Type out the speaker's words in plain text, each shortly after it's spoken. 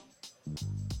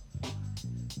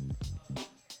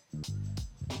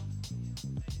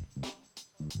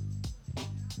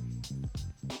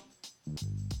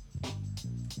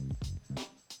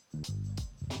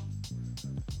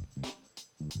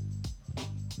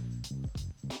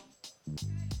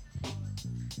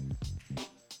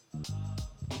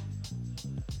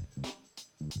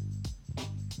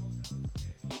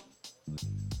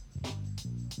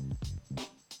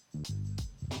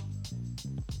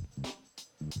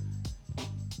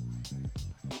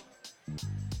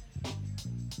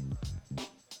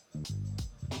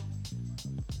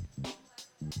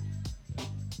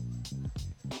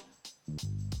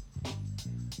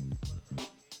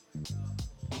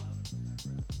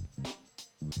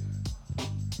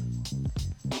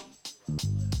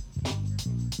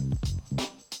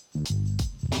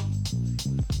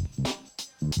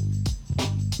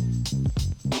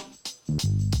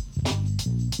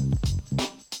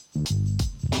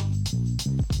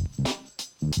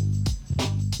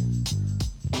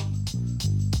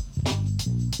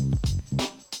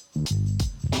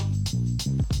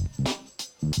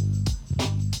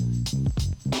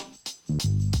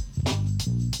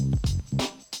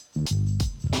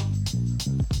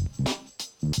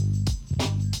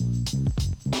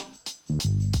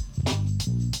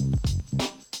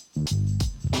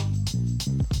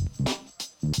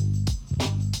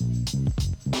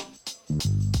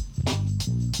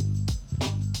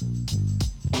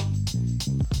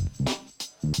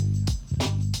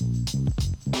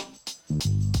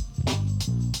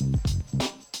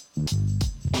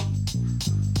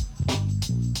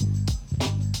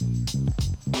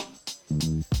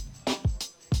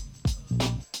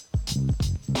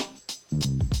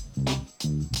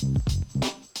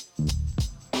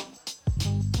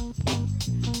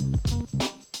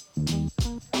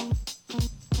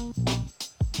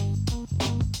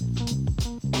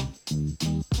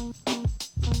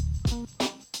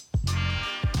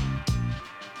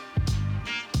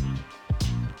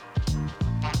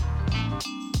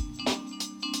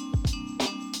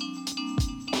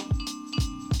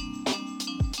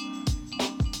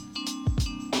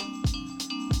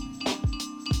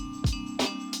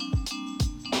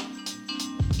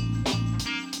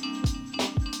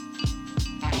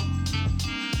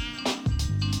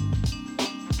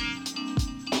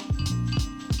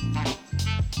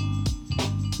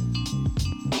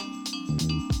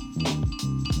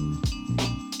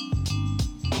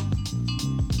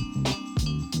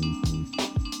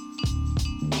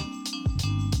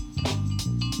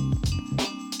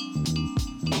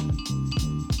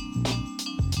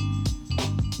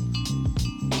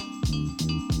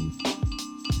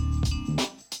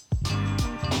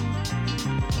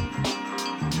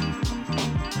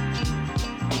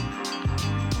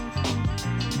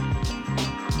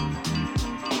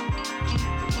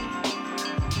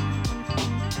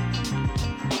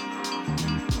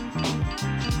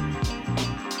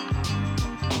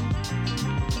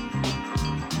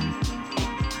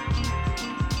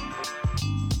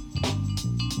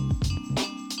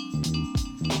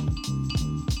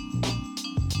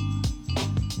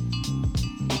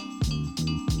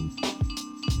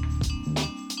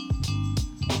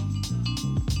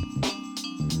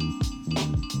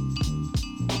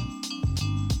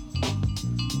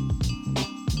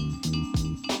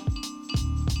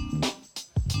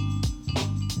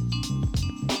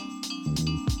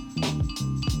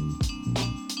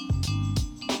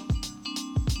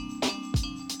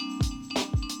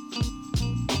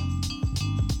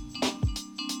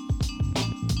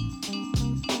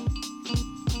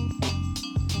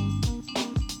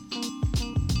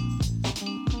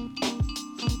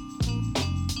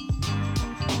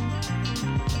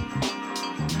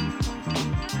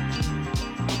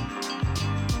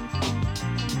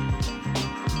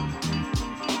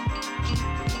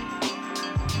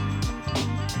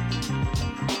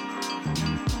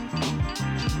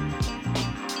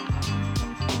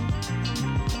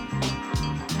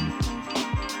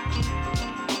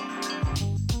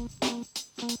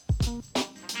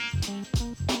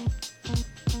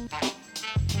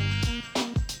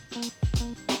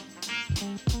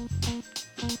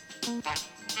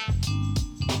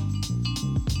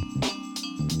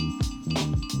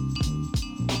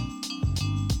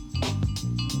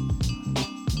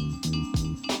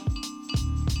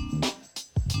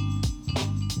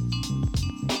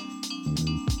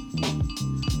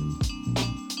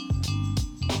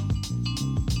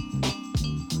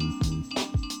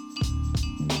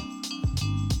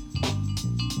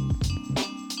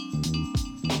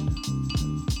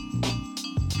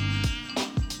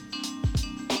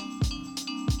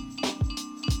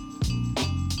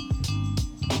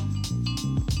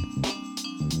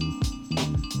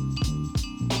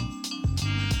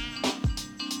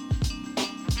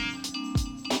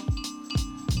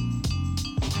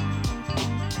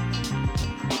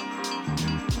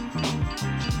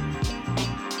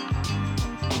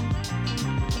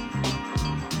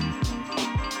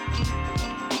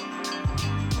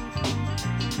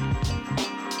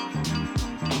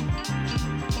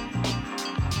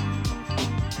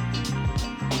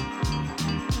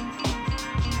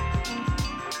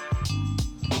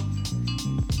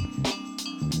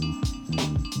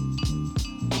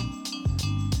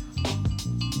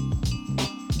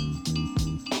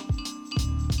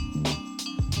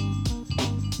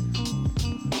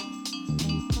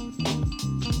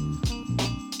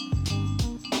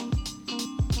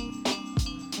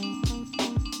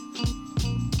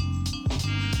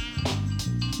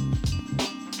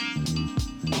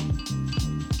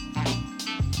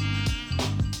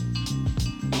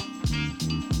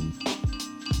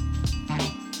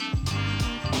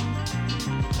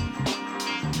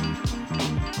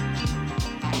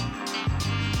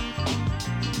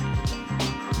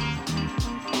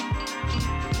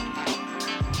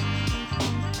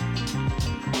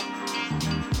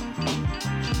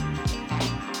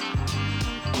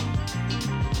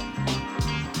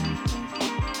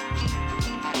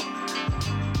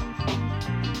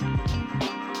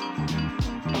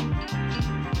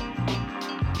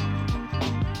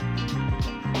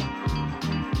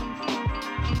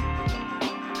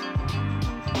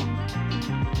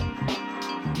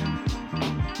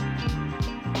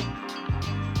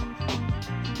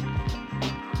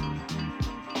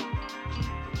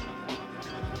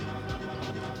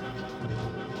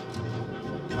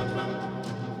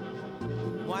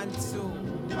1,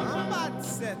 2. I'm about to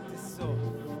set this off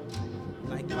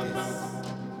like this.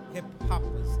 Hip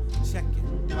hoppers, check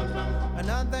it.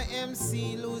 Another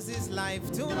MC loses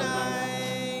life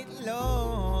tonight,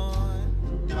 Lord.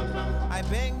 I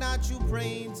beg that you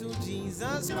pray to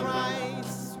Jesus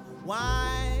Christ.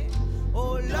 Why?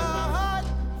 Oh Lord,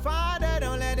 Father,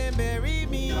 don't let him bury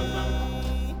me.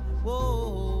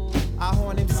 Whoa. I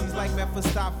horn MCs like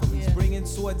Mephistopheles, bringing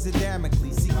swords of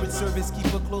Damocles. Secret Service keep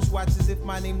a close watch as if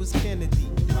my name was Kennedy.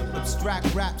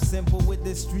 Abstract rap, simple with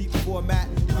this street format.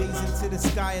 Gaze into the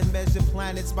sky and measure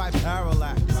planets by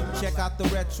parallax. Check out the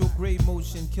retrograde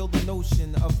motion, kill the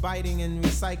notion of biting and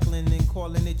recycling and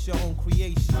calling it your own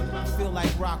creation. Feel like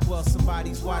Rockwell,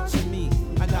 somebody's watching me.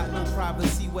 I got no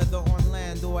privacy, whether on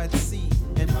land or at sea.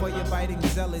 And for your biting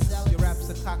zealots, your raps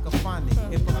are cacophonic.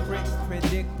 Hypocrite,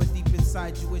 predict, but deep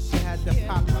inside you wish you had the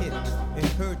pop hit. It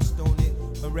hurts, don't it?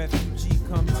 A refugee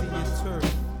come to your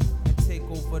turf and take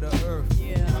over the earth.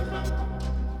 Yeah.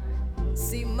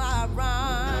 See, my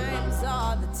rhymes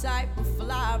are the type of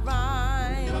fly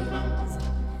rhymes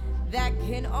that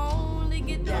can only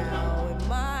get down with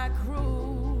my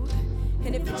crew.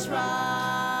 And if you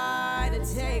try to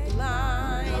take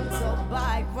lines or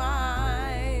buy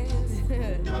rhymes,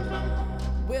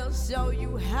 we'll show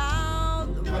you how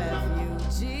the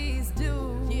refugees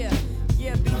do.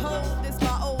 Yeah, behold this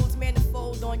my old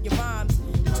manifold on your rhymes.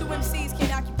 Two MCs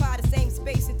can occupy the same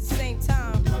space at the same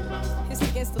time. It's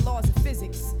against the laws of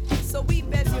physics. So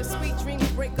weep as your sweet dreams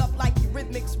break up like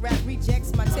eurythmics. Rap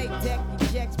rejects my tape deck,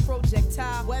 ejects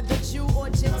projectile. Whether Jew or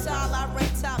Gentile, I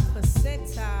rank top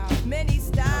percentile. Many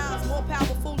styles, more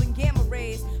powerful than gamma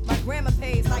rays. My grammar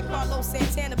pays like Carlos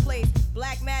Santana plays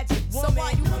Black Magic Woman. So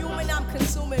while you human, I'm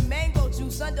consuming mango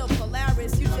juice under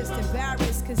Polaris. You just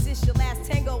embarrassed, cause it's your last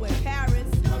tango in Paris.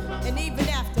 And even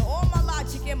after all my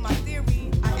logic and my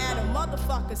theory, I add a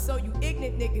motherfucker so you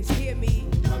ignorant niggas hear me.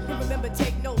 And remember,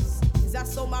 take notes, cause I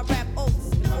sold my rap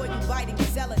oats. Before you biting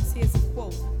zealots, here's a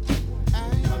quote.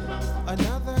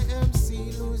 Another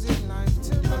MC losing life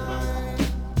tonight.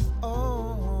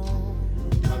 Oh,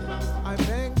 I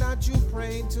beg that you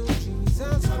pray to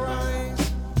Jesus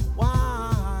Christ.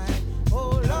 Why?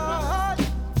 Oh Lord,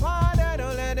 Father,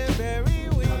 don't let him bury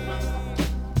we.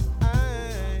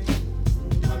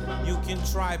 You can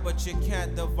try, but you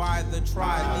can't divide the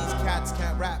tribe. These cats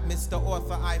can't rap, Mr.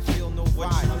 Author, I feel no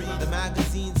vibe. The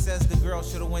magazine says the girl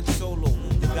should've went solo.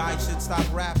 The guy should stop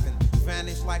rapping,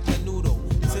 vanish like Menudo.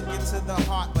 Took it to the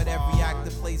heart, but every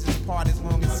actor plays his part. As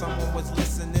long as someone was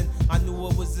listening, I knew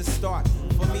it was the start.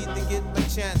 For me to get my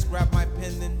chance, grab my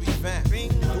pen and revamp.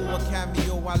 Do a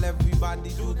cameo while everybody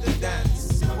do the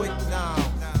dance. Quick now,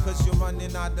 cause you're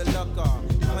running out of luck.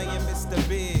 Playing Mr.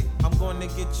 Big, I'm gonna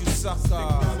get you sucker.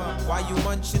 While you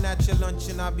munching at your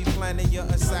luncheon, I'll be planning your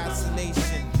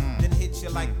assassination. Then hit you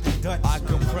like the Dutch. I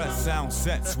compress sound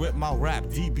sets with my rap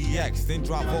DBX, then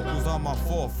drop vocals on my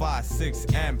 4, 5, 6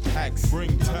 MPEX.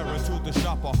 Bring terror to the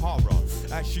shop of horror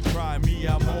as she cry me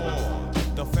amor.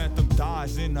 The phantom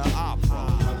dies in the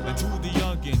opera. And to the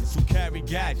youngins who carry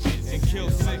gadgets and kill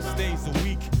 6 days a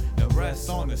week and rest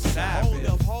on the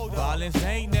Sabbath. Hold up. Violence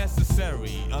ain't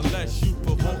necessary unless you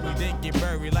provoke me, then get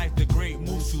buried like the great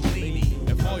Mussolini.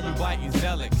 And for you biting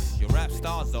zealots, your rap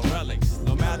stars are relics.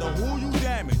 No matter who you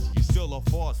damage, you still a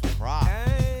force pride.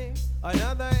 Hey,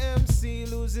 another MC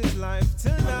loses life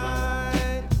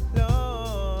tonight,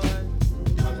 Lord.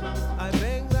 I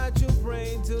beg that you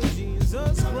pray to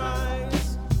Jesus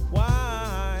Christ.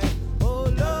 Why? Oh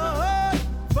Lord,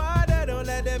 Father, don't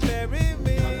let them bury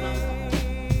me.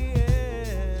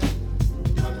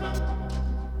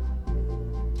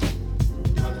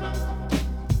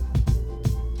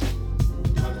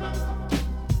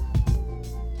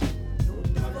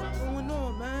 What the fuck going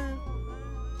on, man?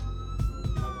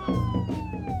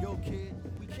 Yo, kid,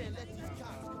 we can't let these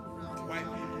cops come around. White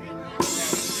people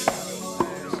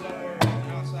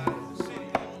outside of the city.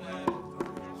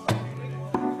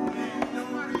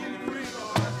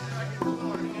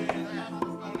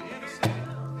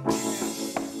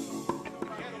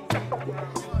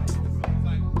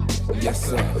 Yes,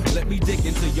 sir. Let me dig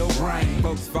into your brain.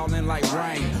 Folks falling like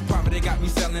rain. Poverty got me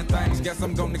selling things. Guess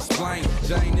I'm gonna explain.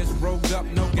 Jane is rolled up,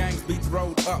 no gangs, beats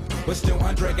rolled up. But still,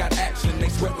 Andre got action. They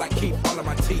sweat like Keith, all of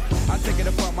my teeth. I take it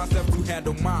upon myself to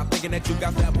handle mine. Thinking that you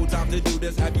got ample time to do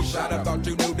this. Have you shot up? Thought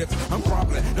you knew this. I'm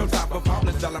crumbling. No time for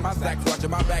problems. selling my stacks, watching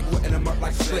my back, whipping them up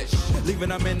like slish, leaving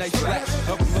them in they flesh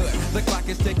of blood. The clock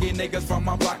is ticking, niggas from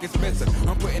my block is missing.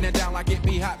 I'm putting it down like it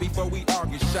be hot before we all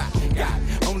get shot. Got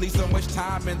only so much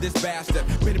time in this bastard.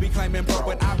 Better be claiming pro,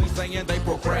 but I be saying they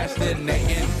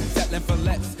procrastinating, settling for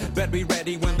less. Better be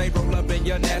ready when they roll up in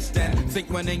your nest and sink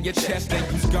one in your chest and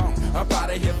you's gone. Up out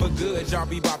of here for good. Y'all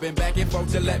be bopping back and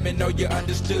forth to let me know you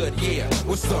understood. Yeah,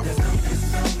 what's up? There's only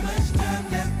so much time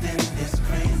left in this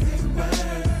crazy world.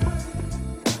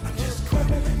 I'm just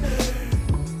crumbling earth.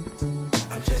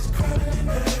 I'm just crumbling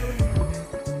earth.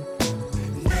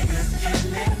 Niggas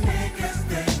killing niggas,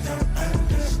 they don't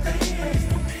understand.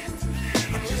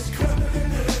 I'm just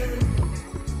crumbling earth.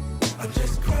 I'm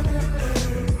just crumbling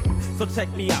earth. So check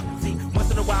me out. See,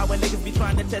 once in a while when niggas be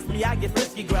trying to test me, I get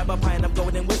frisky, grab a pint of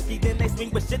golden whiskey, then they swing,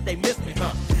 but shit, they miss me,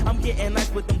 huh? I'm getting nice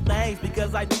with them things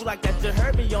because I do like that. You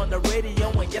heard me on the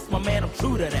radio, and yes, my man, I'm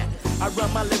true to that. I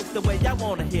run my lyrics the way I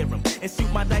wanna hear them, and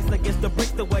shoot my dice against the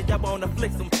bricks the way I wanna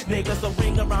flick them. Niggas a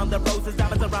ring around the roses,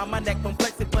 diamonds around my neck, don't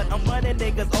flex it, but I'm running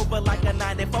niggas over like a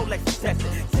 94 Lexus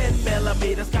tested. 10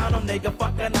 millimeters, count them, nigga,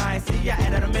 fuck a 9. See, I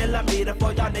added a millimeter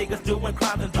for y'all niggas doing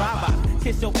crimes and drive-bys.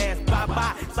 Kiss your ass,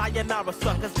 bye-bye, sayonara,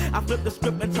 suckers. I flip the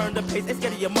script and turn the page, it's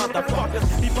scared of your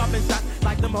motherfuckers. Be popping shots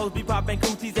like them hoes be popping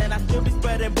cooties, and I still be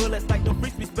spreading bullets like them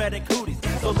freaks be spreading cooties.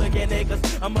 So look at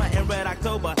niggas, I'm hunting Red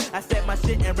October. I said my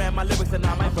shit and ran my lyrics, and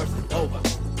now my verse is over.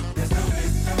 There's only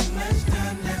so much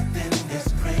time left in this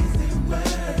crazy world.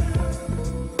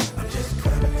 I'm just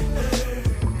crumbling earth.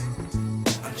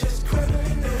 I'm just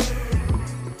crumbling earth.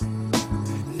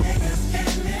 Niggas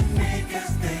killing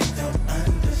niggas, they don't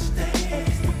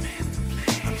understand.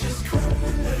 I'm just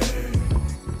crumbling earth.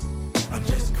 I'm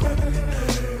just crumbling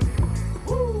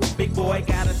earth. Big boy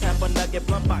got a time for nugget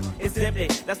blunt box. It's empty,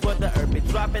 that's what the earth be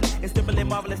dropping. It's simply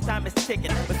marvelous, time is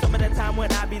ticking. But some of the time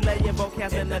when I be laying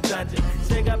vocals in the dungeon,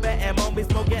 cigarette and won't be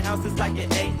smoking ounces like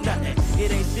it ain't nothing.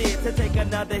 It ain't shit to take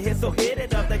another hit, so hit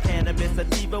it up. The cannabis,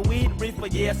 sativa, weed, reefer,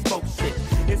 yeah, smoke shit.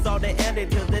 It's all they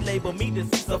ended till they label me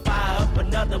deceased. So fire up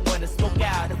another one to smoke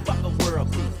out and fuck a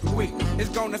world peace. We is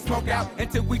gonna smoke out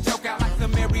until we choke out like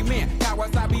some merry men.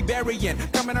 Cowards I be burying.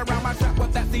 Coming around my trap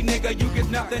with that see nigga, you get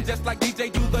nothing. Just like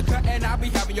DJ do the cut, and I be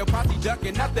having your posse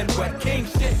ducking nothing but king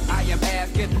shit. I am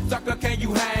asking, sucker, can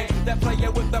you hang? That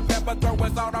player with the pepper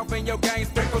throwing salt off in your game.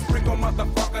 Sprinkle, sprinkle,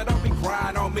 motherfucker, don't be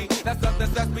crying on me. That's something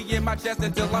that's me in my chest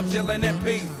until I'm chilling in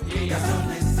peace. Yeah. There's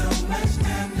only so much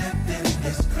time left in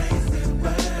this crazy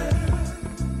world.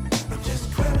 I'm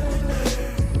just crumbling earth.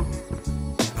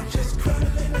 I'm just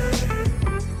crumbling earth.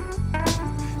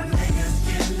 Niggas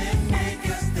killing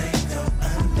niggas, they don't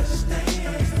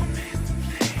understand.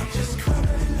 I'm just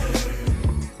crumbling earth.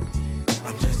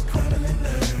 I'm just crumbling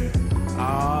earth.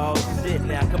 Oh shit,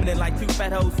 now coming in like two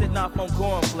fat hoes sitting off on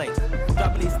cornflakes,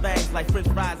 dropping these things like French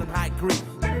fries and hot grease.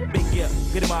 Big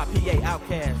gift, get him our PA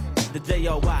Outcast, the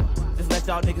J.O.Y. Just let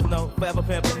y'all niggas know, forever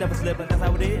pimpin', never slippin'. That's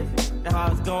how it is, that's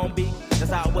how it's gonna be.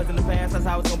 That's how it was in the past, that's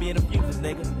how it's gonna be in the future,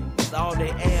 nigga. It's all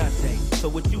day and day, so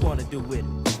what you wanna do with it?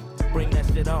 Bring that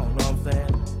shit on, know what I'm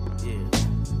saying? Yeah.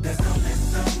 There's only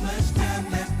so much time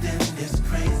left in this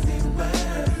crazy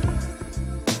world.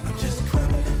 I'm just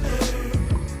crumbling earth.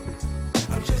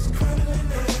 I'm just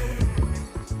crumbling earth.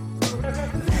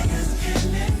 Niggas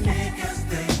killing niggas,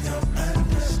 they don't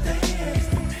understand.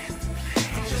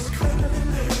 I'm just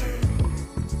crumbling earth.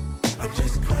 I'm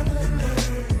just crumbling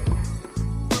earth.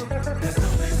 There's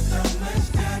only so much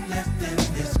time left in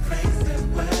this crazy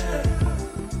world.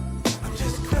 I'm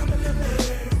just crumbling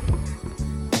earth.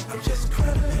 I'm just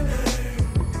crumbling earth.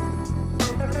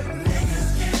 Niggas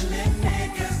killing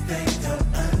niggas, they don't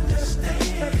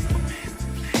understand.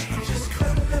 I'm just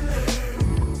crumbling earth.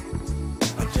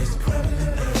 I'm just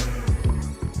crumbling earth.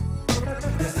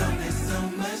 There's only so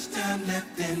much time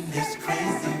left in this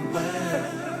crazy world.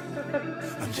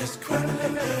 I'm just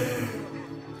crumbling earth.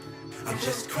 I'm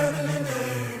just crumbling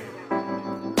earth.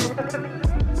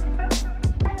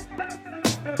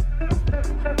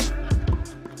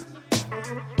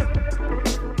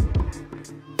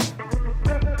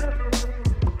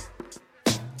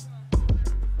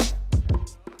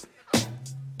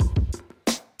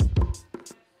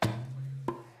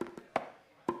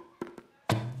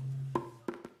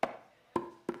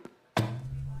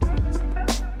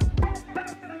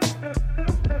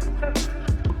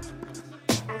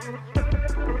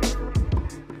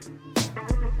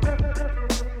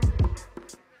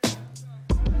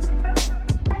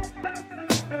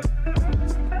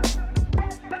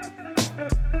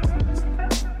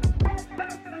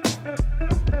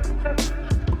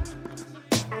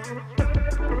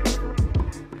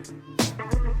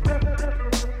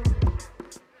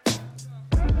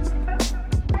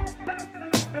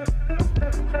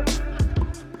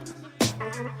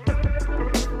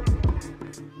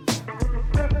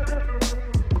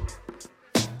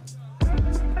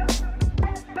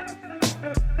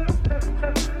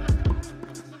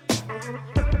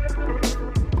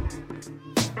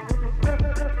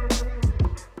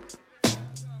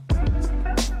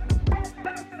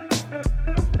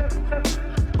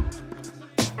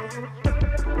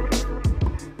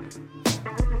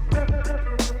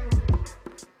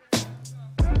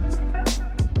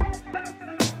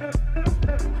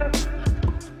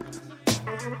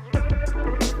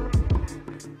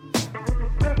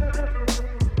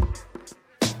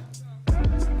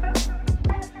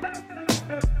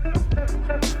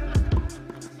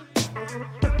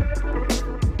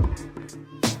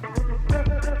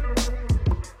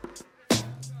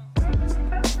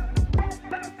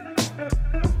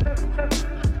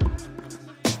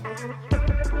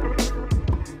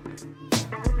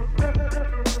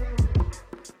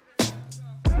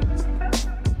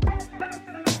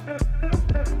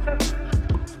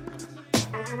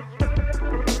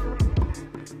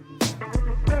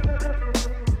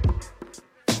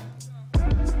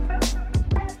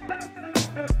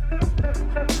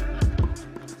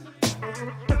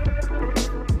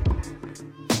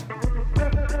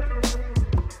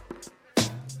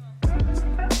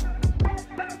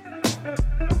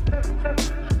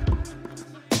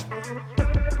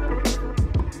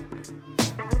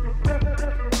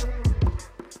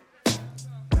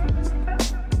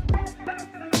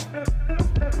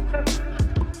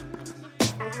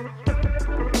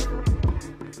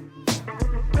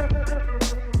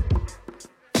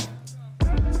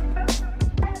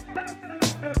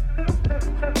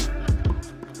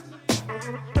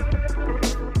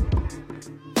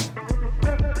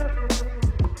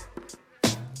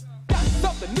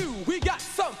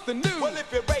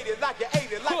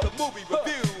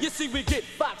 see, we get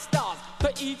 5 stars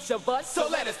for each of us. So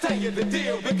let us tell you the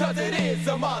deal, because it is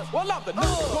a must. Well, I'm the number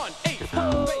 1 ace,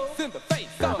 face in the face,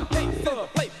 I'm the ace in the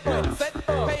place, when set,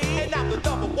 pay. And I'm the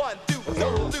number 1 dude,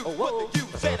 don't lose what the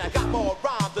use, and I got more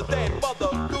rhymes than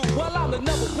Mother Goose. Well, I'm the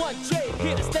number 1 trade,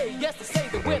 here to stay, yes to say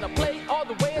the winner play all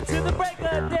the way until the break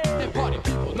of day. And party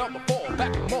people, number 4,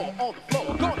 back and more on the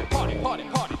floor. Gonna party, party,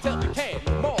 party, till we can't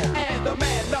no more. And the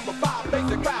man number 5 makes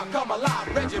the crowd come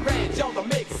alive. Reggie Reg on the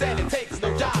mix, and it takes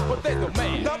no job. But there's no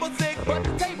man number 6, but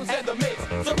the tables and the mix.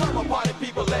 So come on, party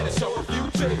people, let us show a few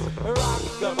tricks. Rock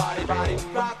the body, body,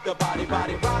 rock the body,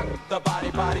 body, rock the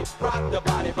body, body, rock the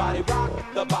body, body,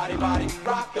 rock the body, body,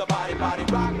 rock the body, body,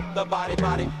 rock the body,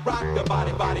 body, rock the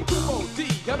body, body.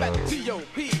 QOD, I'm at the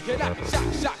T.O.P. and I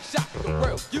can shock the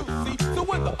world, you see. So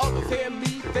when the others hear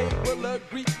me, they will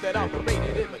agree that I'm the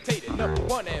rated, imitated number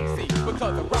 1 MC. Because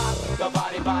I rock the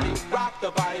body, body, rock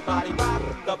the body, body, rock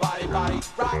the body, body,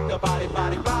 rock the body,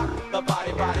 body, rock the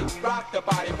body, body, rock the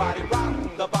body, body,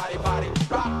 rock the body, body,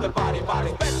 rock the body, body.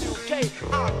 Special K,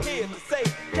 I'm here to say,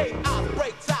 K.I.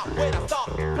 breaks out when I start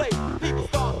to play. People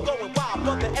start going wild,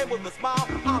 but the end with a smile.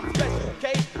 I'm Special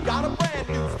K, got a brand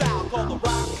new style called the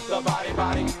rock the body,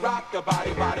 body, rock the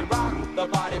body, body, rock the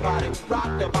body, body,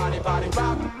 rock the body, body,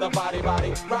 rock the body,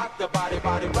 body, rock the body,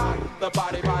 body, rock the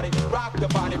body, body, rock the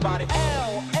body, body.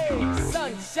 L.A.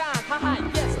 Sunshine,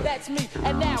 haha, yes, that's me.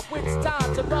 And now it's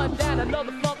time to run down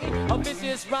another funky,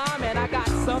 vicious rhyme. And I got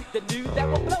something new that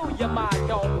will blow your mind.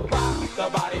 Don't rock the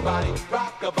body, body,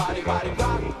 rock the body, body,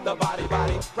 rock the body,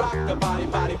 body, rock the body,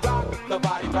 body, rock the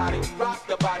body, body, rock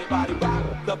the body, body,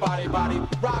 rock the body, body,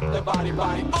 rock the body,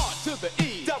 body. R to the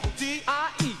E, double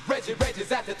D-I-E.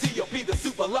 Reggie's at the T.O.P. The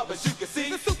super lovers, you can see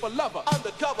the super lover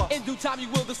undercover. In due time you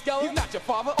will discover He's not your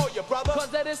father or your brother, cause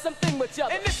there is something with you.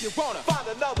 and if you wanna find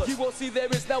another, You will see there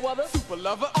is no other super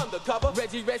lover undercover.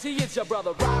 Reggie, it's your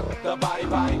brother. Rock the body,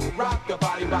 body, rock the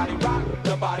body, body, rock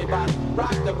the body, body,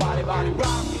 rock the body, body,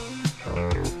 rock.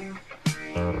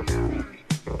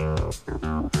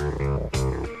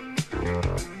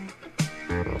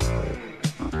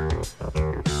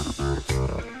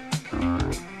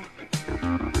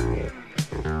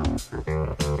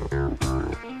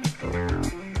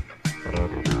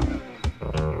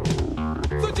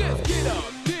 So just get up,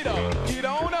 get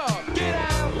on up, get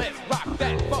out, let's rock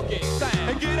that fucking sound.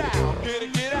 And get out,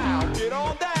 get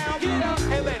on down, get up,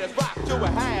 and let us rock till we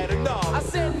had enough. I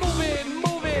said move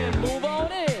in, move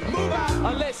on in. Move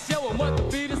out, Let's show 'em what the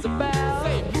beat is about.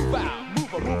 say move out,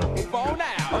 move on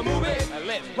out. Move in, and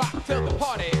let's rock till the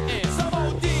party ends. Some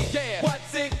OD, yeah,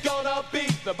 what's it gonna be?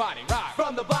 The body rock,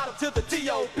 from the bottom to the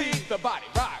T.O.P. The body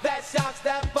rock, that shocks,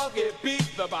 that funky beat.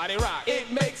 The body rock,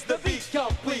 it makes the beat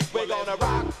complete. We're gonna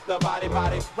rock the body,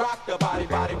 body, rock the body,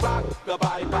 body, rock the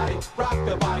body, body, rock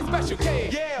the body. Special K,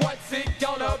 yeah, what's it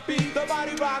gonna be? The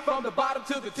body rock, from the bottom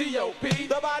to the T.O.P.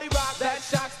 The body rock, that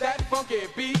shocks, that funky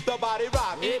beat. The body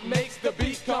rock, it makes the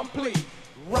beat complete.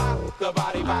 Rock the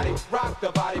body, body, rock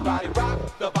the body, body, rock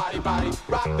the body, body,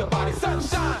 rock the body.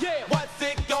 Sunshine, yeah, what's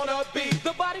it gonna be?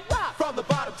 The body rock, From the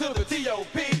bottom to the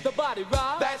T.O.P. the body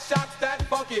rock, That shocks, that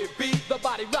funky beat. the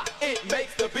body rock. It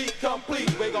makes the beat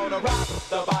complete. We're gonna rock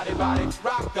the body, body,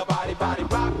 rock the body, body,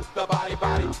 rock the body,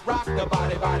 body, rock the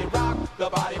body, body, rock the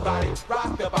body, body,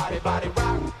 rock the body, body,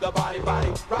 rock the body,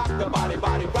 body, rock the body,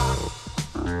 body,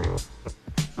 rock.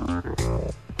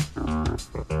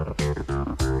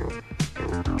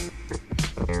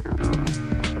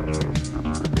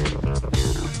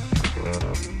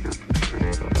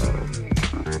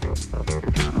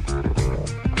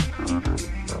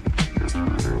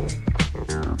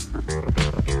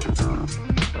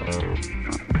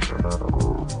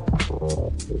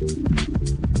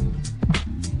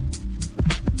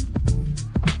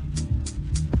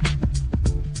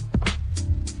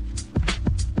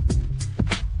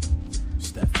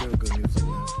 It's that feel good music,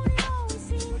 man.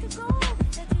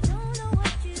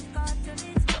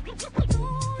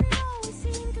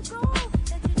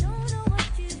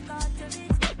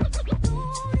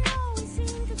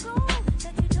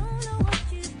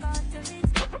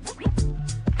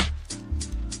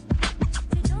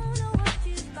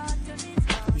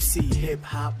 Hip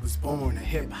hop was born and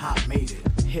hip hop made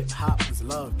it. Hip hop was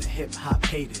loved and hip hop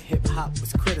hated. Hip hop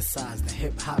was criticized and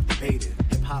hip hop debated.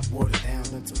 Hip hop watered down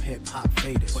until hip hop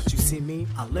faded. But you see me,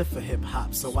 I live for hip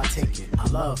hop, so I take it. I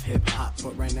love hip hop,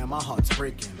 but right now my heart's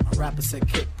breaking. A rapper said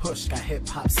kick push, got hip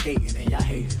hop skating, and y'all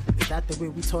hate it. Is that the way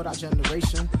we taught our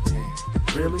generation?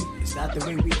 Really? Is that the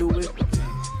way we do it?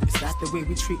 Is that the way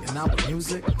we treating our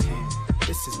music?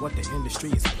 This is what the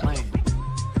industry is playing.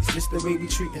 Is this the way we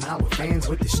treating our fans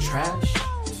with this trash?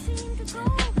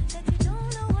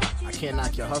 I can't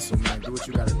knock your hustle, man. Do what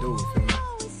you gotta do, feel me?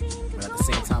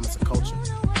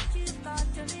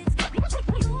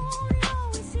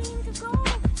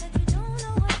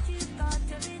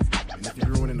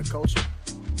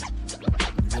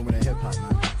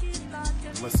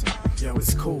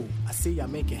 I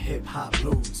make it hip hop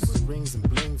blues. With rings and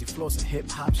blings, you floss hip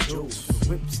hop shoes. With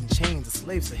whips and chains, the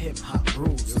slaves to hip hop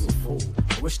rules. You a fool.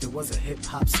 I wish there was a hip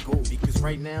hop school. Because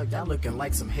right now, y'all looking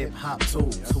like some hip hop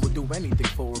tools. Who would do anything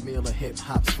for a meal of hip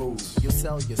hop food. You'll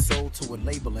sell your soul to a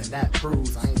label and that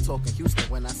proves. I ain't talking Houston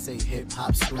when I say hip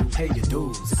hop screw. Pay your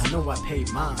dues. I know I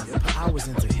paid mine. Put hours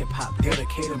into hip hop,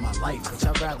 dedicated my life. Which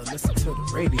I'd rather listen to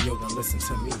the radio than listen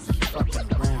to me.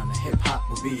 Fucking around, and hip hop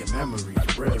will be a memory.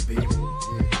 For real, baby.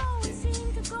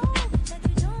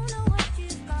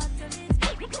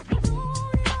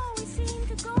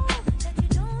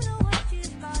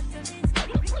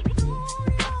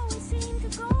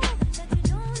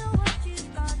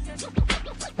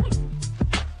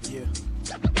 Yeah.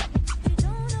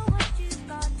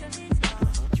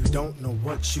 Don't know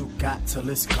what you got till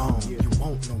it's gone. You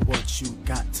won't know what you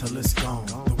got till it's gone.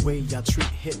 The way y'all treat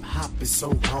hip hop is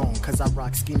so wrong. Cause I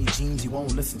rock skinny jeans, you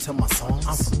won't listen to my songs.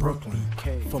 I'm from Brooklyn,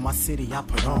 for my city I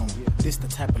put on. This the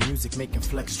type of music making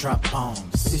flex drop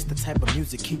bombs. This the type of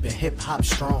music keeping hip hop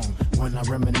strong. When I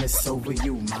reminisce over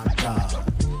you, my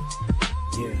God.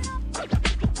 Yeah.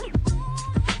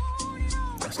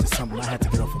 That's just something I had to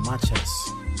get off of my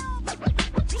chest.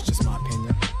 It's just my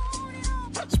opinion.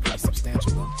 It's pretty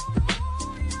substantial though.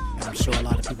 And I'm sure a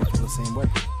lot of people feel the same way.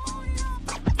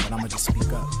 But I'ma just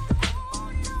speak up.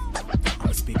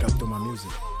 I'ma speak up through my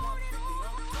music.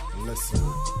 Listen.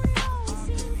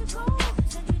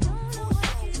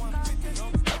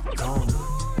 Gone.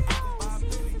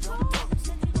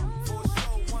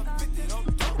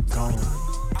 Gone.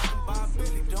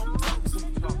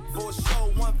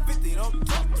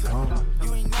 Gone.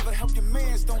 You ain't never help your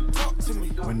mans, don't talk to me.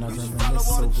 When I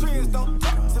reminisce over you, my God.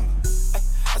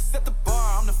 I set the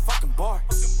bar, I'm the fucking bar.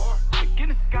 In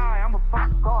the sky, I'm a pop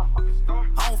star.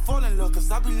 I don't fall in love,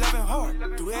 cause I be loving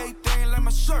hard. Do everything like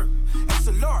my shirt,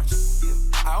 extra large.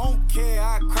 I don't care,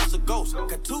 I crash a ghost.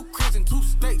 Got 2 cribs in 2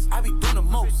 states, I be doing the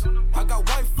most. I got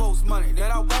white folks' money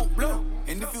that I won't blow.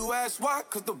 And if you ask why,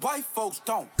 cause the white folks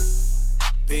don't.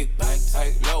 Big bank,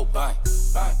 tight, low bank,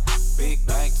 bank. Big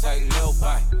bank, tight, low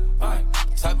bank, bank.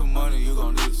 Type of money you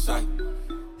gon' need a sight.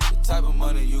 The type of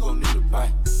money you gon' need to buy.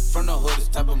 From the hood, this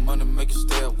type of money make you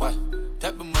stay away.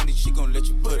 Type of money she gon' let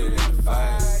you put it in the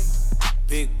fight.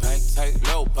 Big bank, tight,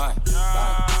 low bank,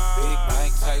 bank. Big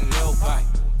bank, tight, low bank,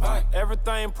 bank.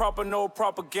 Everything proper, no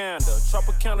propaganda.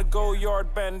 Tropicana gold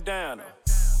yard bandana.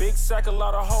 Big sack, a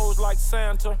lot of hoes like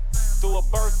Santa. Threw a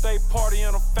birthday party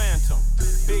in a phantom.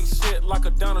 Big shit like a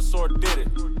dinosaur did it.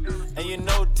 And you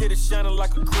know titties shining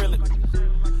like acrylic.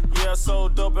 Yeah, I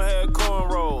sold dope and had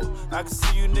cornrows. I can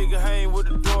see you nigga hang with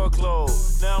the door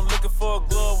closed. Now I'm looking for a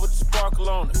glove with a sparkle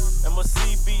on it. And my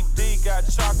CBD got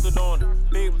chocolate on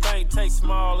it. Big bank take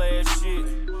small ass shit.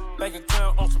 Bank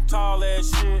account on some tall ass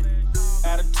shit.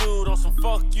 Attitude on some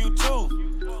fuck you too.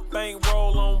 Bank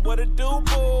roll on what it do,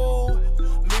 boo.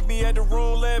 Meet me at the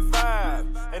roulette vibe.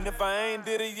 And if I ain't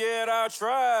did it yet, I'll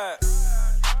try.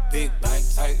 Big bank,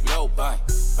 tight, low bank,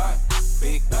 bank.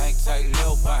 Big bank, tight,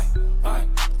 low bank, bank.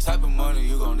 Type of money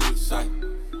you gon' need to sight.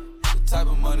 The type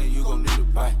of money you gon' need to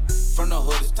buy. From the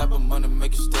hood, this type of money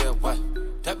make you stay away.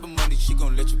 Type of money she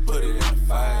gon' let you put it in the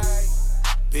fight.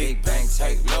 Big bank,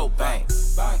 tight, low bank,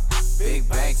 bank. Big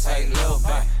bank, tight, low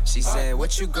bank. She said,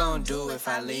 what you gon' do if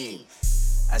I leave?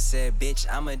 I said, bitch,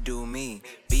 I'ma do me.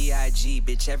 B.I.G.,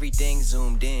 bitch, everything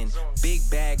zoomed in. Big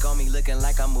bag on me looking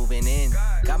like I'm moving in.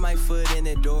 Got my foot in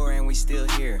the door and we still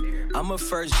here. I'm a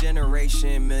first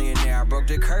generation millionaire. I broke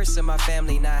the curse of my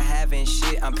family not having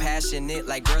shit. I'm passionate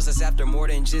like girls that's after more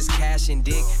than just cash and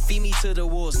dick. Feed me to the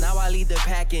wolves, now I lead the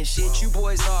pack and shit. You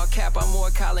boys all cap, I'm more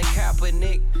Colin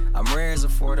Kaepernick. I'm rare as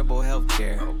affordable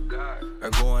healthcare. Or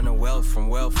going to wealth from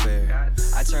welfare.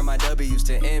 I turn my W's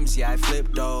to M's, yeah, I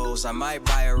flip those. I might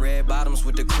buy a red bottoms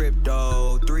with the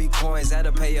crypto. 3 coins,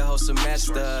 that'll pay your whole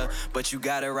semester. But you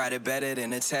gotta ride it better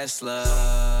than a Tesla.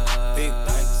 Big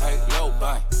bank, tight, low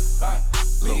bank, bank.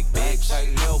 Big bank, tight,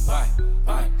 low bank,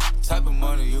 bank. Type of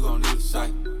money you gon' need to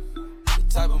sight. The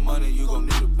type of money you gon'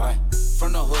 need to buy.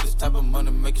 From the hood, this type of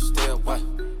money make you stay away.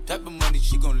 Type of money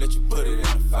she gon' let you put it in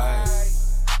the fight.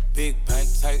 Big bank,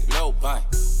 tight, low bank,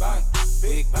 bank.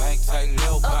 Big bank, tight,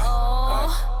 low bank,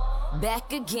 bank.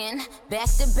 Back again, back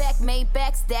to back, made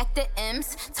back, stack the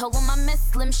M's. Told him I miss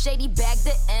Slim Shady, bag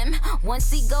the M.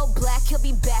 Once he go black, he'll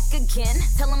be back again.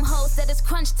 Tell him hoes that it's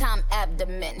crunch time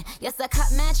abdomen. Yes, I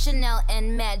caught Mad Chanel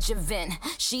and Mad Javin.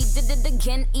 She did it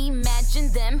again,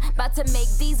 imagine them. About to make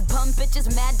these bum bitches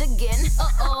mad again.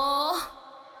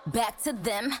 Back to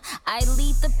them, I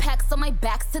lead the pack so my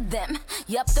back's to them.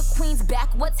 Yup, the queen's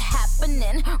back, what's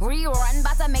happening? Rerun,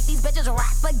 bout to make these bitches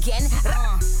rap again.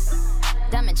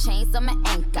 Diamond chains on my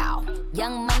ankle.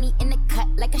 Young money in the cut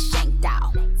like a shank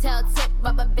doll. Tell tip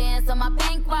rubber bands on my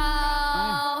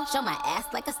bankroll. Show my ass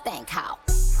like a stank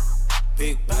house.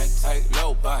 Big bank, tight,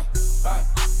 low bank, bank.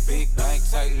 Big bank,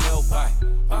 tight, low bank,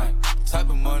 bank. Type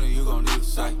of money you gon' need a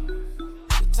sight.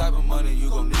 The type of money you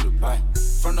gon' need a buy.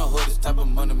 From the hood, this type of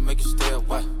money make you stay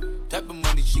away. Type of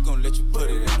money she gon' let you put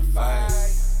it in a fight.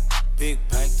 Big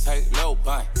bank, tight, low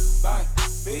bank, bank.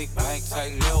 Big bank,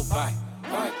 tight, low bank,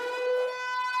 bank.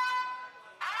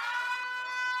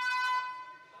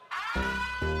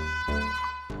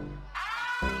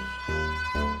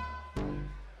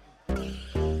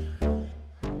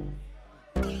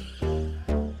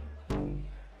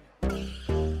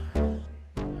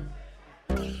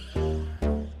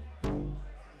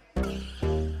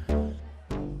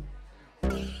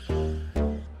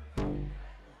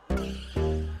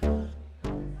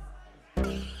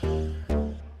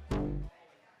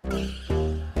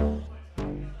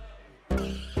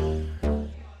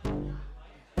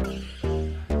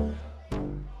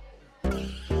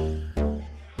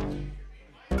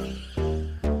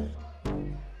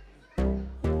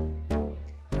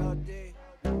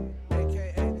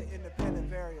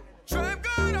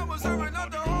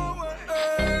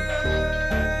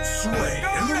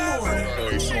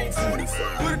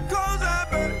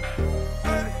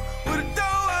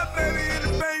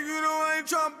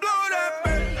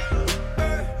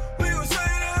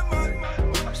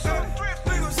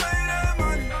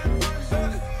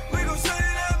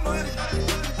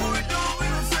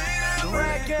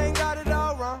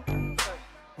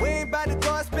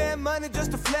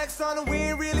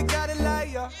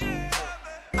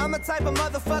 I'm a type of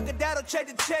motherfucker that'll check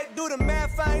the check, do the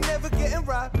math, I ain't never getting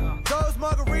robbed. Those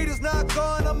margaritas not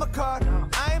going on my card.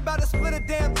 I ain't about to split a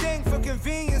damn thing for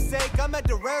convenience sake. I'm at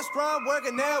the restaurant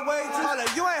working that way too. Hold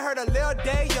up, you ain't heard of Lil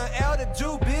Day, young L, the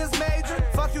Jew biz major.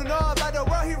 Fuck you know about the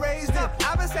world he raised in.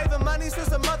 I've been saving money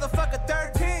since a motherfucker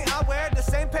 13. I wear the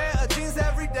same pair of jeans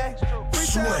every day. Free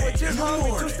sandwiches,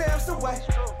 homie, 2 stamps away.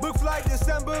 Book flight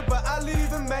December, but I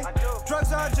leave in May.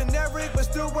 Drugs are generic, but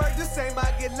still work the same.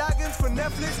 I get logins for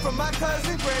Netflix from my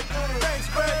cousin Greg. Thanks,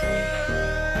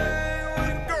 Greg.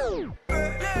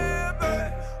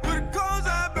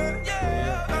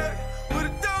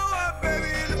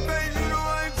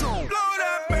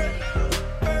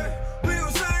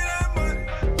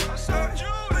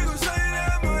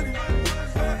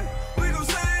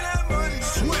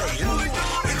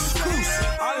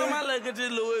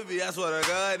 I swear to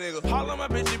God, nigga. All of my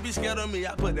bitches be scared of me,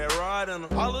 I put that rod in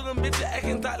them. All of them bitches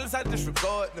acting thoughtless, I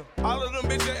disregard them. All of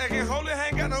them bitches acting holy,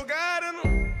 ain't got no God in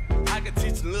them. I can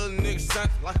teach a little nigga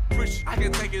something like a preacher. I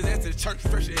can take his ass to church,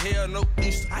 fresh as hell, no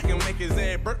Easter. I can make his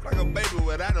ass burp like a baby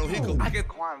without no hiccup. I can.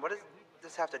 Quan, what does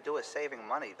this have to do with saving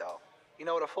money, though? You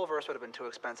know what, a full verse would have been too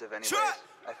expensive anyways,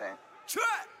 I think.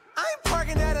 I ain't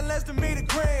parking at a less than meter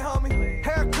green, homie.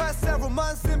 Haircut several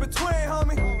months in between,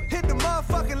 homie. Hit the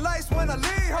motherfucking lights when I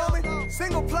leave, homie.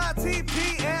 Single ply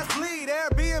TP, ass bleed.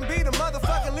 Airbnb, the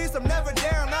motherfucking lease. I'm never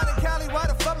there. I'm not in Cali. Why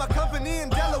the fuck my company in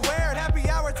Delaware? Happy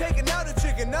hour taking out a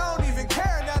chicken. I don't even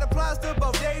care. That applies to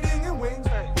both dating and wings.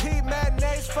 Heat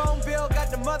matinees, phone bill.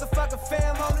 Got the motherfucking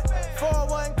fam on it.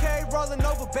 401k rolling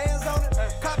over bands on it.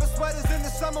 Copper sweaters in the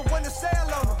summer when the sale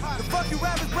on them. The fuck you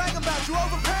rappers bragging about? You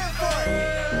overpaying for it.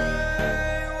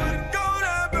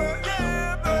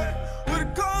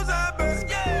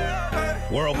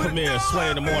 World premiere, Sway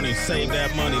in the morning, save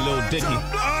that money, Lil Dicky.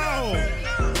 Oh!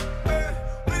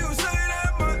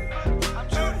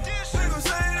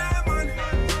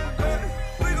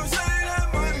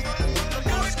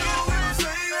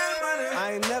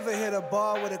 I ain't never hit a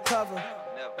bar with a cover.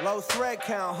 Low thread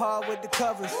count, hard with the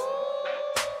covers.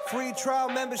 Free trial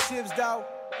memberships, dawg.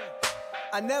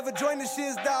 I never joined the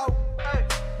shiz, dawg.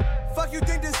 Fuck you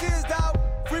think this is, dawg?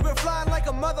 Free been flying like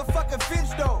a motherfucking finch,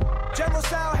 though. General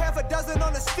style, half a dozen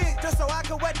on a stick, just so I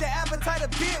can whet the appetite a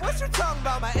bit. What you talking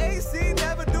about? My AC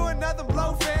never doing nothing,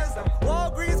 blow fans, though.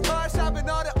 Walgreens, car shopping,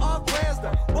 all the off brands,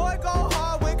 though. Boy, go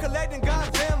hard when collecting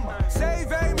goddamn.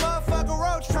 Save every motherfucker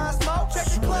roach, try smoke. Check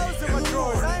the clothes in my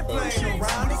drawers, I ain't playing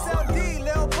around. He sell D,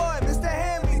 little boy, Mr.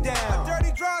 Hand Me Down. My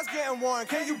dirty drawers getting worn,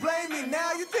 can you blame me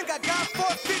now? You think I got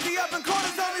 450 up in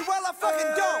corners on me? Well, I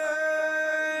fucking don't.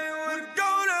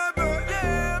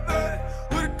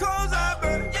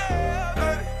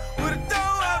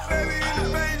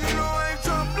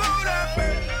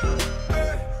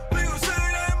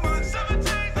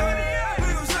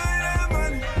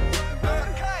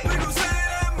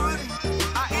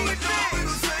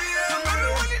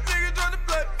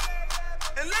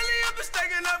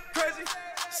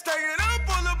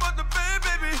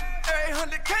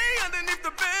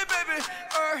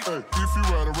 If you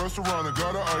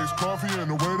coffee and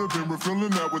the waiter been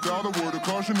refilling that without a word of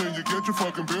caution. And you get your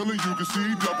fucking bill and you can see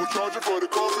double charging for the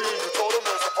coffee. And you told him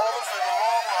there's a problem in the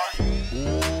long run.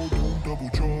 Oh, don't double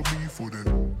charge me for that.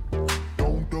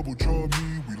 Don't double charge me.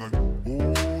 We like,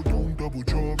 oh, don't double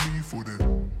charge me for that.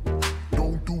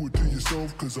 Don't do it to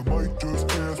yourself, cause I might just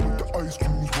ask what the ice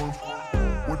cube's worth.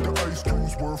 What the ice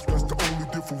cube's worth, that's the only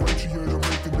differentiator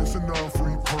making this a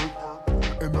non-free perk.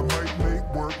 And I might make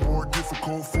work more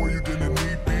difficult for you than it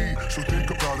need be. So think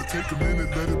about it, take a minute,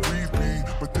 let it breathe be.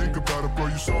 But think about it, bro,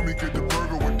 you saw me get the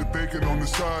burger with the bacon on the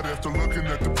side. After looking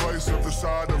at the price of the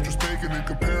side of just bacon and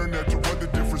comparing that to what the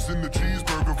difference in the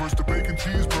cheeseburger versus the bacon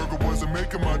cheeseburger wasn't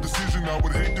making my decision. I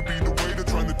would hate to be the waiter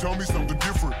trying to tell me something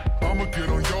different. I'ma get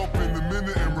on Yelp in a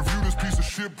minute and review this piece of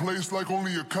shit place like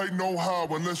only a kite know how.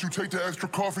 Unless you take the extra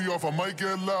coffee off, I might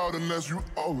get loud. Unless you,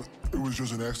 oh, it was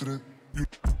just an accident. You...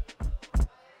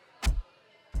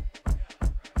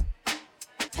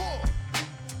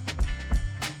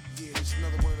 Yeah, this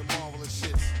another one of the marvelous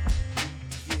shits.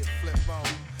 Yeah, flip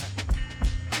mode.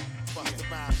 Fuck the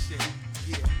rhyme shit.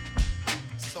 Yeah,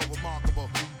 so remarkable.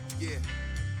 Yeah,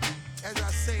 as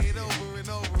I say it over and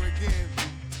over again,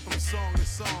 from song to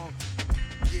song.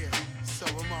 Yeah, so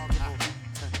remarkable.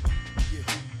 Yeah,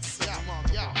 so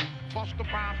remarkable. Yo, bust the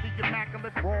rhymes, the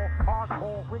immaculate raw,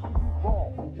 hardcore, rickety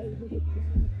raw.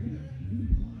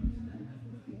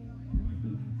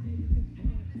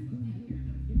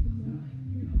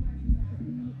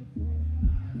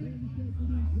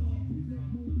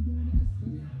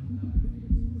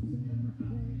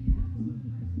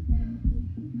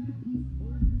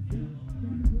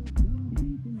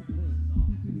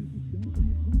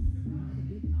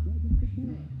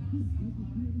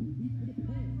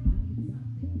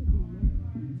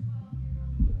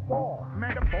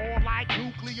 Metaphor like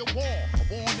nuclear war.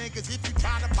 Warn niggas if you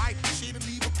try to bite the shit and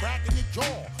leave a crack in your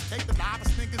jaw. Take the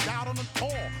livest niggas out on the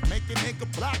tour. Make a nigga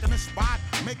black in the spot.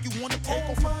 Make you wanna take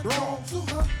off a draw. Who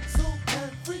hustle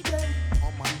every day.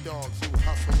 All my dogs who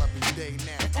hustle every day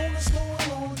now. On the store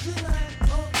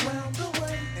laundromat around the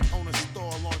way. And on the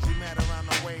store laundromat around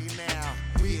the way now.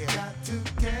 We got to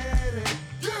get it.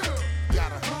 Yeah.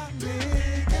 Gotta my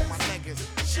niggas. all my niggas.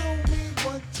 Show me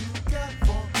what you got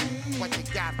for me. What you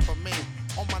got for me?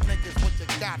 All my niggas, what you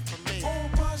got for me? All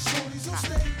my shorties who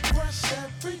stay fresh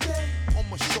every day. All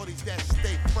my shorties that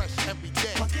stay fresh every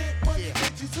day. My get money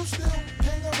bitches who still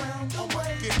hang around the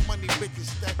way. Get money bitches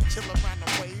that chill around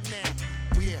the way now.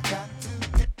 We got to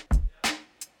get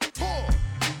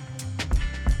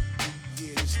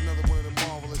yeah, this another one of the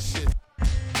marvelous shit.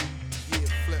 Yeah,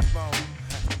 flip mode.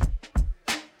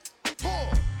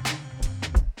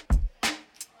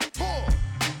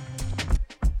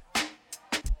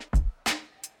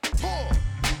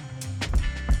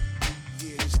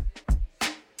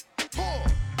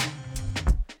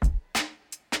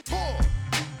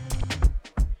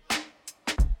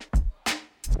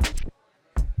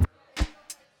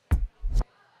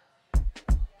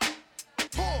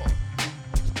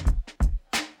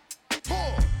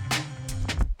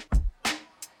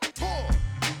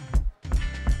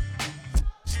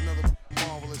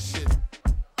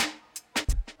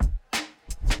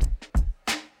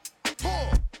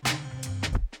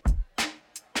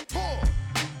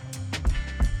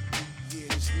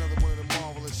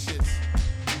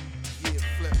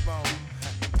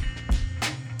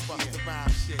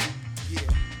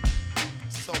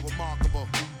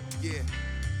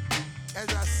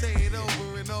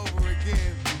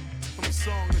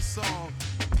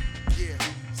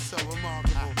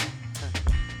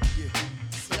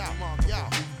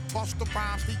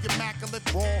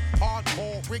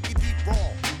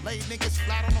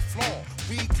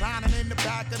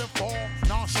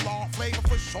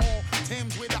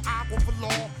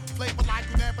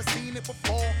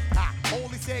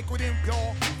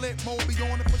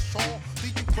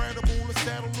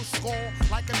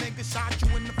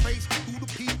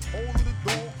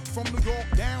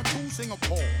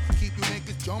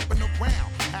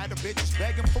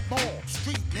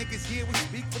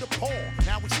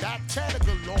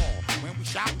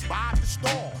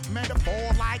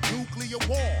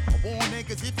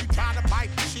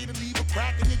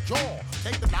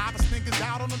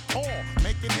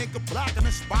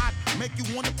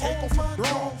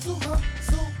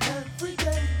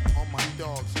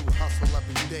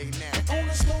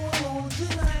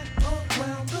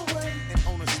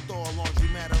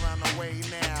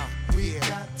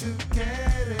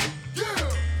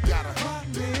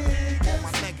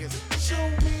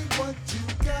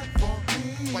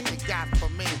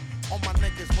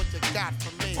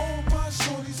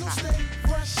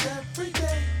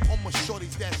 All my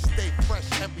shorties that stay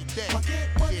fresh every day. My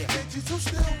get money bitches who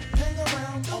still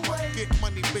around the way. Get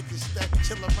money, bitches that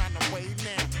chill around the way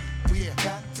now. We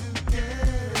got to get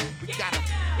it. We gotta.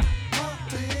 My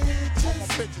bitches. All my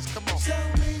bitches, come on. Tell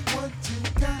me what you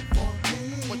got for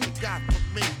me. What you got for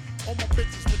me? All my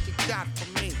bitches, what you got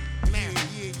for me? Now,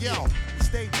 yo.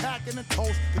 Stay packing the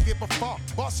toast to give a fuck.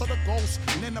 Bust of the ghost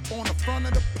and end up on the front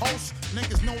of the post.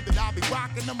 Niggas know that I be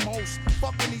rocking the most.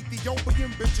 Fucking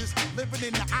Ethiopian bitches living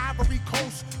in the Ivory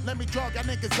Coast. Let me drug y'all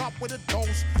niggas up with a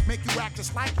dose. Make you act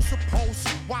just like you supposed.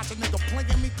 Watch a nigga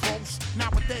playing me close.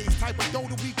 Nowadays, type of dough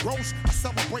to be gross. I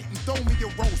celebrate and throw me a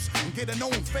roast and get a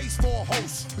known face for a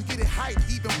host. We get it hype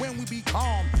even when we be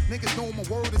calm. Niggas know my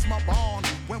word is my bond.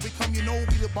 When we come, you know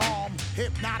we the bomb.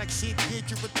 Hypnotic shit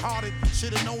get you retarded.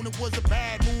 Should've known it was a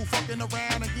bad move, fucking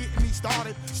around and getting me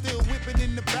started. Still whipping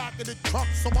in the back of the truck,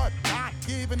 so what? Not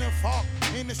giving a fuck.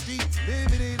 In the streets,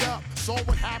 living it up. So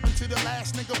what happened to the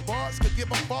last nigga Buzz? Could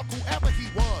give a fuck whoever he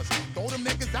was. Throw them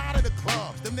niggas out of the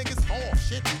clubs. Them niggas off.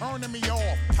 Shit turning me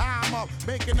off. Tie 'em up,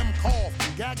 making them cough.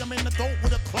 Gag 'em in the throat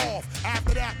with a cloth.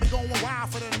 After that, we going wild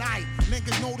for the night.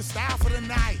 Niggas know the style for the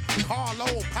night.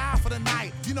 Carlo, pie for the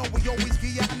night. You know we always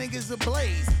give y'all niggas a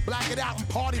blaze. Black it out and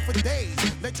party for days.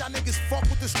 Let y'all niggas fuck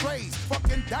with the strays.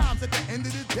 Fucking dimes at the end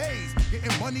of the days.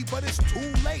 Getting money, but it's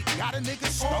too late. Got a nigga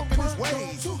stuck in his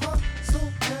ways. Who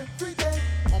hustle every day.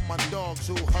 On my dogs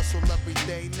who hustle every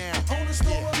day now. On the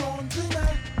store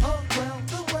laundromat around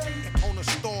the way. On the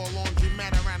store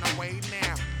laundromat around the way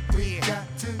now. We got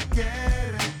to get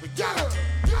it. We gotta.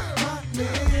 My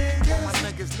niggas. All my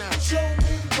niggas now. Show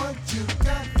me what you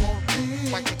got for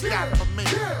me. What you got for me.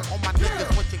 All my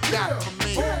niggas, what you got for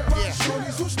me. Yeah.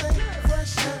 Shorties who stay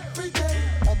fresh every day.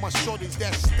 All my shorties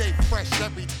that stay fresh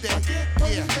every day. Get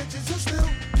money bitches who still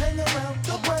hang around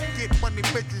the way. Get money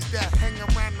bitches that hang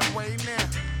around the way now.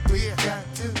 We got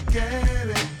to get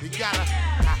it. We gotta.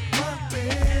 My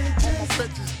bitches. All my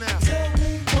bitches now. Tell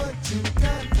me what you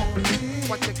got for me.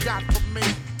 What you got for me.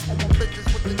 All my bitches,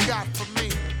 what you got for me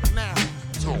now.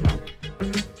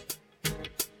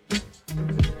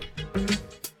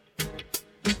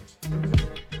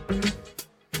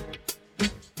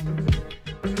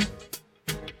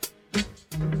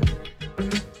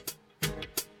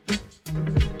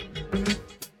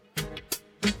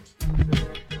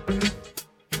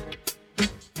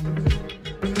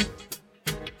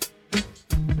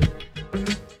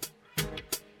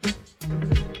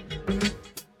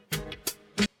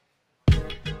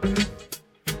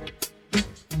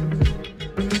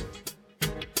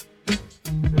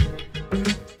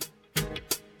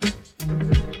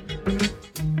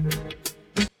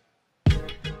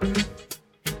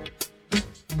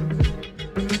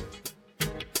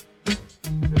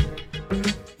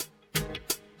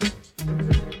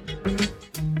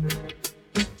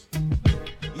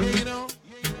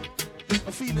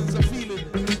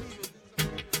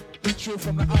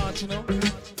 From the arch, you know.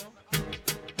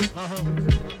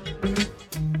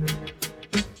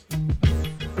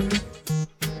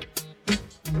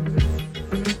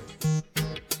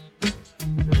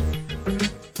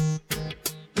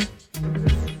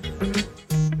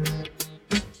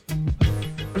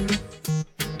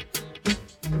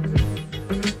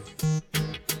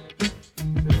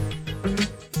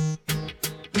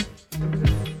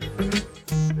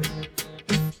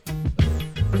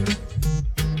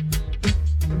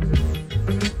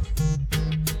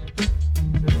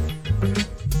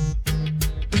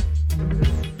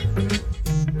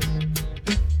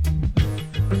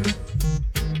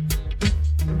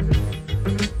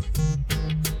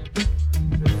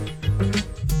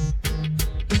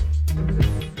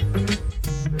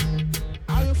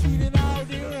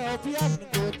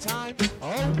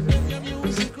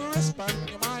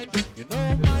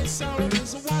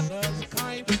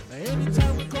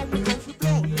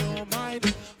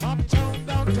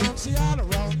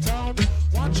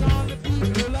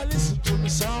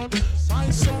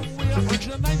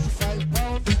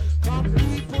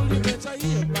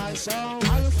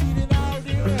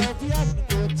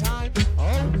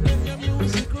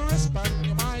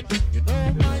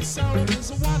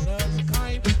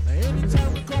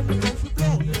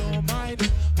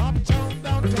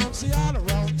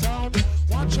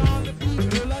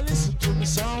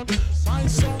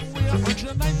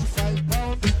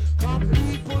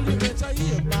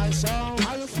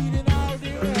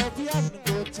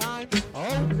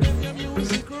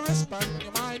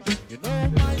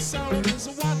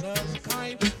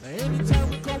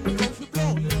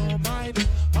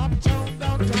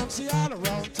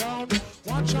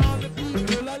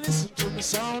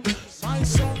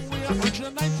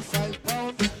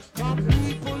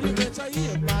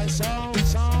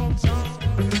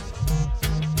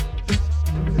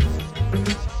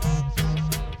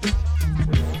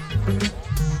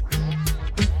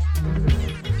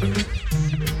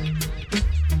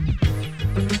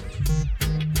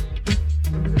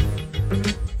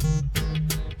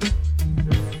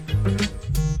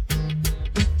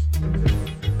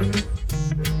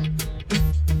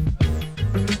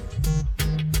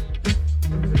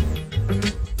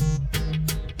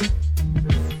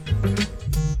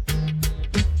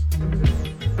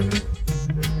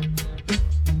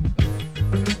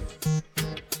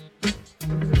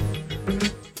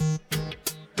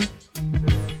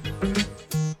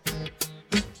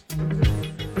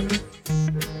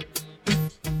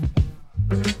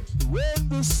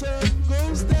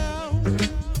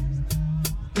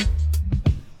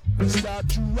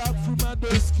 a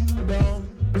dust kill down.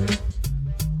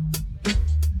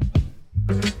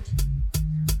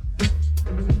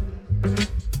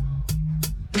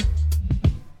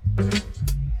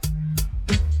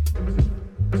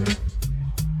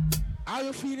 How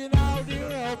you feeling out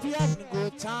there? Hope you having a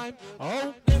good time. I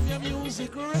hope them your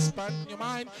music will respond your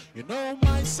mind. You know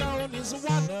my sound is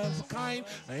one of a kind.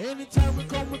 Anytime we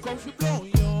come to blow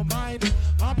your mind.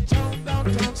 Uptown,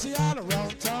 downtown, see all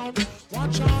around town.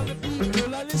 Watch all the people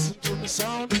that listen to the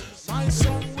sound. My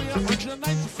song we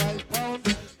 195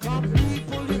 pounds. Come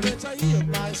people, you better hear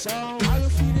my sound. How you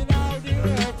feeling out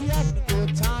there? Hope you having a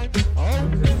good time. I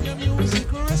hope them your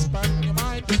music will respond your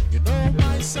mind. You know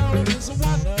my sound is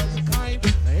one of a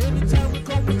kind. Anytime we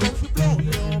come to blow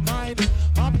your mind.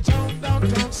 Uptown,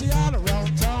 downtown, see all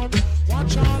around town.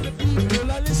 Watch all the people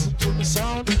that listen to the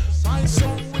sound. My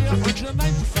song we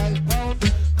 195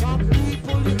 pounds. Come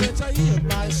people, you better hear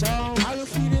my sound. How you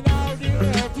feeling out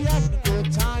there? Hope you having a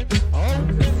good time. I hope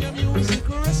them your music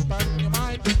will respond your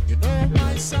mind. You know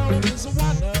my sound is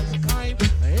one of a kind.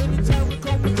 Anytime we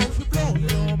come to blow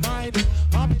your mind.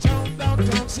 Uptown,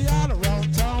 downtown, see all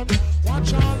around town.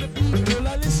 Watch all the people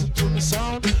that listen to the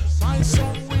sound. My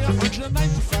song we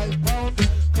 195 pounds.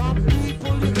 Come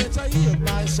people, you better hear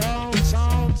my sound,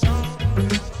 sound, sound.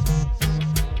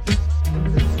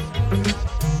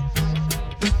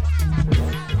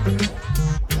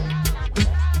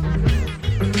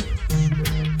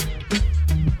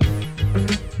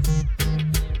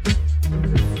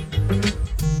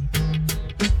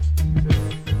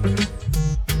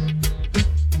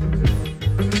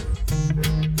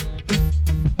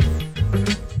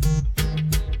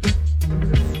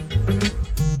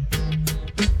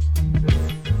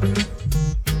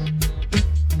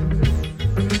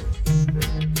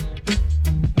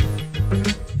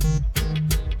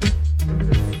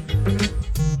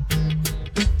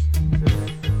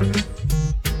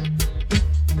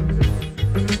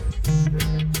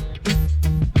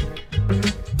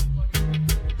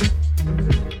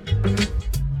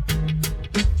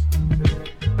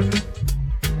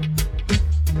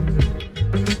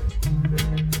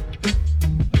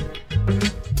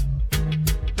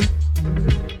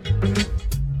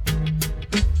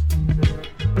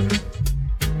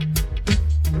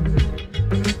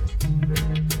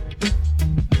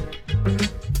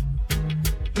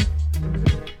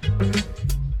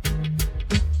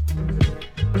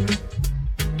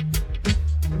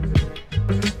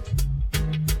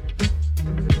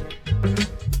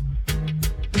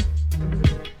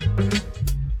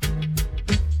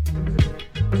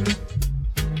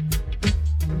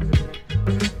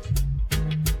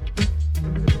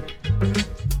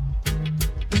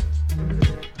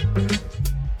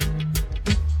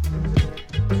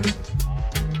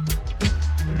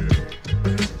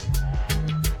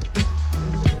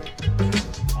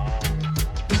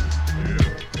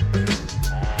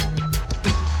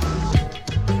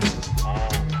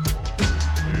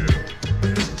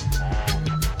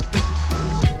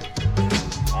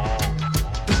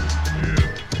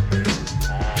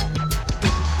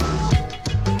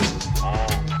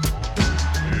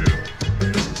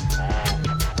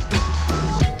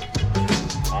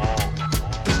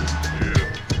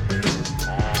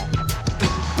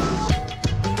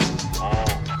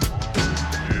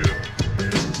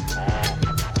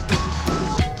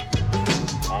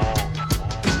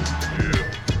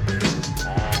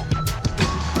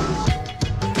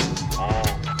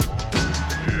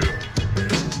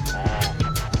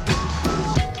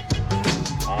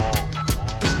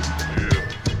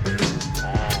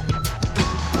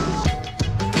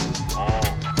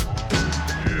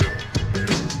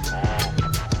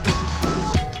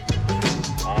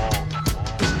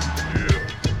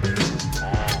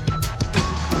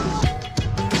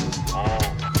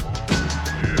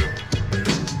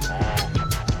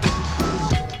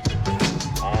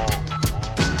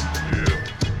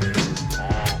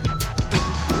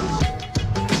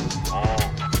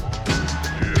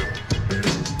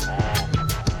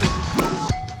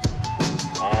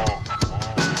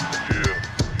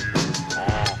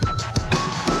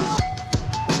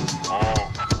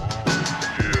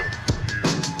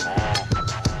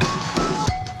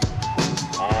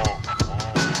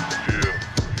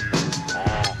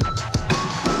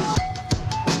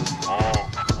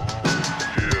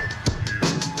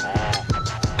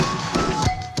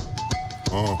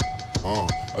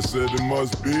 said it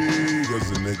must be,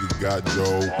 cause a nigga got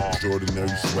dough. Extraordinary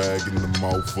swag in the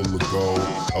mouth full of gold.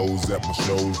 Hoes at my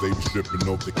shows, they be stripping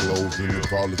off their clothes. And the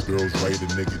college girls write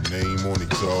a nigga name on their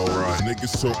toe.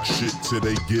 Niggas talk shit till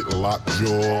they get locked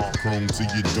jaw. Chrome to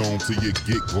your dome till you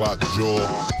get Glock jaw.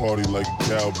 Party like a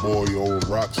cowboy or a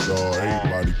rock star.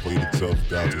 Everybody play the tough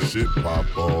guys and shit pop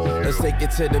off. Let's take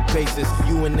it to the basis.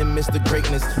 You and them Mr.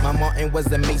 Greatness. My Martin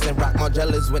was a Mason. Rock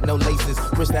Margellas with no laces.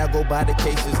 Cristal go by the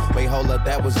cases. Wait, hold up,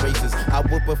 that was racist. I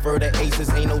would prefer the aces.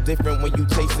 Ain't no different when you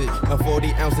chase it. A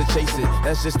 40 ounce to chase it.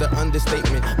 That's just an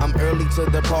understatement. I'm early to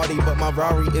the party, but my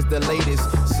Rari is the latest.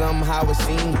 Somehow it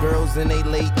seems girls in they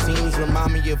late teens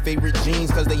remind me of favorite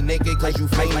jeans, cause they naked, cause you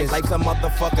famous. Like some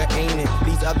motherfucker ain't it.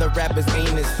 These other rappers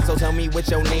ain't it. So tell me what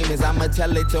your name is. I'ma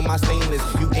tell it till my stainless.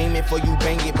 You aim it for you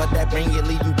bang it, but that bang it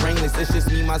leave you brainless. It's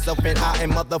just me, myself, and I,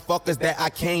 and motherfuckers that I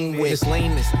came with. It's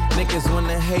lameness. Niggas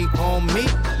wanna hate on me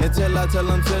until I tell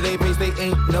them to they face they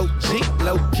ain't no G.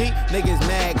 Low key, niggas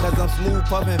mad cause I'm smooth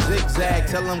puffin' zigzag.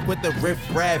 Tell them quit the riff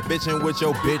rap bitchin' with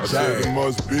your bitch. I said it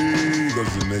must be, cause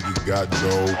a nigga got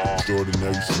dough.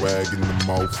 Extraordinary swag in the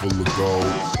mouth full of gold.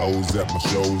 Hoes at my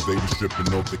shows, they be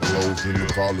stripping off their clothes. And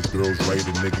the college girls write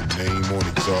a nigga name on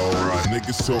their toe.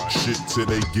 Niggas talk shit till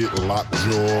they get locked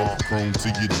jaw. Chrome to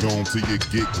your dome till you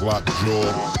get Glock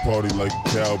jaw. Party like a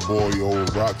cowboy or a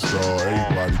rock star.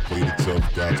 Everybody play the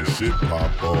tough guys and shit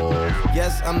pop off.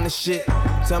 Yes, I'm the shit.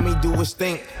 Tell me, do it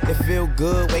stink? It feel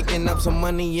good waking up some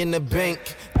money in the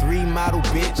bank. 3 model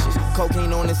bitches,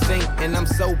 cocaine on the sink, and I'm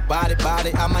so body.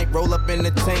 I might roll up in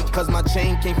the tank, cause my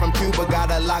chain came from Cuba.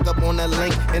 Got a lock up on the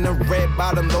link, and the red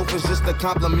bottom loafers just to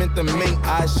compliment the mink.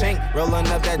 I shank, rolling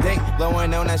up that dank,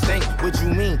 blowing on that stank. What you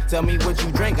mean? Tell me what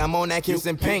you drink. I'm on that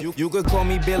kissing pink. You could call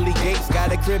me Billy Gates,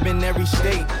 got a crib in every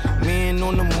state. Man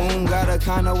on the moon, got a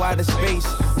kinda wider space.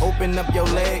 Open up your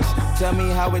legs, tell me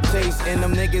how it tastes. And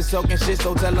them niggas talking shit,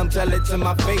 so tell it to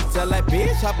my face. Tell that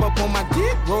bitch, hop up on my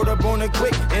dick, rolled up on it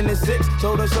quick. In the 6,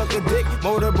 told her suck a dick,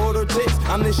 motorboat her tits.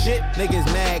 I'm the shit, niggas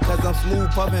mad, cause I'm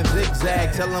smooth puffin'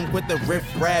 zigzag. Tell them quit the riff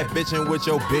rap bitchin' with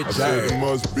your bitch. I said it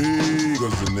must be,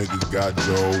 cause the niggas got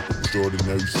dough.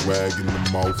 Extraordinary swag in the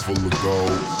mouth full of gold.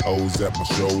 Hoes at my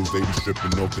shows, they be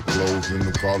stripping off their clothes. And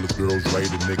the college girls write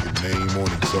a nigga name on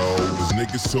their toe. Cause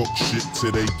niggas talk shit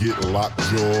till they get locked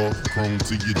jaw. Chrome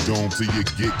to your dome till you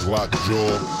get Glock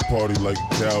jaw. Party like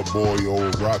a cowboy or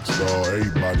a rock star.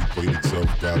 Everybody play the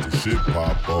tough guys and shit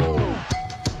pop off.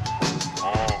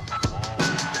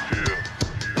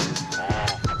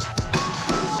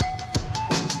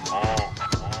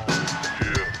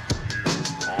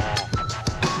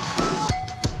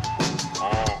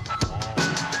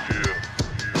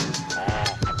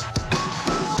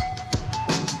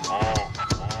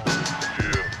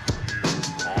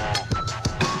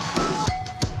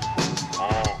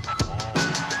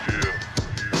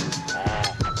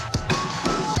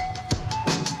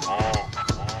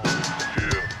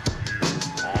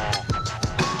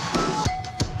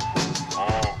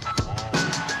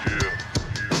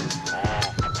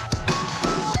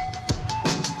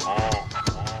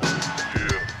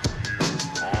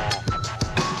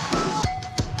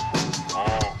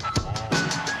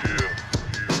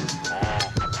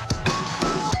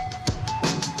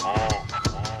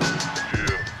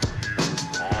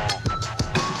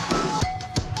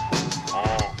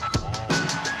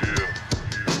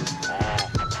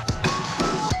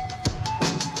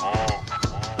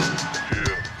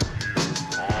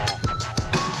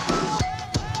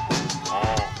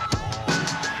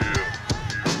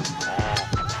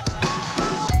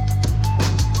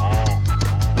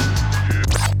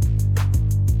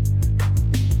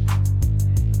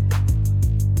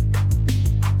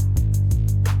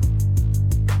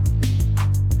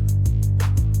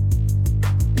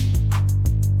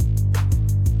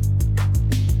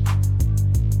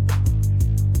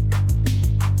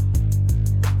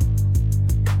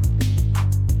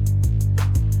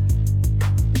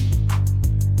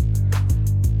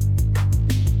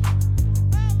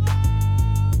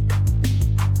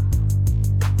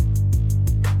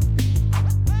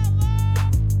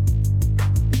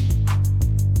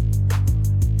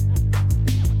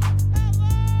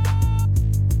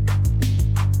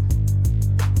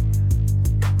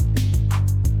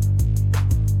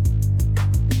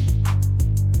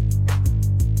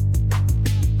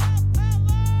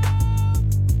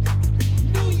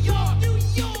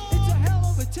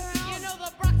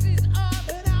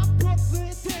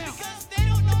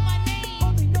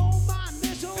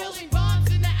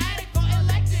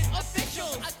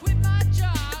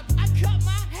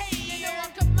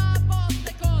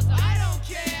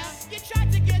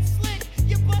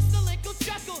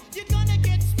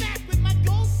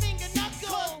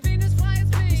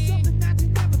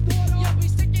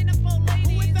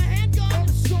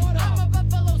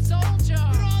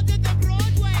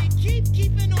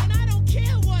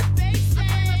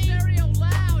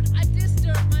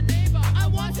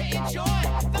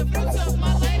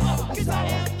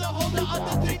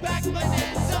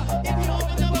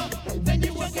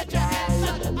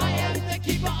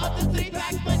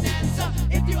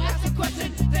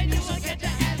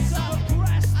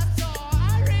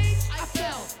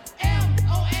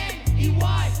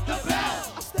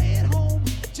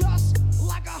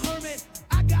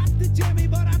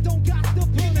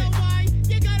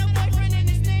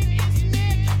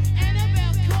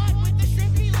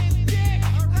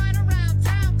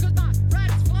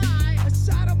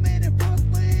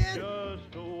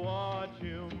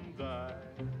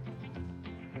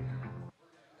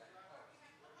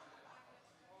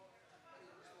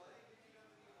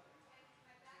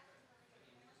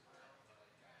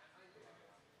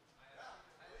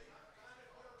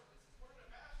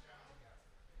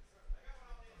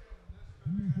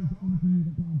 Make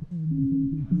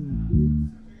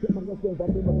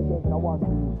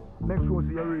sure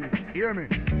you read. Hear me.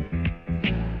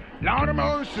 Lord of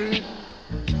mercy.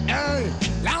 Hey,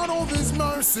 Lord of His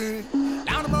mercy.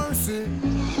 Lord of mercy.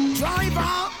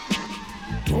 Driver.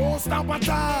 Don't stop at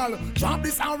all. Drop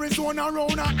this Arizona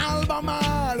round a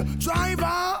Albemarle.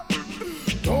 Driver.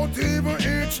 Don't even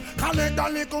itch. Collect a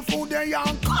little food there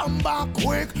and come back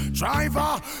quick.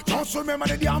 Driver, just remember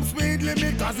the damn speed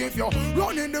limit. Cause if you're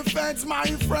running the fence, my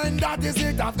friend, that is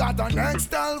it. I've got an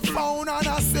Nextel phone and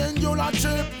a singular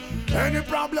chip. Any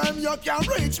problem you can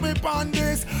reach me on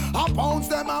this. I pounds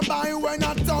them and buy when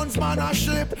a tons man a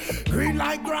ship. Green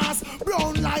like grass,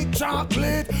 brown like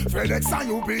chocolate. FedEx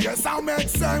and UPS I make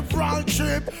several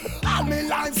trip. All me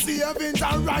life savings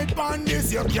are right on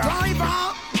this. You can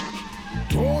driver.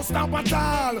 Don't stop at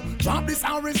all. Drop this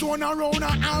Arizona round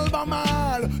a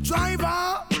Albemarle.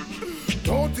 Driver,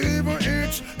 don't even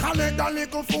itch. Collect a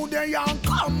little food there and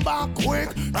come back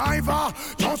quick. Driver,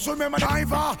 just remember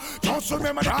driver. Just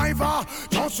remember driver.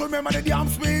 Just remember the damn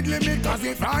speed limit. Cause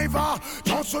if driver,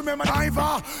 just remember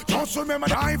driver. Just remember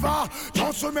driver.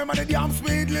 Just remember the damn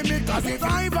speed limit. Cause if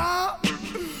driver,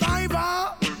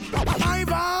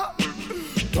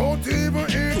 don't even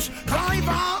itch.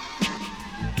 Driver,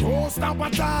 don't stop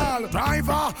at all.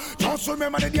 Driver, just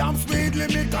remember the damn speed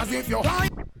limit. Cause if you're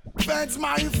feds,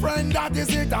 my friend, that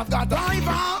is it. I've got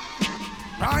driver.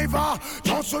 Driver,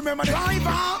 just remember the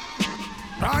driver.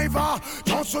 Driver,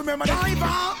 just remember the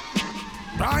driver.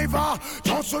 Driver,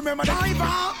 just remember the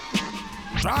driver.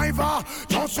 Driver,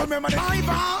 just remember the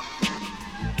driver.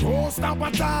 Don't stop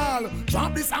at all.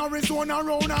 Drop this Arizona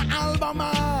round a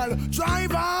Albemarle.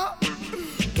 Driver,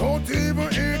 don't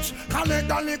even itch. Collect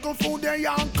a little food there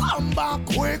and come back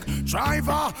quick.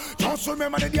 Driver, just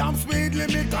remember the damn speed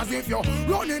limit. Cause if you're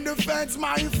running the fence,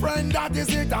 my friend, that is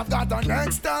it. I've got an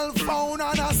Nextel phone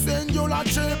and a singular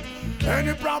chip.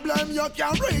 Any problem you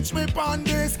can reach me on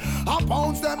this. I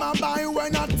pounds them and buy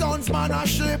when a tons man a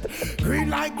ship. Green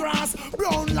like grass,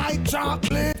 brown like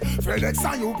chocolate. FedEx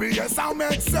and UPS I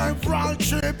make several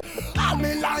trip. All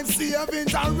me life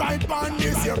savings are right on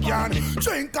this. You can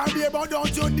drink and beer but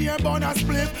don't you dare burn a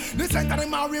split. Listen to the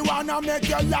marijuana make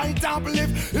your light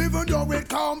uplift. Even though it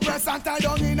compressed and tied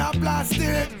down in a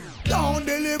plastic. Don't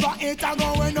deliver it, I'm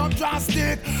going up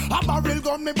drastic. A barrel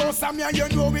gun me bust and me and you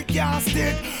know we can't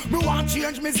stick. Me want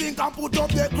change me zinc and put up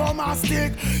the chroma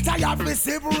stick. Tired me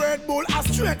sip Red Bull, a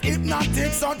straight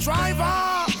hypnotic. So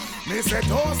driver, me say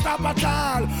don't stop at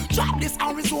all. Drop this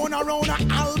Arizona round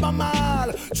a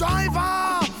Albemarle.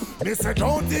 Driver, me say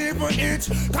don't even itch.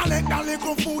 Collect a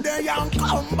little food there and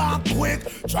come back quick.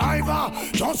 Driver,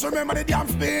 just remember the damn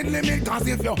speed limit. Cause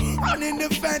if you're running the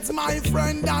fence, my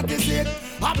friend, that is it.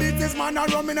 I beat this man a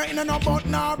rum in a no but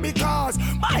now because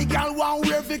my girl want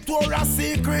wear Victoria's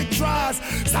Secret dress.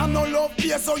 Some no love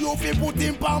here so you feel put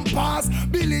in pampas.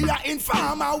 Billy a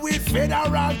informer with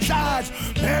federal charge.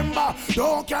 Remember,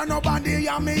 don't care nobody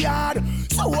on me yard.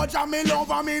 So watch me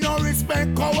love and me no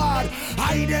respect coward.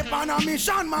 I dep on a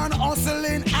mission man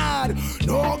hustling hard.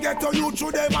 Don't get to you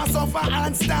through them and suffer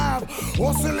and starve.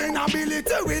 Hustling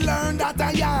ability we learn that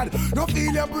a yard. No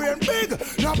feel your brain big,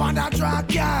 no bother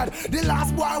drag yard. The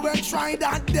last boy will try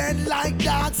that dead like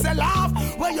that. Sell off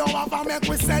when you have a make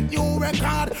we set new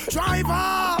record.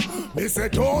 Driver, me say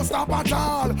don't stop at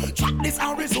all. Track this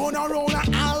Arizona round a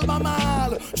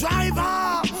Albemarle.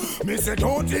 Driver, me say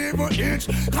don't even itch.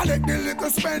 Collect the little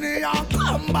spenny and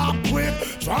come back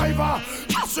quick. Driver,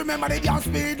 just remember the gas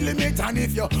speed limit. And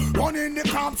if you're running the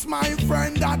cops, my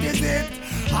friend, that is it.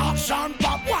 Action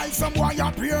pop while some boy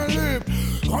up your lip.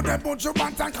 Cut them bunch of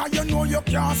bantan cause you know you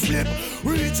can't slip.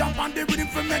 Reach up on the rhythm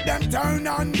for make them turn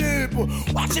and dip.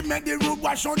 Watch it make the road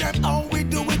wash, show them how we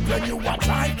do it. When you watch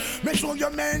right, make sure you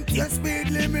maintain speed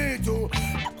limit.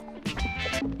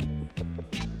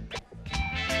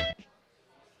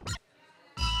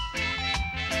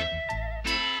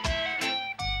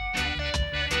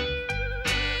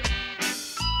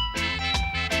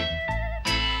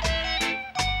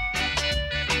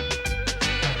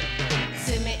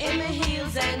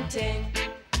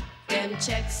 Them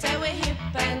checks say we hip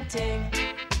and ting.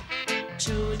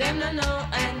 True them no know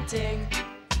and ting.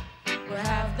 We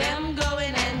have them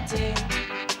going and ting.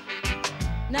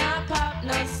 Nah pop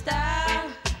no style.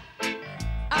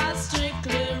 All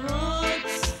strictly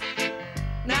roots.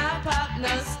 Nah pop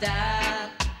no style.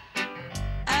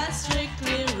 All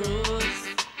strictly roots.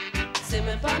 See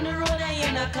me on the road and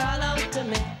you not call out to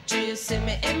me. Do you see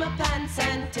me in my pants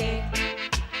and ting?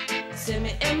 See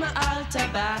me in my altar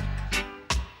back.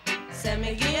 Say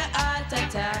me give you heart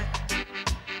attack.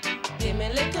 Give me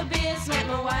little bass, make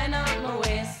me wind out my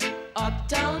waist.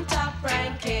 Uptown top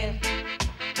rank ranking.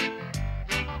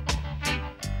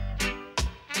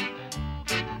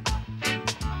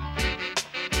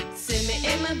 See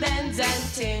me in my Benz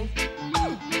and ting.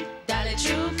 Dolly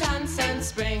true Constant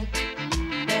Spring.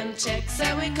 Them checks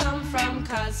say we come from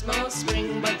Cosmo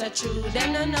Spring, but the true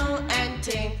them no know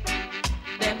anything.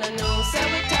 Them no know say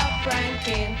we top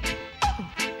ranking.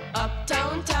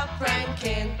 Uptown top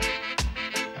ranking.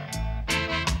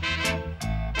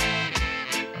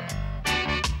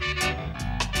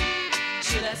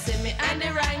 Should I see me on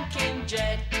the ranking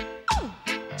dread?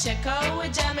 Check out we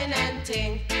jamming and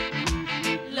ting.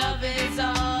 Love is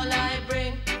all I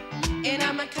bring. In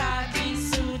a my khaki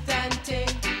suit and ting.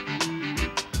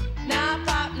 Nah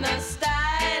pop, no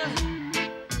style.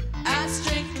 I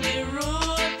strictly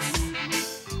roots.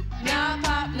 Nah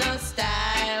pop, no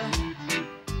style.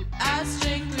 I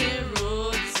strictly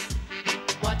roots.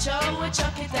 Watch out we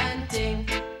chuck it and ting.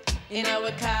 In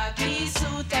our khaki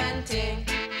suit and ting.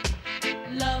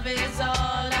 Love is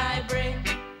all I bring.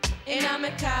 In a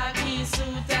my khaki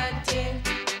suit and ting.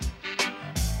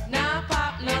 Nah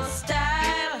pop, no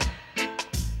style.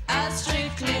 I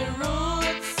strictly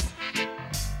roots.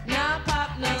 Nah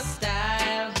pop, no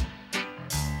style.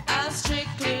 I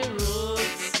strictly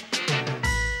roots.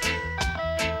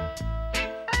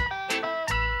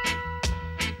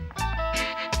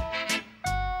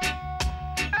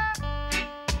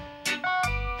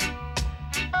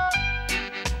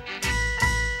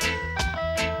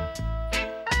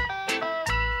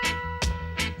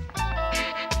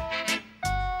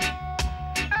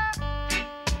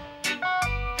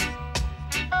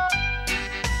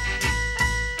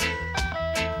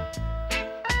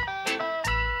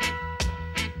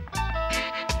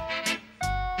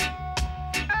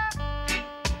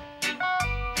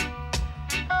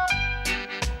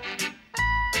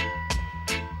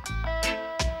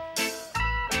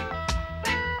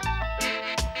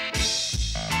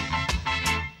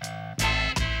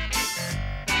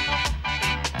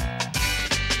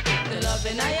 The love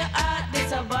in your heart,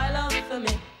 this a boil up for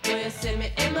me. Do you see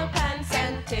me in my pants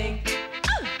and ting?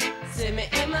 See me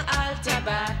in my altar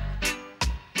back.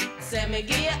 Say me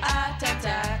give you heart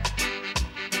attack.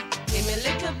 Give me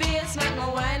little bass, make me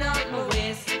wind out my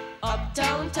waist.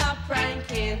 Uptown top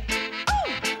ranking.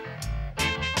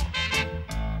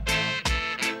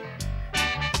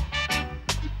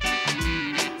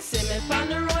 See me from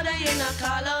the road and you not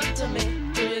call out to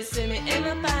me. Do you see me in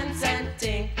my pants and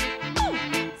ting?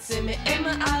 See me in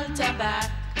my altar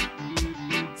back.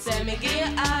 Say me give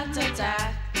you heart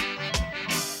attack.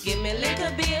 Give me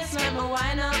little bass, make me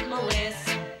wind up my waist.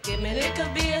 Give me little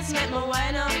bass, make me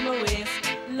wind up my waist.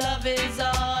 Love is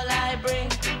all I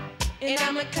bring. In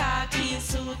a my khaki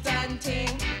suit and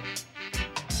ting.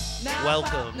 Now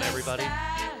Welcome, pop, no everybody.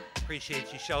 style.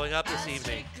 Appreciate you showing up this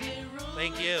evening.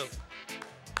 Thank you.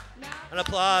 An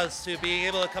applause to being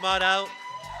able to come on out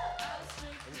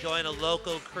and join a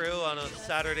local crew on a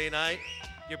Saturday night.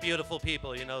 You're beautiful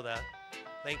people, you know that.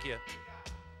 Thank you.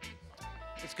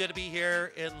 It's good to be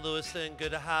here in Lewiston.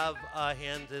 Good to have a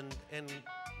hand in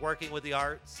working with the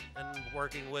arts and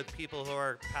working with people who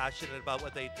are passionate about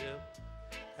what they do,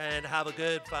 and have a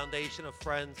good foundation of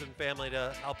friends and family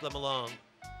to help them along.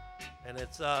 And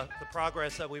it's the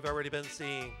progress that we've already been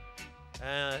seeing.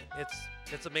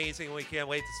 It's amazing. We can't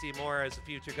wait to see more as the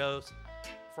future goes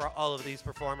for all of these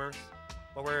performers.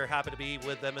 But we're happy to be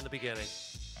with them in the beginning.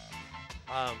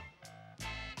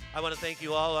 I want to thank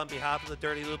you all on behalf of the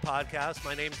Dirty Lou podcast.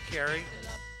 My name's Kerry.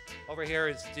 Over here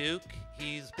is Duke.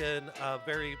 He's been a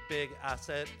very big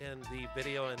asset in the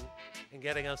video and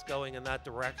getting us going in that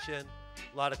direction.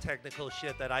 A lot of technical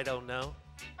shit that I don't know.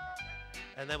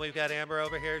 And then we've got Amber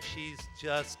over here. She's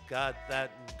just got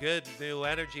that good new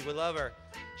energy. We love her.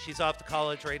 She's off to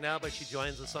college right now, but she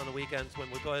joins us on the weekends when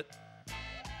we put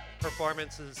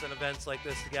performances and events like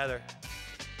this together.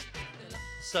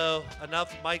 So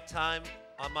enough mic time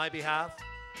on my behalf.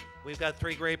 We've got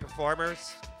 3 great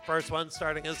performers. First one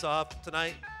starting us off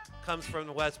tonight comes from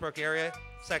the Westbrook area.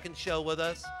 Second show with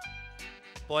us,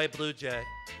 Boy Blue Jay.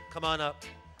 Come on up.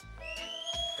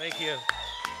 Thank you.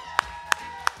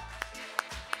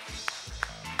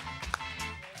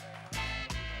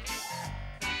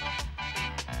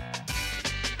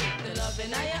 The love in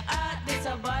your heart, this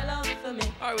a boil up for me.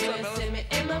 All right, what's up, You fellas? see me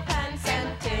in my pants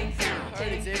and things. All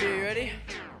right, Xavier, you ready?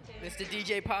 Mr.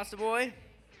 DJ Pasta Boy.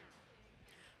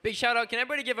 Big shout out. Can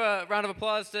everybody give a round of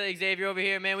applause to Xavier over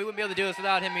here, man? We wouldn't be able to do this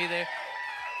without him either.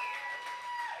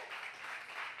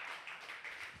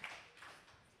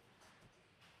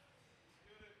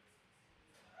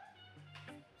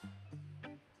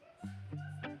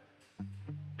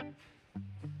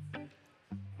 Can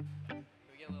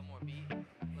we get a little more beat? A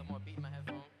little more beat in my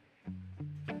headphones.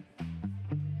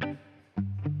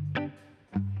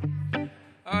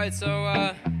 Alright,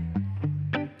 so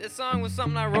this song was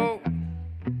something I wrote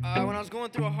when I was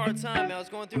going through a hard time. I was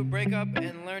going through a breakup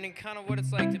and learning kind of what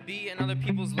it's like to be in other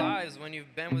people's lives when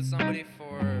you've been with somebody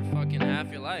for fucking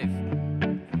half your life.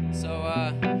 So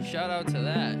shout out to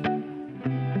that.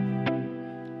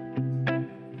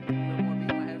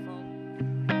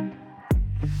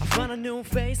 Found a new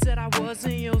face that I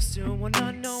wasn't used to, an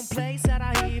unknown place that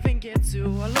I even get to.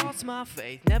 I lost my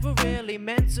faith, never really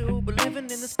meant to, but living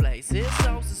in this place is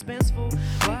so suspenseful.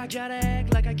 Why I gotta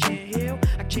act like I can't heal,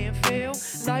 I can't feel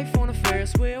life on a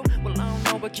Ferris wheel. Well, I don't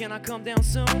know, but can I come down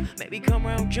soon? Maybe come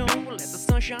around June, we'll let the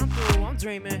sun shine through. I'm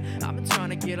dreaming, I've been trying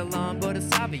to get along, but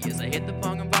it's obvious. I hit the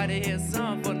bong and bite to hear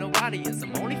some for no audience.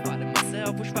 I'm only fighting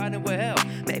myself, who's fighting with help.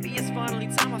 Maybe it's finally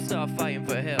time I start fighting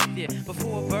for help. Yeah,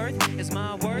 before birth is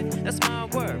my worth. That's my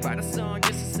word. Write a song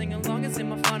just to sing along. It's in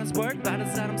my finest work. By the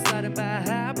side, I'm sliding by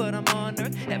high, but I'm on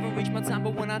earth. Haven't reached my time,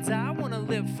 but when I die, I wanna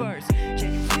live first.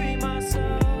 Can you free my soul?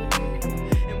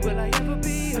 And will I ever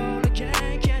be whole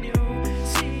again? Can you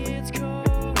see it's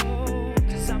cold?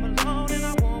 'Cause I'm alone and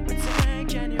I won't pretend.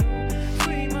 Can you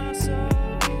free my soul?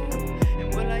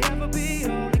 And will I ever be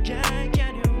whole again?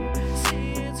 Can you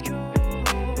see it's cold?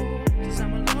 'Cause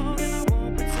I'm alone and I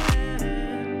won't pretend.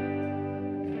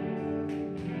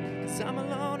 I'm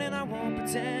alone and I won't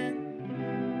pretend.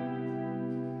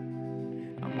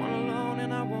 I'm all alone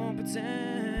and I won't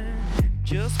pretend.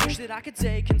 Just wish that I could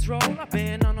take control. I've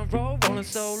been on a roll, rolling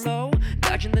so low,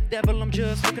 dodging the devil, I'm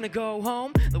just looking to go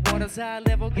home. The water's high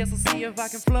level, guess I'll see if I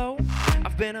can flow.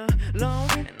 I've been alone,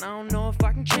 and I don't know if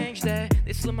I can change that.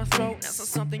 They slit my throat, that's not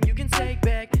something you can take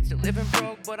back. Still living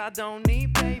broke, but I don't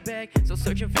need payback. So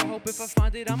searching for hope, if I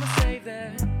find it, I'ma save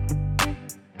that.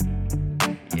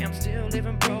 Yeah, I'm still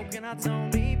living broke and I don't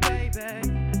need payback.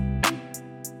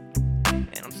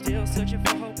 And I'm still searching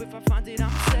for hope, if I find it,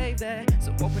 I'ma save that.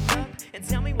 So open up and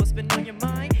tell me what's been on your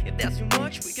mind. If that's too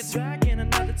much, we could try again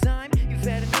another time. You've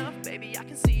had enough, baby, I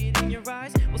can see it in your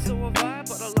eyes. Well, so have I,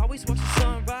 but I'll always watch the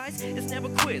sunrise. It's never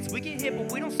quits, we get hit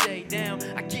but we don't stay down.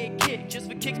 I get kicked just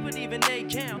for kicks, but even they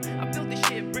count. I built this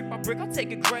shit brick by brick, I'll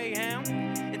take a Greyhound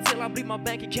until I bleed my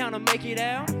bank account and make it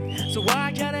out. So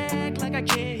I gotta act like I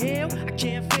can't heal, I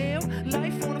can't feel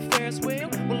life on a Ferris wheel.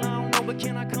 Well, I don't know, but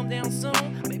can I come down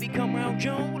soon? Maybe come around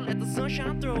June, we'll let the sun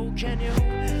shine through. Can you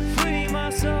free my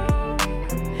soul?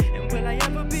 And will I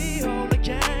ever be whole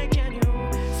again? Can you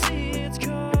see it's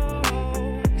cold?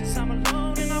 'Cause I'm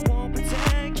alone and I won't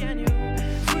pretend. Can you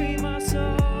free my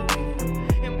soul?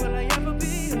 And will I ever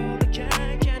be whole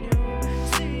again? Can you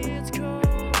see it's cold?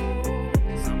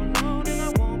 'Cause I'm alone and I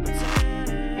won't pretend.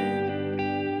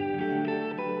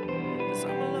 'Cause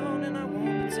I'm alone and I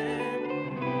won't pretend.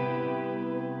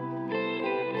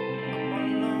 I'm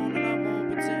alone and I won't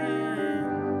pretend.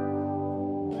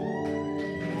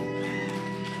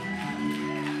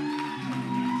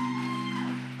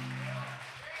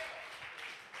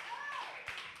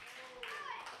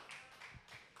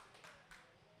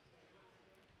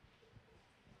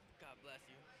 God bless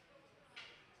you.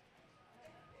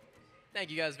 Thank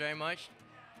you guys very much.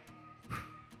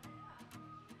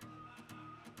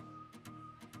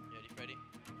 Ready, Freddie?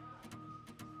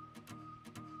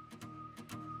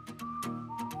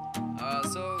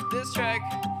 So this track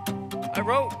I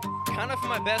wrote kind of for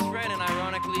my best friend, and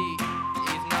ironically,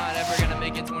 he's not ever gonna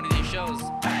make it to one of these shows.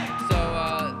 So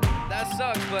that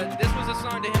sucks, but this was a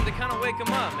song to him to kind of wake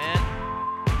him up, man.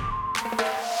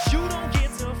 You don't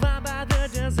get to find by the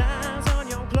designs on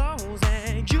your clothes,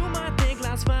 and you might think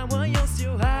life's fine while you're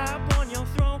still high up on your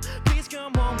throne. Please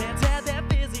come on, man, have that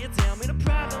busy. Tell me the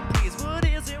problem, please. What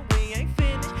is it? We ain't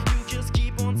finished. You just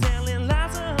keep on telling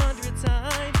lies 100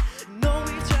 times. No,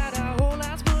 we tried our whole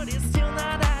lives, but it's still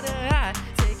not eye to eye.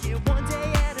 Take it one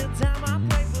day at a time. I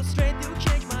pray for strength to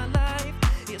change my life.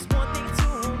 It's one thing to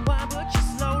unwind, but you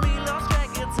slowly lost track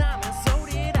of time, and so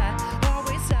did I.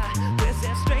 Always high.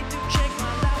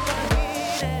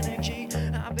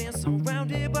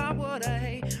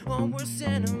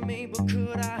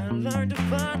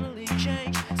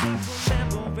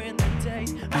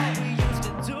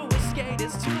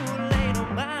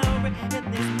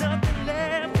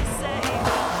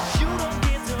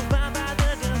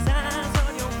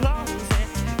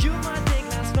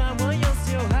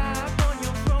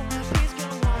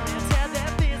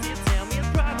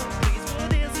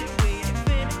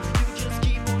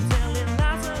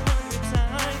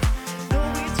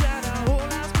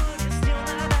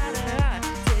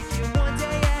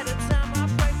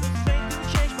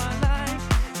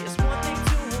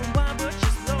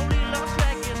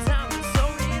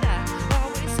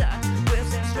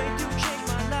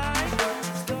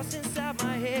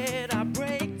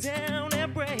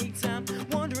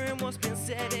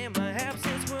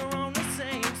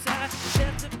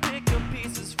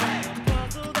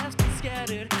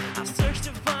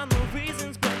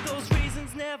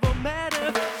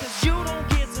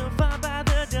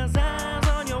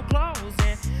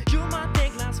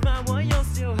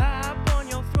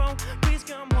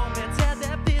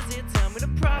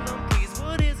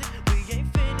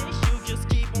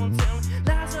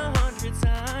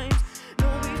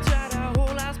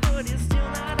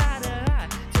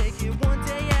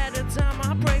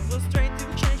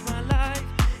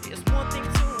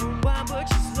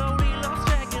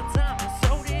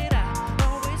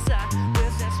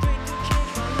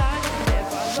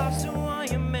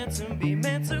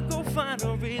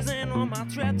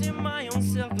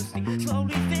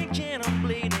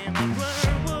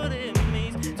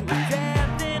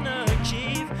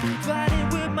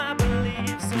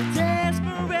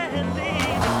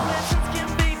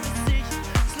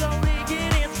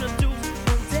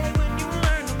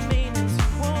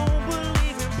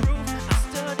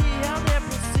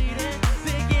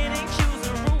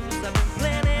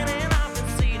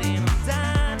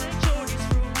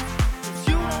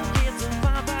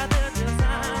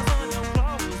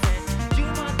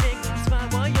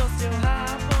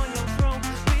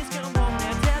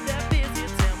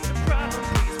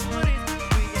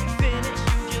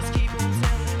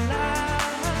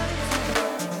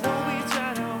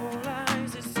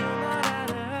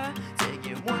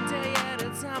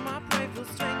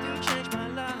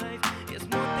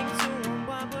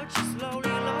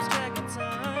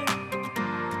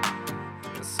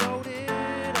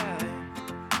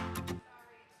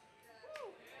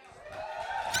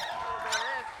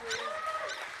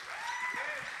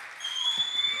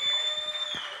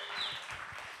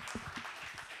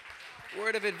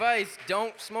 Word of advice,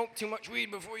 don't smoke too much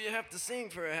weed before you have to sing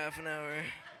for a half an hour.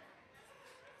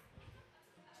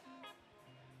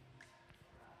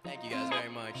 Thank you guys very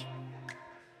much.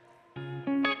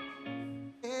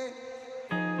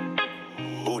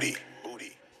 Booty.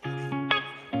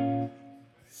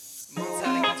 Moon's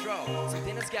out of control,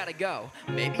 something that's gotta go.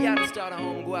 Maybe I just start at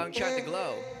home and go out and chart the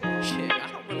globe. Shit,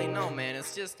 I don't really know, man.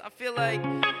 It's just, I feel like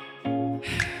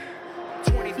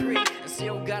 23 and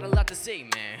still got a lot to see,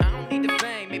 man. I don't need the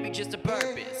fame, maybe just a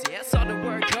purpose. Yeah, it's hard to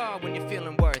work hard when you're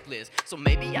feeling worthless. So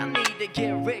maybe I need to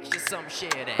get rich or some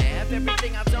shit. To have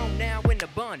everything I don't now in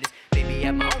abundance. Maybe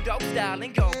have my own dope style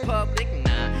and go public.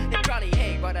 Nah, they probably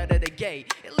hate right out of the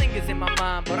gate. It lingers in my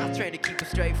mind, but I try to keep a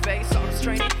straight face. All this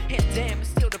training, and damn, it's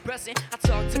still depressing. I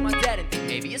talk to my dad and think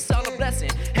maybe it's all a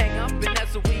blessing. Hang up and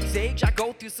that's a week's age. I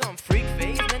go through some freak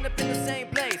phase and end up in the same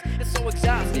place. It's so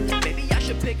exhausting. Maybe I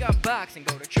should pick up boxing,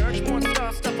 go to church more and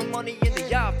start stuffing money in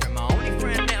the offering. My only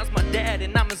friend now's my dad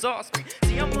and I'm his offspring.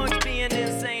 See how much being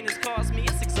insane has cost me,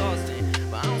 it's exhausting.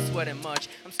 But I don't sweat it much,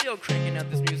 I'm still cranking up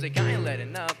this music, I ain't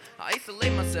letting up. I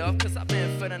isolate myself cause I've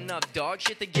been fed enough dog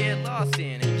shit to get lost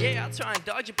in. And yeah, I try and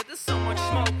dodge it, but there's so much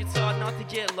smoke, it's hard not to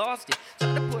get lost in.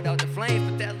 Try to put out the flames,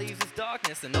 but that leaves us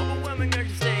darkness. An overwhelming urge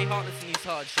to stay hardest in these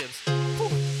hardships. Whew,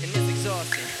 and it's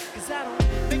exhausting. Cause I don't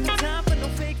make no time for no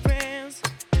fake friends.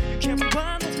 You can't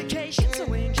rewind those vacations,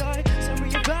 so enjoy. Sorry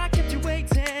if I kept you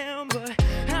waiting, but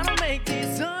I don't make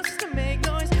these songs just to make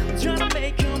noise. I'm trying to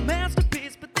make a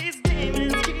masterpiece, but these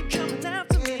demons keep coming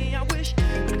after me. I wish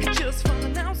I could just find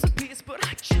an ounce of peace, but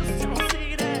I just don't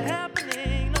see that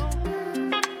happening, no.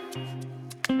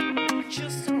 I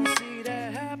just don't see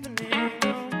that happening,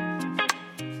 no.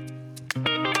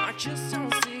 I just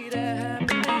don't see that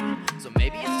happening. So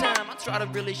maybe it's time I try to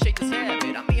really shake this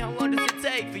habit. I mean, how long does it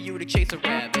take for you to chase a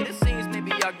rabbit? It seems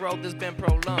maybe our growth has been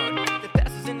prolonged. The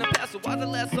past is in the past, so why does it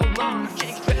last so long? I've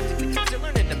changed drastically, still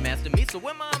learning to master me. So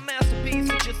am I a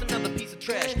masterpiece or just another piece of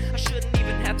trash? I shouldn't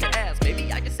even have to ask.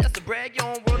 Maybe I just have to brag your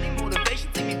own worldly motivation.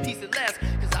 Take me peace at last,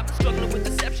 cause I've been struggling with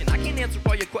deception. I can't answer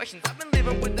all your questions. I've been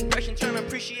living with depression, trying to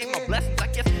appreciate my blessings. I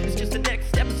guess it's just the next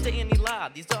step of staying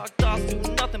alive. These dark thoughts do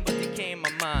nothing but decay in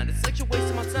my mind. It's such a waste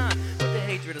of my time. Put the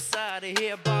hatred aside, I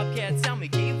hear Bobcat tell me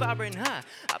keep vibrating high.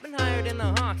 I've been higher than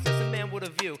the hawk since a man with a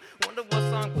view. Wonder what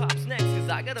song pops next, cause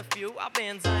I got a few. I've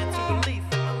been signed to release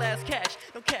my last cash.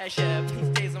 No cash app, these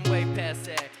days I'm way past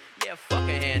that. Yeah, fuck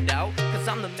a handout, cause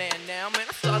I'm the man now. Man,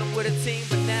 I started with a team,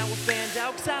 but now we're fanned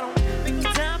out. Cause I don't make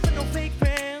no time for no fake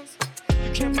friends.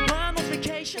 You can't rewind those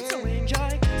vacations, so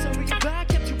enjoy. Sorry if I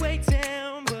kept you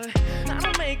waiting, but I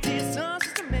don't make these songs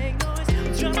just to make noise.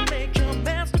 I'm trying to make a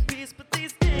masterpiece, but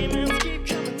these demons keep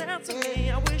coming after me.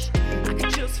 I wish I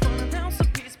could just find an ounce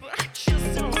of peace, but I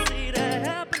just don't see that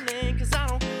happening. Cause I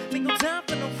don't make no time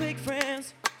for no fake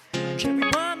friends. You can't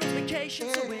rewind those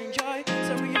vacations, so enjoy.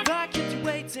 Sorry if I kept you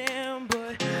waiting,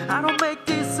 but I don't make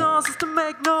these songs just to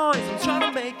make noise. I'm trying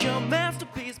to make a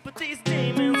masterpiece, but these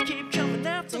demons keep coming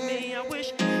after me. I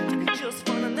wish I could just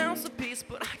find an ounce of peace,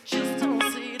 but I just don't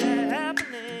see that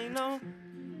happening, no.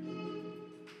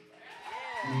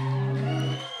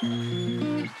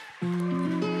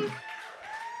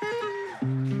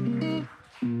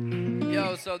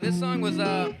 Yo, so this song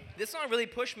really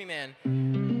pushed me, man.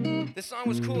 This song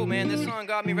was cool, man. This song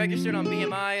got me registered on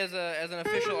BMI as an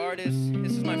official artist.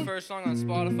 This is my first song on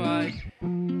Spotify.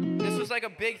 This was like a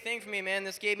big thing for me, man.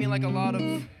 This gave me like a lot of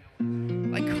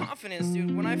like confidence,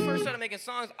 dude. When I first started making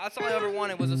songs, that's all I ever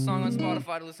wanted was a song on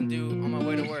Spotify to listen to on my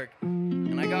way to work.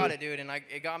 And I got it, dude, and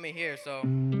it got me here, so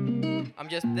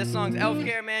this song's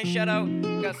Elf-Care, man, shout out.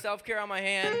 Got self-care on my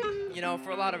hand, you know,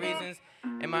 for a lot of reasons.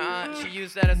 And my aunt, she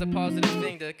used that as a positive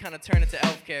thing to kind of turn it to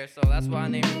Elf-Care, so that's why I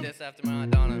named it this after my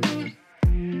Aunt Donna.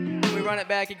 Can we run it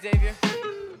back, Xavier?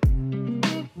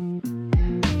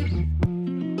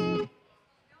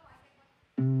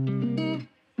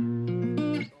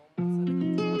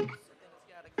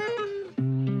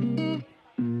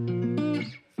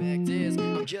 Fact is,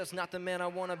 I'm just not the man I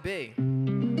wanna be.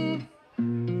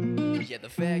 Yeah, the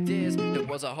fact is, there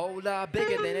was a whole lot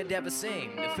bigger than it ever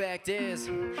seemed. The fact is,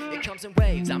 it comes in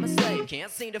waves, I'm a slave, can't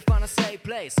seem to find a safe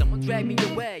place. Someone dragged me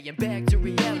away and back to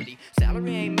reality.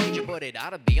 Salary ain't major, but it ought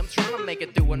to be. I'm trying to make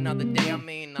it through another day. I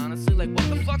mean, honestly, like, what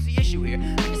the fuck's the issue here?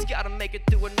 I just gotta make it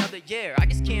through another year. I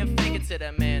just can't fake it to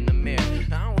that man in the mirror.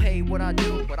 I don't hate what I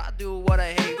do, but I do what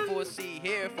I hate for. See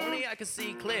here, if only I could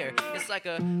see clear. It's like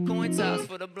a coin toss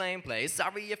for the blame play.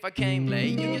 Sorry if I came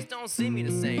late, you just don't see me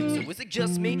the same. So is it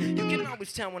just me? You can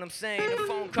always tell what I'm saying. A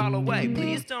phone call away,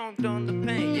 please don't the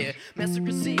pain. Yeah, message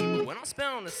received, but we're not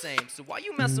spelling the same. So why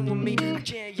you messing with me? I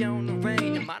can't yell in the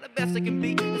rain. Am I the best I can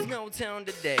be? There's no telling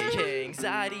today. Yeah,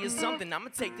 anxiety is something I'ma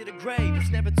take to the grave.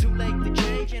 It's never too late to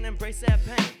change and embrace that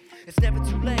pain. It's never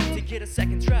too late to get a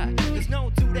second try. There's no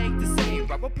due date to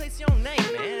save. I'll replace your name,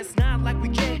 man. It's not like we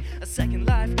get a second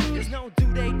life. There's no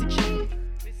due date to change.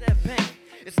 It's that pain.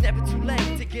 It's never too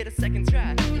late to get a second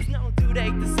try. There's no due date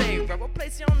to save. I'll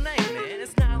replace your name, man.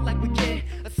 It's not like we get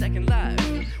a second life.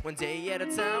 One day at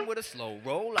a time with a slow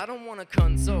roll. I don't wanna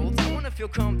consult, I wanna feel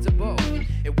comfortable.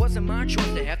 It wasn't my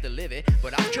choice to have to live it,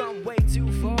 but I've come way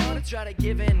too far to try to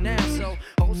give in now. So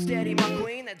hold steady, my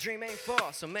queen, that dream ain't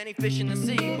far. So many fish in the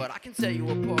sea, but I can tell you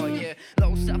apart. Yeah,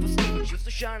 low self-esteem, but used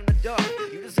to shine in the dark.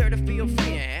 You deserve to feel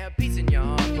free and have peace in your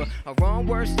heart. But a wrong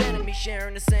worst enemy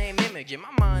sharing the same image. In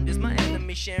my mind is my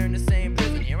enemy sharing the same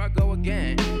prison. Here I go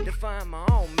again, define my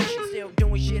own mission. Still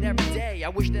doing shit every day. I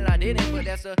wish that I didn't, but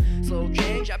that's a slow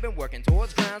change. I've been working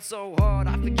towards grind so hard,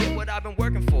 I forget what I've been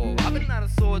working for. I've been out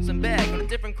of swords and back on a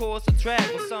different course of track.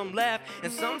 Well, some laugh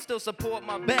and some still support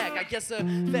my back. I guess the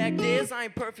fact is I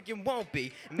ain't perfect and won't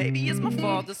be. Maybe it's my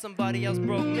fault that somebody else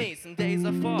broke me. Some days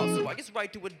I fall, so I guess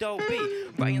right to a dope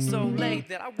beat. Writing so late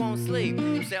that I won't sleep.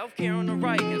 Self-care on the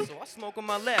right hand, so I smoke on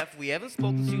my left. We haven't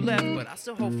spoken since you left, but I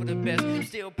still hope for the best.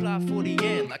 Still plot for the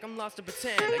end, like I'm lost to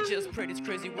pretend. I just pray this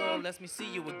crazy world lets me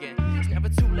see you again. It's never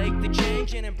too late to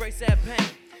change and embrace that pain.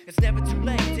 It's never too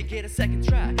late to get a second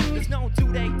try. There's no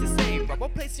due date to save. I'll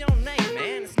replace your name,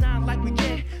 man. It's not like we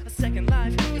get a second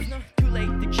life. It's not too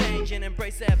late to change and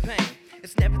embrace that pain.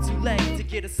 It's never too late to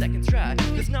get a second try.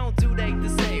 There's no due date to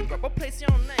save. I'll replace your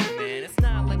name, man. It's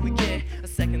not like we get a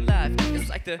second life. It's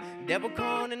like the devil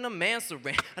calling in the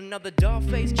mansorin. Another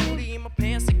doll-faced cutie in my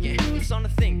pants again. I'm starting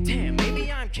to think, damn,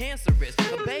 maybe I'm cancerous.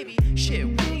 But baby, shit,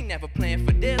 we ain't never planned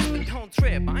for this. But don't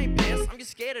trip, I ain't pissed, I'm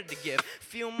just scared of the gift.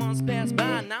 Few months pass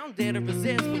by, now I'm there to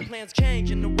resist. But plans change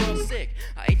and the world's sick.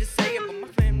 I hate to say it, but my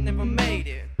family never made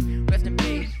it. Rest in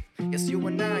peace. Guess you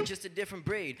and I, just a different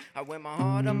breed. I wear my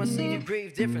heart on my sleeve, you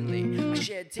grieve differently. I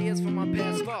shed tears from my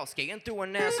past falls, skating through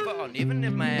an asphalt. Even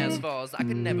if my ass falls, I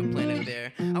could never plant it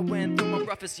there. I went through my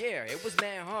roughest year, it was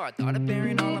mad hard. Thought of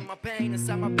burying all of my pain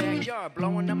inside my backyard,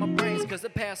 blowing out my brains cause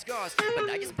of past scars. But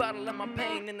I just bottle up my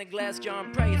pain in a glass jar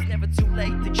and pray. It's never too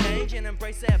late to change and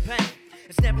embrace that pain.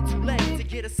 It's never too late to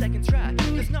get a second try.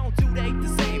 There's no due date to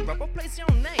save, bro. Replace your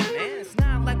name, man. It's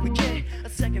not like we get a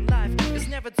second life. It's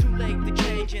never too late to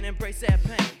change and embrace that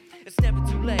pain. It's never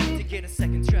too late to get a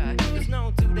second try. There's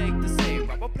no due date to save,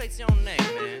 bro. Replace your name,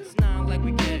 man. It's not like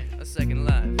we get a second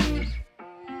life.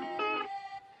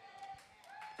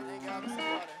 Thank God for some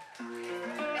water.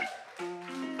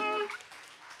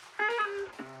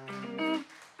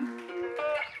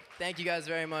 Thank you guys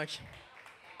very much.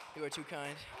 You are too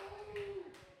kind.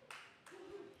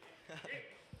 What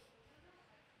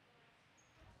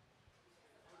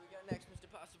do we got next, Mr.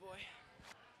 Pasta Boy?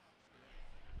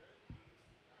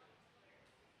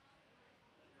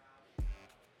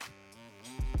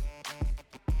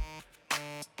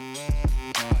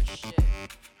 Oh, shit.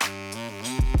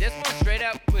 This one straight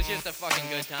up was just a fucking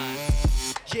good time.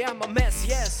 Yeah, I'm a mess,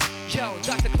 yes. Yo,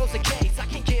 doctor, close the case. I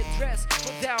can't get dressed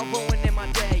without ruining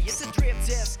my day. It's a drip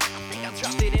test. I think I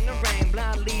dropped it in the rain.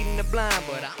 Blind leading the blind,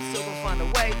 but I'm still gonna find a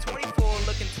way. 24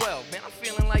 looking 12. Man, I'm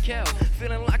feeling like hell.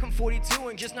 Feeling like I'm 42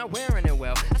 and just not wearing it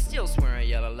well. I still swear and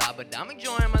yell a lot, but I'm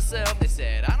enjoying myself. They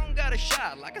said, I don't got a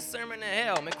shot like a sermon to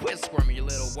hell. Man, quit squirming, you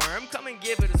little worm. Come and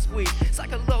give it a squeeze. It's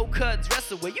like a low-cut dress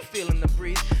the way you feeling the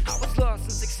breeze. I was lost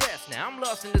in success, now I'm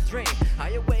lost in the dream.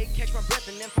 I awake, catch my breath,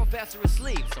 and then fall faster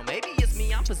asleep. So maybe it's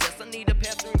me, I'm possessed, I need a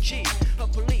pastor-in-chief. A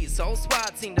police, whole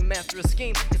SWAT team to master a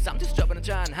scheme. Cause I'm just jumping and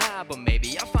trying high, but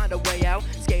maybe I'll find a way out.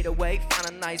 Skate away,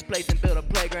 find a nice place and build a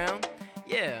playground.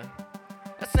 Yeah,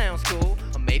 that sounds cool.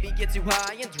 Or maybe get too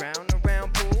high and drown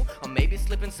around pool. Or maybe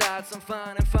slip inside some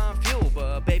fun and find fuel.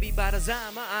 But baby, by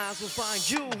design, my eyes will find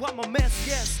you. I'm a mess,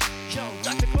 yes. Yo,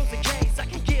 doctor, close the case. I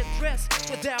can get dressed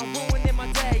without ruining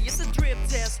my day. It's a drip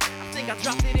test. I think I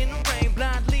dropped it in the rain.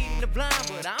 Blind leading the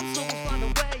blind, but I'm still gonna find a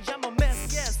way. I'm a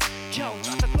mess, yes. Yo,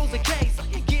 doctor, close the case. I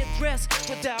can get dressed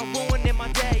without ruining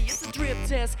my day. It's a drip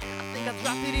test. I think I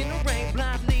dropped it in the rain.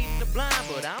 Blind leading the blind,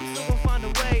 but I'm still gonna find a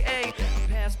way. Ay, I'm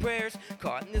past prayers,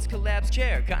 caught in this collapsed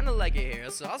chair. Kinda like it here,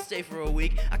 so I'll stay for a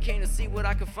week. I came to see what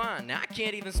I could find. Now I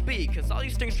can't even speak, cause all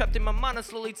these things trapped in my mind are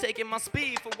slowly taking my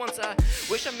speed. For once I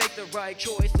wish I make the right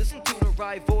choice, listen to the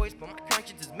right voice, but my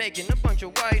conscience is making a bunch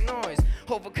of white noise.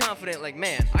 Overconfident like,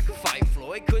 man, I could fight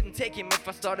Floyd. Couldn't take him if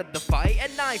I started the fight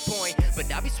at knife point.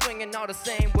 But I be swinging all the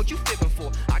same, what you fibbing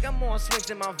for? I got more swings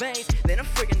in my veins than a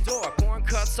friggin' door. Pouring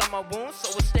cuts on my wounds,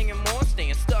 so it's stinging more.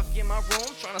 Staying stuck in my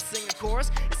room, trying to sing the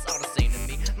chorus. It's all the same to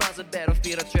me. Mine's a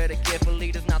battlefield, I tread it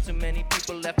carefully. There's not too many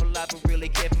people left alive who really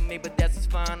care for me, but that's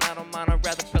just fine. I don't mind. I'd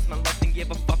rather press my luck than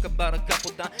give a fuck about a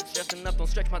couple dimes. Stressing enough, don't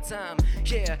stretch my time.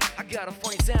 Yeah, I got a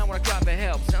funny sound when I cry for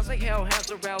help. Sounds like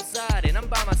hellhounds are outside, and I'm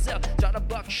by myself. Try to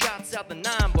buck shots out the 9,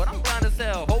 but I'm blind as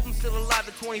hell. Hope I'm still alive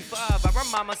at 25. I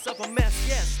remind myself a mess,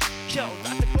 yes. Yo,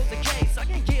 like to close the case. I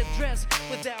can get dressed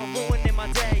without ruining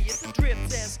my day. It's a drip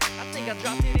test. I think I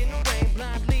dropped it in the rain,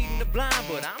 blind leading the blind,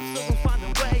 but I'm still gonna find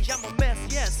a way. I'm a mess,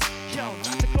 yes. Yo,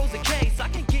 like to close the case. I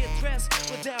can get dressed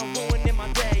without ruining my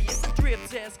day. It's a drip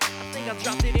test. I think I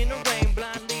dropped it in the rain,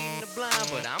 blind leading the blind,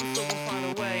 but I'm still gonna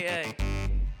find a way. Hey.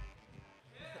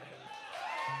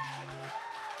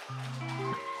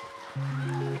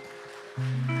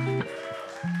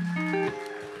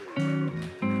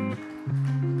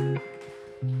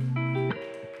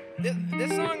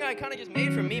 This song I kind of just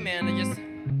made for me, man. I just,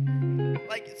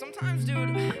 like, sometimes,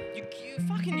 dude,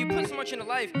 you put so much into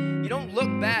life, you don't look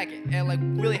back at, like,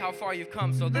 really how far you've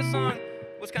come. So this song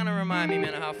was kind of remind me,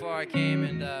 man, of how far I came,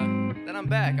 and that I'm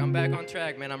back on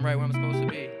track, man. I'm right where I'm supposed to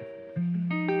be.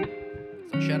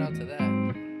 So shout out to that.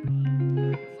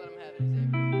 Let's let him have it,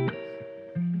 Xavier.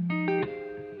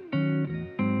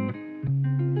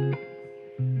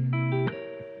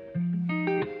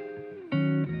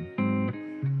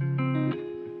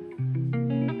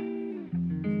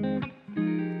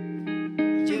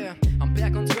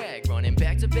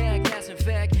 Back, that's in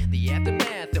fact the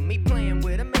aftermath of me playing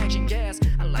with imagined gas.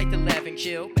 I like to laugh and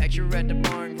chill, back you at the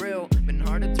bar and grill. Been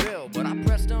hard to drill, but I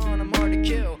pressed on, I'm hard to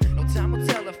kill. No time will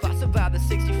tell if I survive the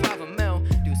 65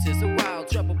 ml. Deuce is a wild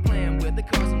trouble playing with the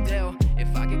cars I'm dealt.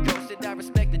 If I get ghosted, I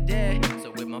respect the dead.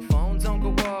 So if my phone don't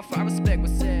go off, I respect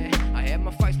what's said. I had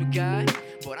my fights with God,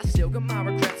 but I still got my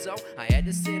regrets, so I had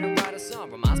to sit and write a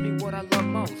song. Reminds me what I love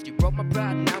most. You broke my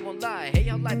pride and I won't lie. Hey,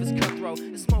 your life is cutthroat.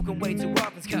 And smoking way too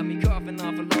often's got me coughing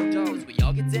off a low dose. We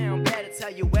all get down bad, it's how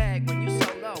you act when you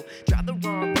so low. Drive the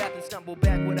wrong path and stumble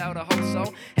back without a hope,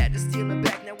 so had to steal it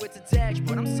back, now it's attached.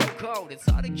 But I'm so cold, it's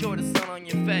hard to enjoy the sun on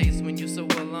your face when you're so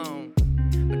alone.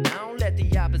 But I don't let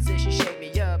the opposition shake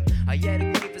me up. I had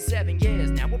a grief for 7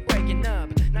 years, now we're breaking up.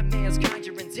 Nightmares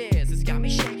conjuring tears, it's got me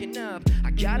shaking up.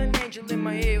 I got an angel in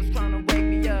my ear who's trying to wake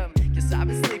me up. Cause I've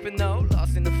been sleeping though,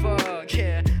 lost in the fog,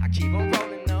 yeah. I keep on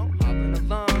rolling though, hopping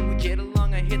along. We get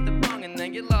along, I hit the bong and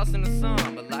then get lost in the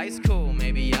song. But life's cool,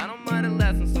 maybe I don't mind it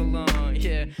lasting so long,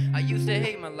 yeah. I used to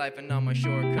hate my life and all my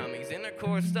shortcomings.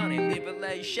 Intercourse stunning, leave a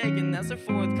leg shaking, that's a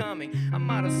forthcoming. I'm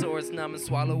out of swords, numb and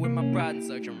swallow with my pride and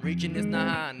such. I'm reaching, it's not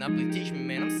high enough, please teach me,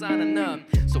 man, I'm signing up.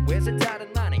 So where's the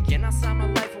dotted line and can I sign my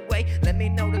life away? Let me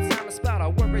know the time and spot,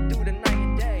 I'll work it through the night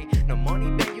and day. No money,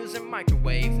 been using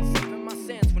microwaves and saving my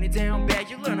cents. When you're down bad,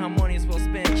 you learn how money is well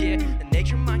spent, yeah. The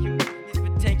nature of my humanity's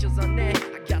potential's on there.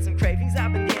 I got some cravings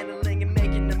I've been handling and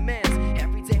making amends.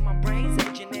 Every day my brain's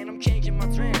aging and I'm changing my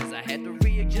trends. I had to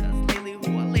readjust lately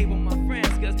who I label my friends.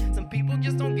 Cause some people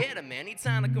just don't get it, man. Need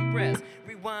time to compress.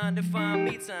 Rewind and find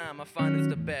me time, I find it's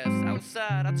the best.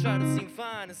 Outside, I try to seem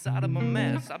fine inside of my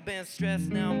mess. I've been stressed,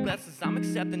 now I'm blessed, I'm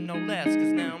accepting no less.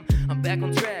 Cause now I'm back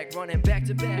on track, running back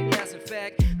to back. That's in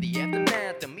fact the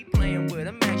aftermath of me playing with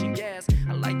imagined gas.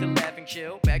 I like to laugh and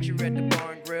chill, back you at the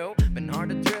bar and grill. Been hard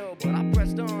to drill, but I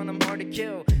pressed on, I'm hard to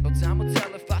kill. No time will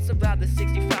tell if I survive the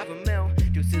 65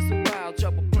 ml. Deuce is a wild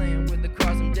trouble playing with the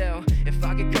cars I'm dealt. If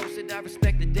I get ghosted, I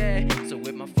respect the dead. So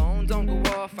if my phone don't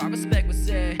go off, I respect what's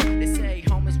said. They say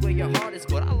home is where your heart is,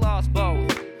 but I lost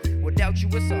both. Without you,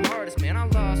 it's the hardest, man, I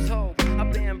lost hope.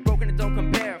 I've been broken and don't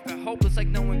compare. Felt hopeless like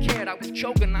no one cared. I was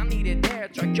choking, I needed air.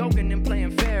 Tried joking and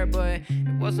playing fair, but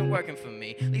it wasn't working for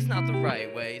me. At least not the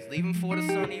right ways. Leaving for the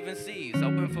sun even sees.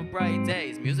 Hoping for bright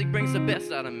days. Music brings the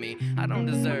best out of me. I don't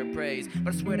deserve praise,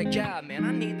 but I swear to God, man,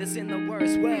 I need this in the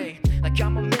worst way. Like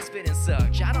I'm a misfit and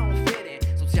such, I don't fit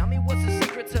in. So tell me what's the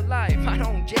secret to life? I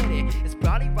don't get it. It's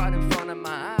probably right in front of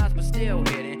my eyes, but still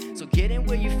hidden. So get in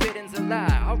where you fit in's a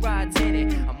lie. I'll ride in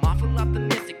it. I'm awful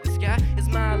optimistic. The sky is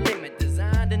my limit.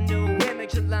 Designed a new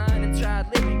image, aligned and tried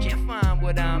living. Can't find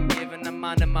what I'm giving. I'm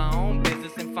minding my own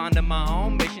business and finding my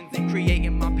own missions and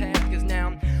creating my path. Cause now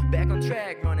I'm back on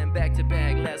track, running back to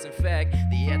back. Last in fact,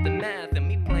 the aftermath of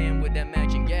me playing with that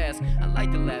matching gas. I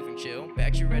like to laugh and chill.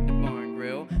 Back you at the bar and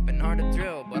grill. Been hard to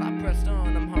drill, but I pressed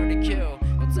on. I'm hard to kill.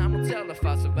 No time will tell if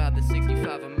I survive the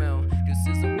 65 ml.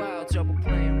 This is a wild trouble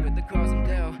playing with the cars I'm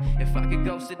dealt. If I get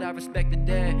ghosted, I respect the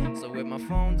dead. So if my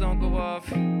phone don't go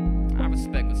off, I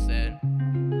respect what's said.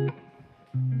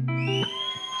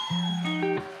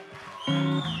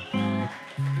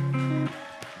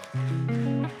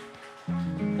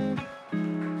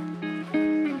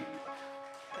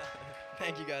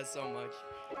 Thank you guys so much.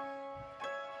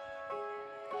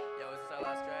 Yo,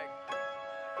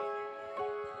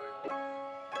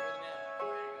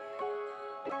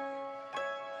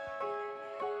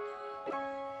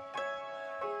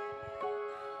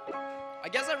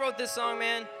 guess I wrote this song,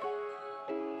 man,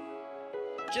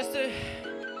 just to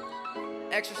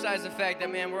exercise the fact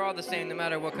that, man, we're all the same no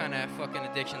matter what kind of fucking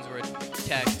addictions we're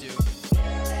attached to.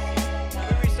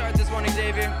 Can we restart this one,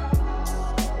 Xavier?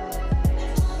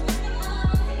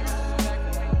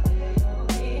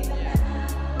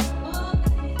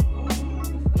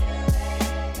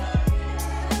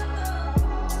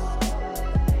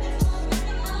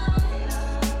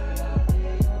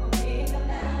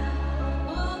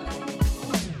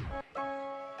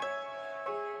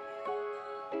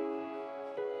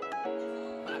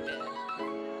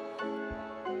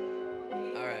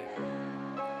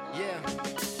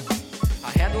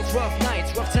 Rough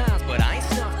nights, rough times, but I ain't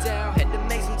snuffed out. Had to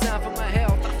make some time for my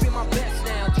health. I feel my best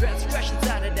now, dressed fresh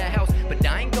inside of the house, but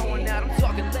I ain't going out, I'm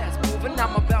talking less. Moving,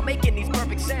 I'm about making these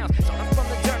perfect sounds. Started from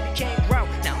the dirt, became grout.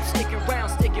 Now I'm sticking around,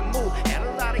 sticking move. Had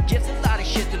a lot of gifts, a lot of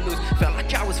shit to lose. Felt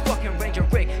like I was fucking Ranger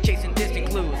Rick, chasing distant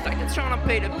clues. Like they're trying to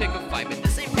pay to pick a fight, but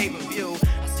this ain't pay-per-view.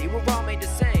 I see we're all made the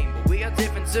same, but we are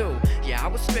different too. Yeah, I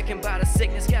was stricken by the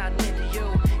sickness, gotten into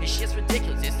you. It's just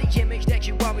ridiculous, it's the image that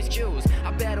you always choose.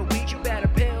 I battle weed, you battle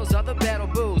pills, other battle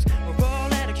booze. We're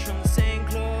all addicts from the same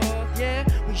cloth, yeah.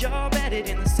 We all batted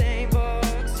in the same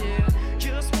box, yeah.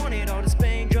 Just wanted all this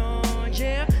pain gone,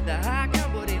 yeah. The high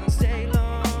come, but it don't stay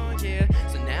long, yeah.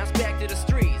 So now it's back to the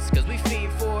streets, cause we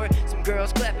fiend for it. Some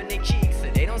girls clapping their cheeks,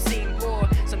 and they don't seem bored.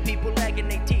 Some people lagging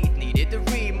their teeth, needed to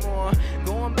read more.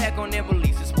 Going back on their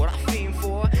beliefs is what I fiend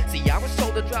for. See, I was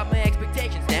told to drop my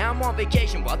expectations. Now I'm on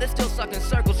vacation while they're still stuck in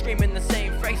circles, screaming the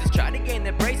same phrases. Tried to gain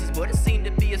their braces, but it seemed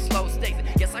to be a slow stakes.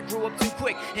 Guess I grew up too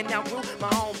quick and now grew my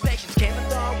own patience. Came a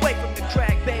long way from the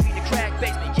crack, baby, the crack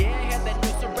basement. Yeah, I had that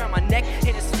noose around my neck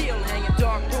and it's still hanging.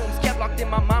 Dark rooms kept locked in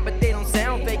my mind, but they don't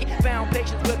sound vacant. Found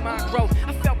patience with my growth,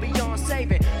 I felt beyond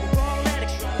saving. We're all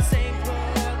addicts from the same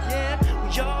cloth, yeah.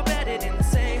 We all batted in the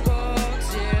same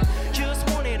box, yeah. Just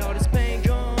wanted all this pain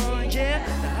gone, yeah.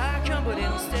 The high come, but it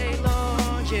don't stay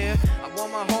long, yeah. I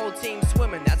want my whole team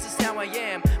swimming, that's just how I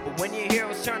am. But when your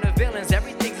heroes turn to villains,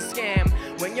 everything's a scam.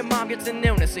 When your mom gets an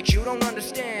illness that you don't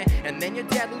understand, and then your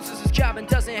dad loses his job and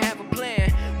doesn't have a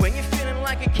plan. When you're feeling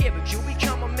like a kid but you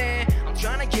become a man. I'm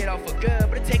trying to get off for good,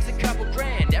 but it takes a couple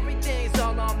grand. Everything's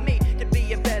all on me to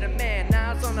be a better man.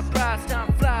 Eyes on the prize,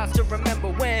 time flies to remember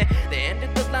when the end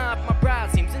of the line for my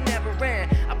bride seems to never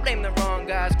end. I blame the wrong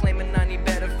guys, claiming I need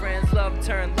better friends. Love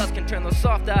turn, lust can turn those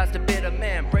soft eyes to bitter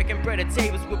men. Breaking bread at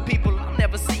tables with people I'll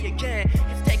never see again.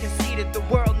 It's taking seated, the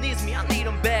world needs me, I need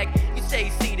them back. You stay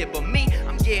seated, but me,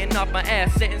 I'm getting off my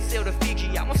ass, setting sail to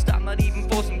Fiji. I won't stop, not even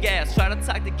for some gas. Try to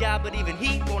talk to God, but even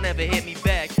he won't ever hit me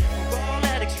back. We're all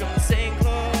addicts from the same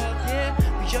cloth, yeah.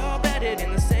 We all batted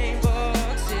in the same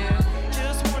box, yeah.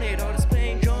 Just wanted all this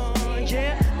pain gone,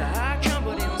 yeah. The high come,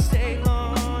 but it don't stay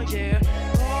long, yeah.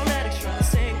 We're all addicts from the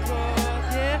same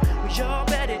cloth, yeah. We all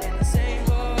batted in the same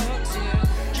box, yeah.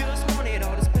 Just wanted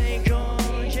all this pain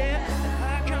gone, yeah. The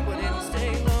high come, but it don't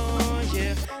stay long,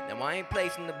 yeah. Now I ain't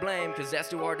placing the blame, cause that's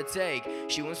too hard to take.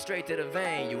 She went straight to the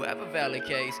vein, you have a valid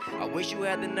case. I wish you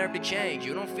had the nerve to change,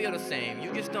 you don't feel the same.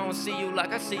 You just don't see you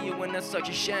like I see you, and that's such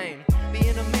a shame.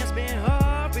 Being a man's been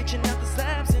hard, reaching out the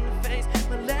slaps in the face.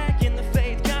 My lack in the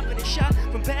faith, confidence shot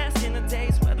from past in the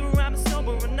days. Whether I'm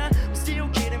sober or not, I'm still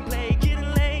getting played, getting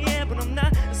laid, yeah. But I'm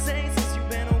not the same since you've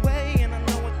been away. And I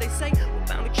know what they say, we're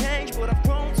bound to change, but I've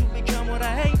grown to become what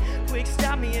I hate. Quick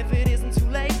stop me if it isn't too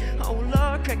late. Oh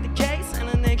Lord, crack the case and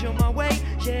an angel my way,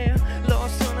 yeah.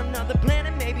 Lost on another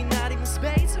planet, maybe not even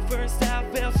space. At first I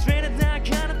felt stranded, now I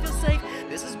kinda feel safe.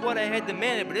 This is what I had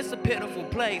demanded, but it's a pitiful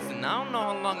place. And I don't know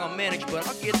how long I'll manage, but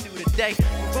I'll get through the day.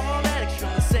 We're all addicts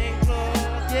from the same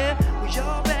cloth, yeah. We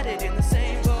all batted in the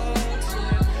same box,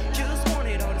 yeah. Just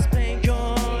wanted all this pain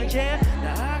gone, yeah.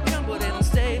 The high come, but it don't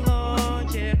stay long,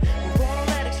 yeah. We're all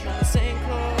addicts from the same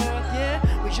cloth,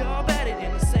 yeah. We all batted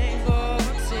in the same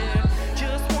box, yeah.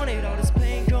 Just wanted all this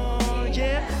pain gone,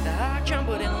 yeah. The high come,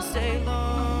 but it don't stay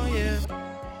long, yeah.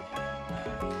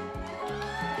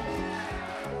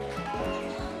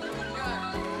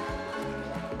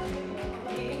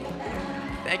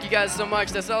 Thank you guys so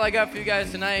much. That's all I got for you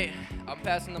guys tonight. I'm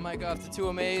passing the mic off to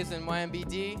 2Amaze and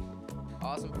YMBD.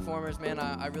 Awesome performers, man.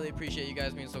 I really appreciate you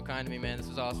guys being so kind to me, man. This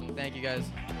was awesome. Thank you guys.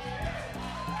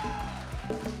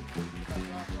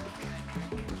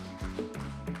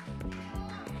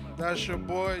 That's your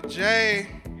boy Jay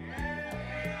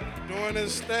doing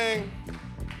his thing.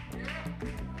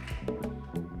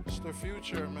 It's the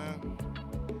future, man.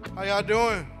 How y'all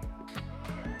doing?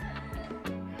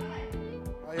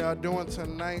 How y'all doing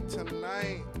tonight?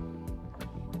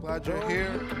 Glad you're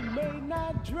here.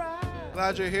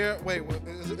 Glad you're here. Wait,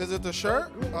 is it the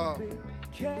shirt?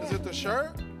 Is it the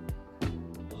shirt?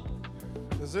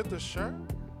 Is it the shirt?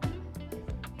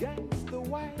 Against the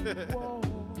white wall.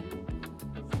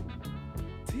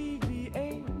 TV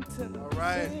ain't All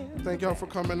right. Thank y'all for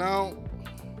coming out.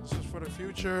 This is for the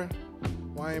future,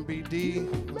 YMBD,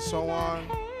 and so on.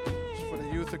 This is for the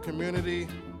youth and community,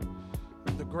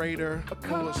 the greater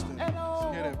Lewiston.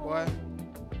 Let's get it, boy.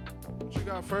 What you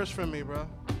got first for me, bro?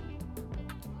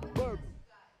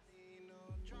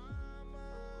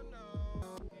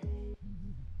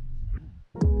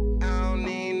 I don't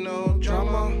need no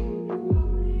drama.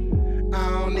 I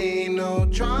don't need no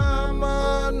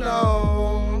drama,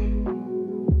 no.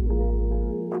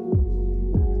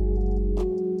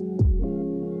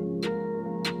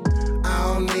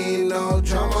 I don't need no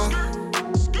drama.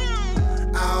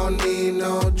 I don't need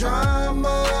no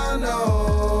drama,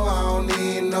 no. I don't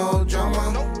need no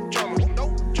drama.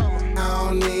 I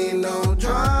don't need no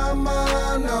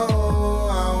drama, no.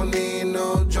 I don't need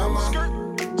no drama.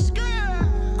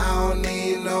 I don't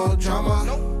need no drama.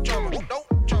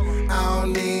 I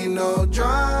don't need no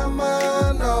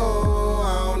drama, no. I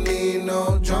don't need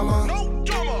no drama.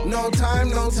 No time,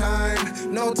 no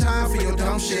time, no time for your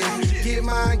dumb shit. Get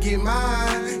mine,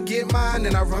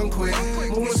 then I run quick.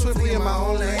 Moving swiftly in my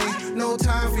own lane. No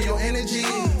time for your energy.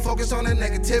 Focus on the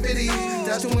negativity.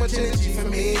 That's too much energy for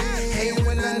me. Hating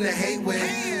with nothing to hate with.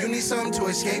 You need something to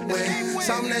escape with.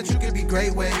 Something that you could be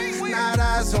great with. Not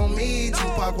eyes on me.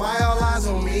 Tupac, why all eyes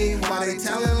on me? Why they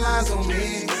telling lies on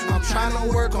me? I'm trying to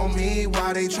work on me.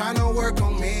 Why they trying to work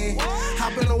on me?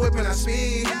 Hop in the whip and I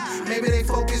speed. Maybe they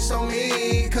focus on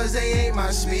me, cause they ain't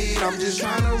my speed. I'm just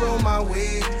trying to roll my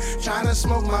weed, trying to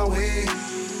smoke my weed,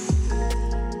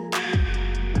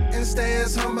 and stay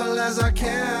as humble as I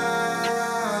can.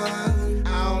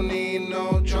 I don't need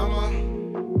no drama.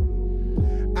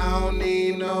 I don't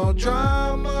need no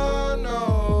drama,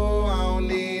 no. I don't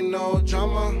need no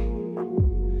drama.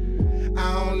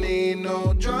 I don't need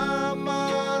no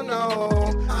drama, no.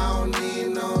 I don't need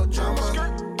no drama.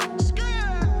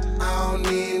 I don't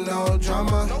need no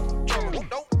drama.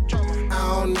 I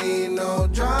don't need no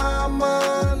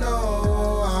drama,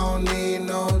 no. I don't need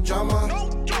no drama.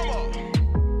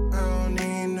 I don't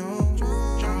need no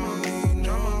drama.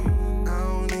 I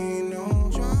don't need no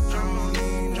drama.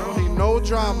 Don't need no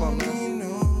drama, man.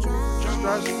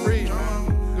 Stress free,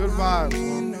 man. Good vibes,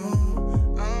 man.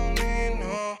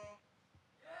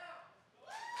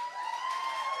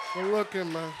 Good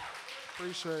looking, man.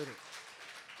 Appreciate it.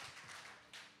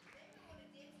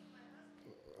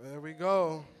 There we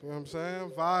go. You know what I'm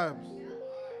saying?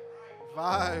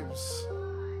 Vibes.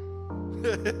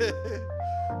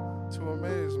 Too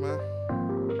amazed, man.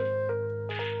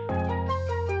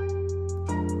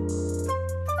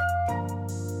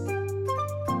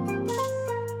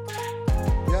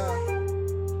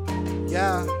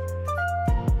 Yeah.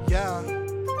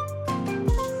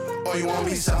 Oh, you wanna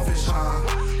be selfish, huh?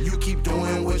 You keep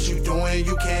doing what you doing,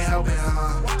 you can't help it,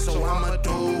 huh? So I'ma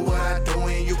do what I do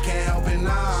and you can't help it,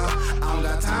 nah. I don't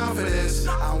got time for this,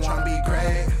 I wanna be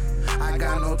great. I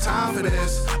got no time for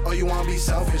this. Oh, you wanna be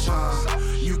selfish, huh?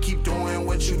 You keep doing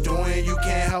what you doing, you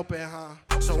can't help it, huh?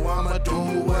 So I'ma do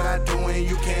what I do and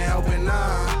you can't help it, nah.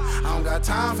 I don't got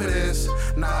time for this,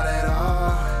 not at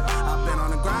all. I've been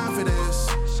on the grind for this.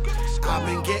 I've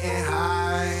been getting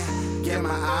high, get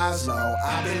my eyes low.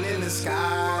 I've been in the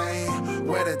sky,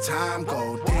 where the time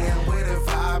go, damn, where the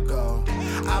vibe go.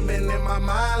 I've been in my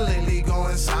mind lately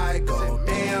going psycho.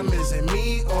 Damn, is it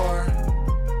me or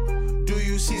do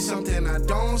you see something I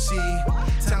don't see?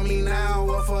 Tell me now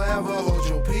or forever hold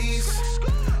your peace.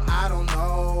 I don't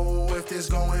know if there's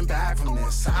going back from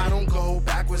this. I don't go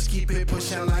backwards, keep it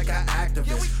pushing like an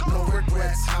activist. No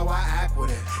regrets how I act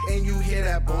with it. And you hear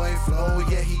that boy flow,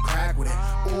 yeah, he crack with it.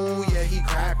 Ooh, yeah, he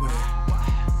crack with it.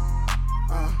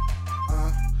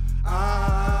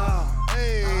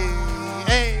 Hey.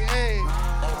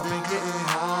 I've been getting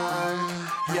high,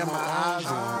 yeah, my eyes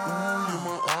on.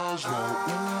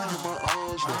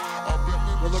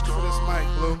 We're looking for this mic,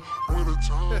 Blue.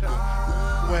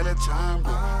 Where the time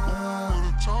go?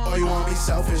 Oh, you wanna be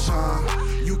selfish, huh?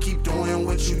 You keep doing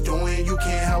what you doing, you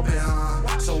can't help it,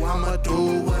 huh? So I'ma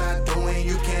do what I do and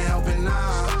you can't help it, nah.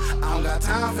 I don't got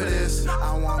time for this,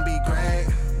 I wanna be great.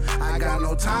 I got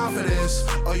no time for this.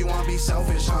 Oh, you wanna be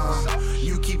selfish, huh?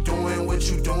 You keep doing what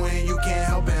you doing, you can't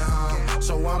help it, huh?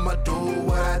 So I'ma do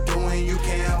what I do and you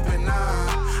can't help it, nah.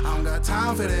 I don't got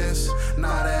time for this,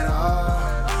 not at all.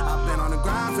 I've been on the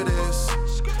grind for this.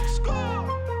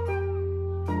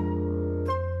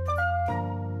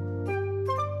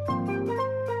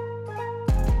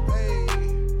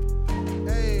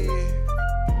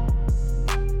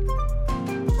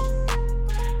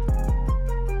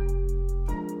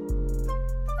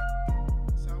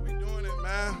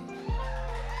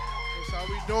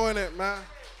 doing it, man.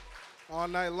 All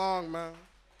night long, man.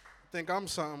 Think I'm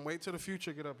something. Wait till the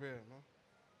future get up here, man.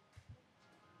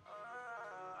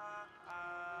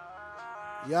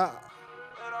 Yeah.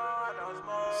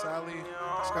 Sally,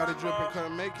 Scotty Drippin'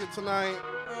 couldn't make it tonight.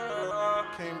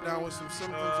 Came down with some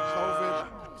symptoms of COVID.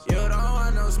 You don't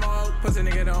want no smoke, pussy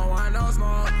nigga don't want no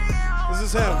smoke. This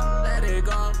is him. Let it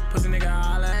go, pussy nigga,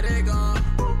 I let it go.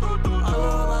 All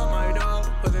about my dog,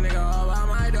 pussy nigga, all about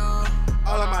my dog.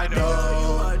 All of my dog.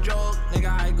 You a joke, nigga,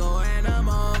 I go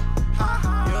animal.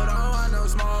 You don't want no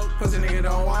smoke, pussy nigga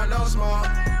don't want no smoke.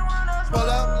 Pull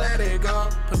up, let it go,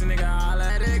 pussy nigga, I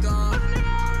let it go.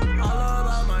 All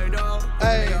about my dog,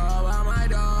 pussy nigga, all about my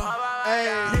dog.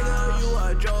 Nigga, you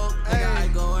a joke, nigga, I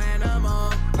go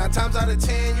animal. 9 times out of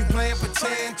 10, you playing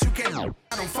pretend. You can't.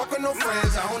 I don't fuck with no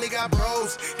friends. I only got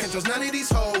bros. Can't trust none of these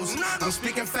hoes. I'm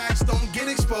speaking facts, don't get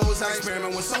exposed. I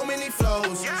experiment with so many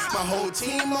flows. My whole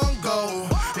team on go.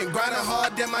 Been grinding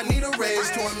hard, damn, I need a raise.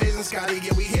 Too amazing, Scotty.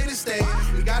 Yeah, we here to stay.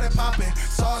 We got it poppin'.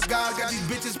 Sauce guys got these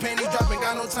bitches panties dropping.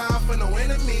 Got no time for no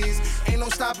enemies. Ain't no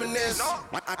stopping this.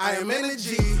 I am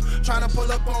energy. Trying to pull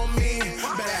up on me.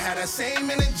 Better have that same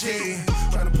energy.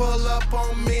 Trying to pull up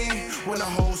on me. When the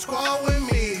whole squad with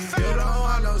me. You don't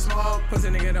want no smoke, pussy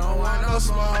nigga don't want no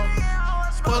smoke.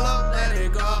 Pull up, let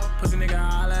it go, pussy nigga,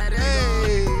 I let it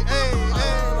go.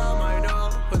 All about my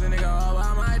dog, pussy nigga, all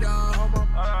about my dog.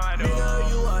 Nigga,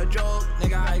 you a joke,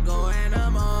 nigga, I go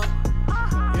animal.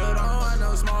 You don't want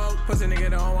no smoke, pussy nigga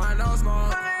don't want no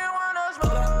smoke.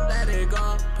 Pull up, let it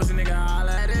go, pussy nigga, I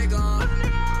let it go.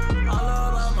 All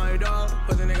about my dog,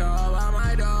 pussy nigga, all about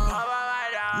my dog.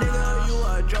 Nigga, you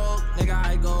a joke, nigga,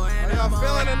 I go animal. How y'all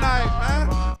feeling tonight, man?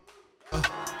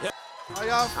 How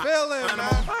y'all feeling, man?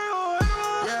 How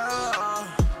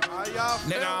y'all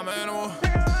feeling? Nigga, I'm an animal.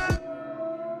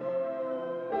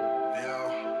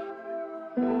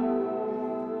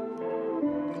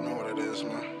 You know what it is,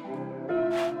 man.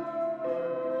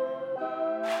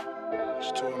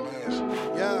 It's too amazing.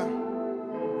 Yeah.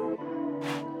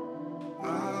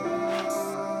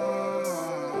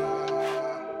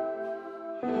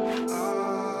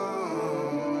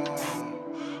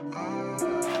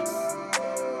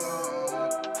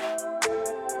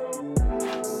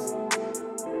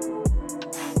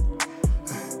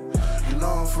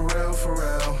 For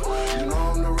real. You know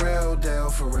I'm the real deal,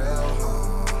 for real,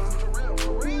 huh?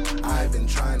 I've been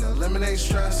trying to eliminate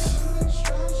stress.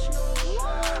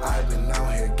 I've been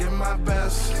out here giving my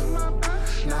best.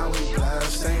 Now we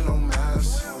blessed, ain't no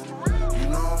mess. You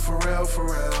know I'm for real.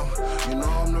 You know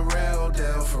I'm the real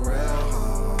deal, for real,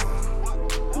 huh?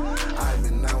 I've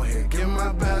been out here giving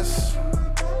my best.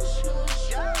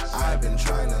 I've been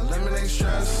trying to eliminate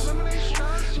stress.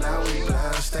 Now we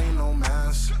blessed, ain't no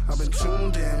mess. I've been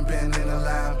tuned in, been in the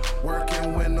lab,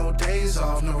 working with no days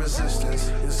off, no resistance.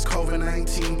 It's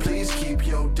COVID-19, please keep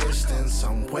your distance.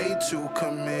 I'm way too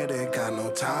committed, got no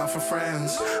time for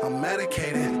friends. I'm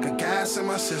medicated, got gas in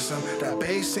my system, that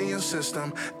bass in your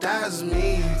system, that's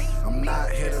me. I'm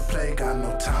not here to play, got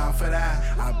no time for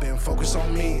that. I've been focused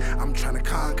on me, I'm trying to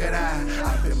conquer that.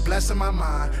 I've been blessed in my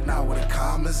mind, now where the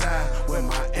calm is at. Where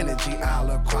my energy,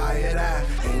 I'll acquire that.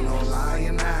 Ain't no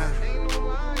lying that.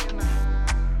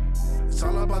 It's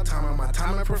all about timing, my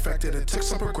timing perfected. It took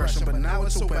some progression, but now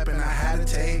it's a weapon. I had to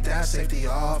take that safety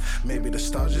off. Maybe the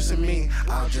stars just in me,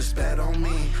 I'll just bet on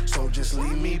me. So just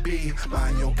leave me be,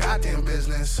 mind your goddamn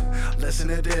business. Listen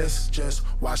to this, just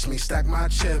watch me stack my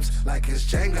chips like it's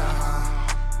Jenga,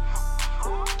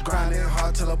 huh? Grinding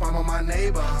hard till I'm on my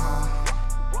neighbor, huh?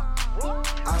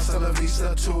 Hasta la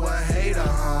vista to a hater,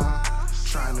 huh?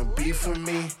 Trying to beef with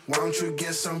me, why don't you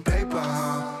get some paper,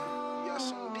 huh?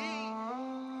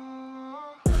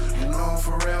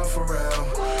 For real.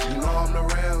 You know I'm the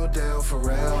real deal, for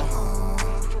real, huh?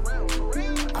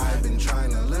 I've been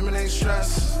trying to eliminate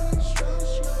stress.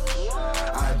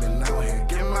 I've been out here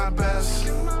getting my best.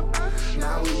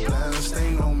 Now we blessed,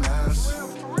 ain't no mess.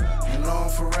 You know I'm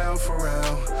for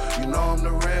real. You know I'm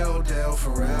the real deal,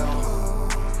 for real, huh?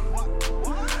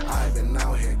 I've been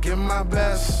out here getting my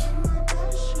best.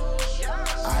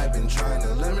 I've been trying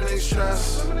to eliminate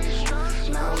stress.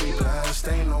 Now we blessed,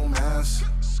 ain't no mess.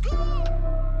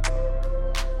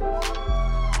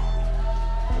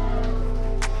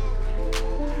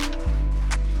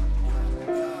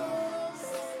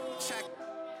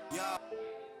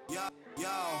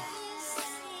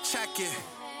 Check it,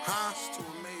 huh? It's too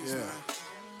amazing, man.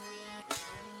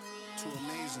 Too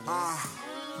amazing,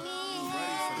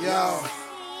 yo.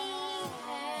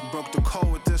 Broke the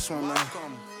code with this one, man.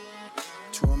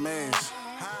 Too amazing.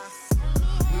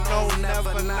 No,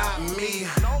 never, not me.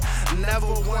 Never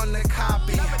one to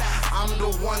copy. I'm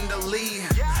the one to lead.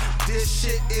 This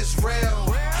shit is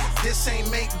real.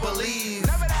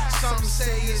 Some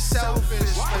say it's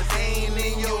selfish, but they ain't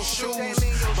in your shoes.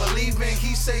 Believing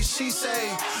he say, she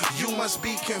say, you must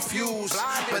be confused,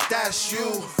 but that's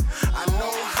you. I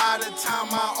know how to tie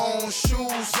my own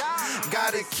shoes.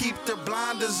 Gotta keep the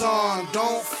blinders on,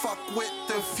 don't fuck with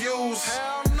the fuse.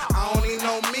 I only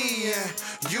know me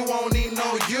and you only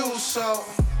know you, so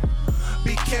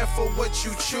be careful what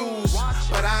you choose,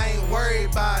 but I ain't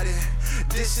worried about it.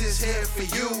 This is here for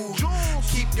you.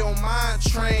 Keep your mind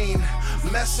trained,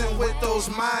 messing with those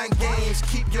mind games.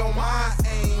 Keep your mind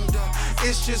aimed,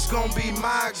 it's just gonna be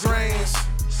migraines,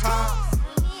 huh?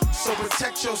 So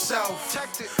protect yourself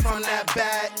from that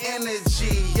bad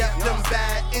energy. Yep, them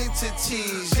bad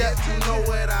entities. Yep, you know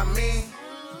what I mean.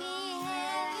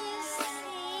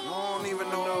 I don't even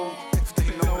know if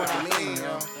they know what I mean,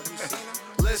 yo.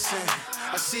 Listen,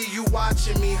 I see you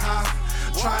watching me, huh?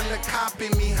 Trying to copy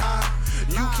me, huh?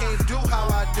 You can't do how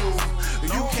I do.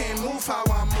 You can't move how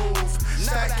I move.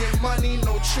 Stacking money,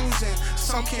 no choosing.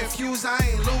 Some confused, I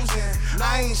ain't losing.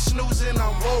 I ain't snoozing,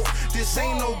 I'm woke. This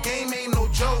ain't no game, ain't no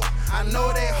joke. I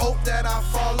know they hope that I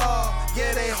fall off.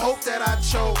 Yeah, they hope that I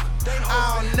choke.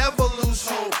 I'll never lose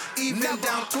hope. Even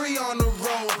down 3 on the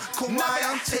road. Kumai,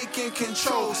 I'm taking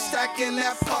control. Stacking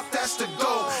that puck, that's the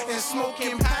goal. And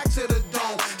smoking pack to the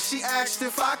dome. She asked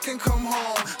if I can come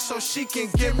home so she can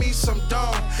give me some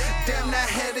dome. Damn, that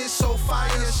head is so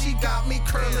fire. She got me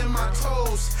curling my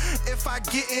toes. If I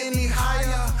get any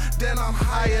higher, then I'm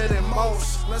higher than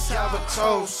most. Let's have a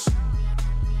toast.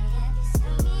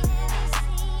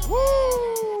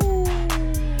 Woo!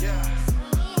 Yeah.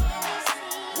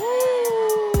 Woo!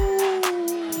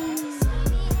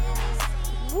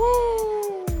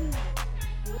 Woo!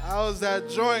 How's that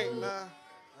joint, man?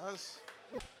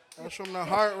 That's from the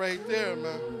heart right there,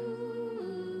 man.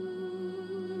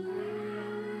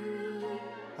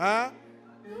 Huh?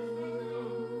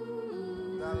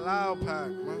 That loud pack,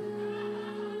 man.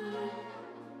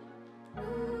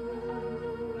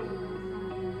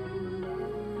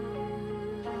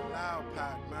 Loud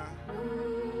pack, man.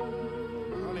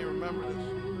 I don't even remember this.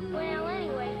 Well,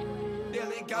 anyway.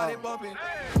 Dilly got it bumping.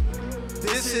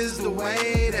 This is the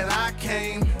way that I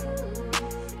came.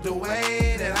 The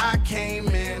way that I came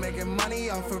in, making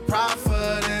money off of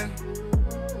profiting.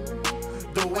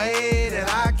 The way that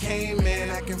I came in,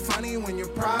 acting funny when you're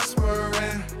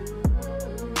prospering.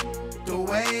 The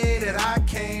way that I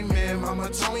came in, mama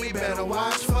told me better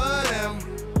watch for them.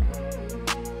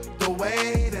 The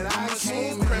way that I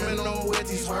came in, criminal with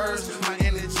these words. My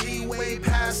energy way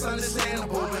past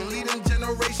understandable. Been leading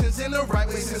generations in the right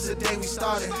way since the day we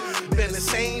started. Been the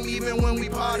same even when we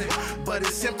parted, but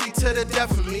it's simply to the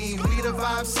death of me. We the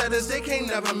vibe setters, they can't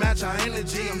never match our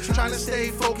energy. I'm trying to stay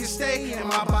focused, stay in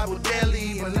my Bible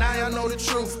daily. But now y'all know the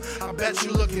truth. I bet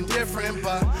you looking different,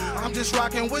 but I'm just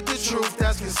rocking with the truth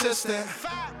that's consistent.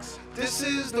 This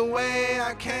is the way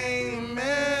I came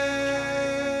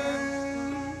in.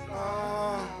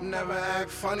 Oh, never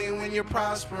act funny when you're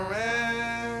prospering.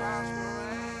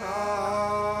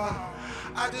 Oh,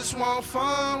 I just want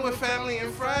fun with family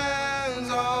and friends,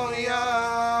 oh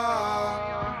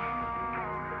yeah.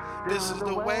 This is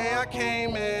the way I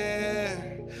came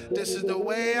in. This is the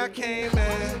way I came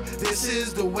in. This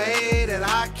is the way that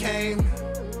I came.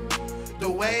 The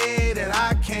way that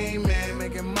I came in,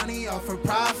 making money off of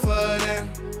profiting.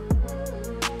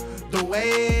 The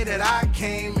way that I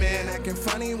came in, acting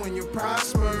funny when you're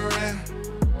prospering.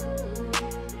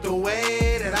 The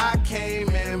way that I came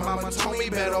in, mama told me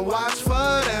better watch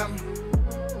for them.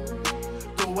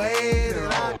 The way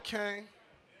that I came.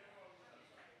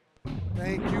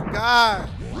 Thank you, God.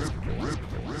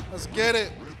 Let's get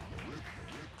it.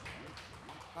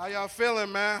 How y'all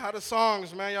feeling, man? How the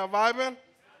songs, man? Y'all vibing?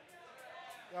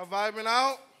 Y'all vibing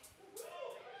out?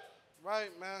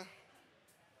 Right, man.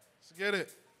 Let's get it.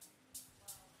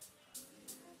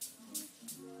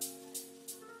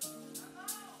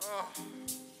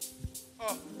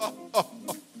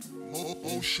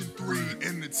 Motion 3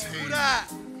 Entertainment. Who that?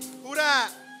 Who that?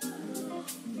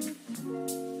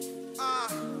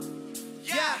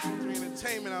 Yeah. 3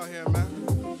 Entertainment out here, man.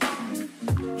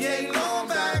 Yeah, you know I'm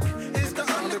back. It's the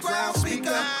underground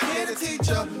speaker. Here to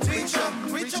teacher,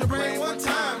 reach your brain one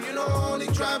time. You know I only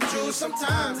drop jewels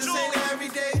sometimes. This ain't an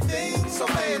everyday thing, so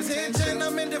pay attention.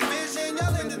 I'm in division,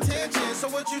 y'all in detention. So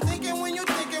what you thinking when you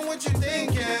thinking what you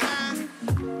thinking?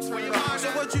 So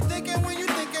what you thinking when you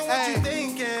thinking what you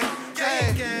thinking?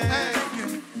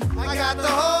 I got the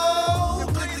whole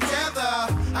clique together.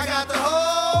 I got the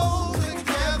whole clique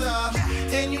together.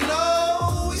 And you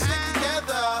know we stick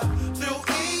together through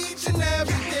each and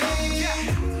everything.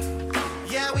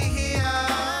 Yeah, we here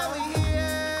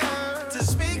to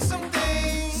speak some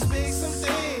things,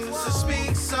 to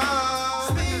speak some.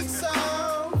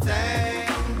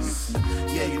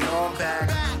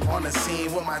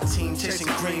 lean, chasing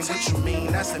green. What you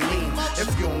mean? That's the mean.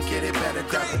 If you don't get it, better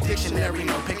grab a dictionary.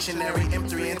 No Pictionary,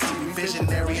 M3 and TV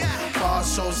visionary. Bars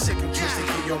so sick and twisted,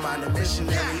 give your mind a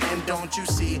missionary. And don't you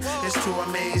see, it's too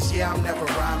amazed. Yeah, I'm never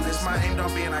rhymeless. My aim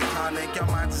don't being iconic. Your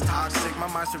mind is toxic, my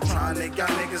mind's subtronic. Y'all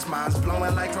niggas' minds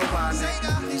blowing like robotic.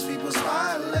 These people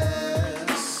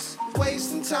spineless,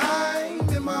 wasting time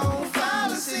in my own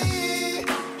fallacy.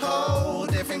 Whole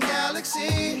different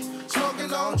galaxy,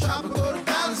 smoking on tropical to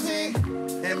balance me.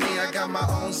 And me, I got my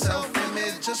own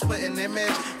self-image, just with an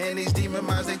image. And these demon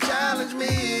minds, they challenge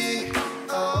me.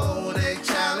 Oh, they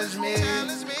challenge me.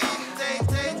 They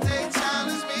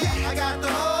challenge me. I got the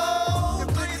whole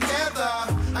click together.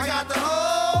 I got the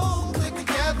whole click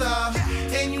together.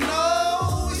 And you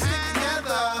know we stick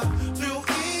together through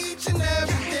each and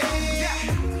everything.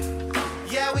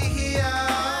 Yeah, we here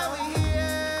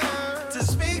to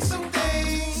speak some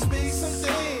things, to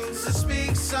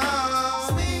speak some.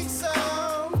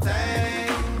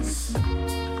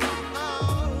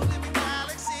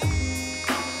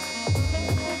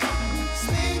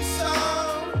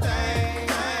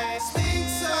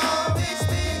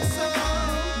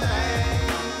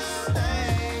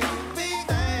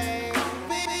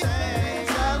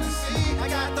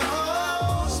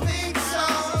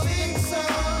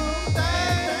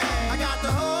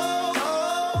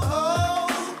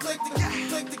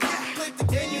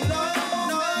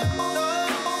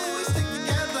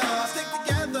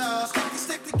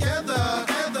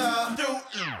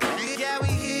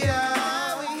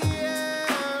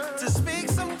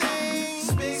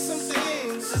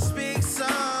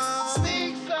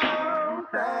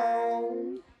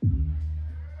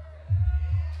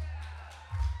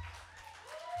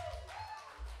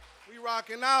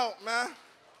 Rocking out, man.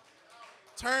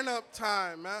 Turn up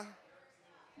time, man.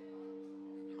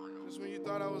 Just when you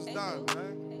thought I was done,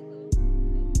 man.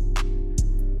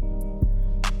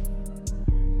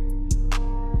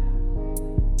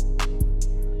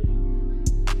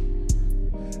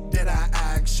 Did I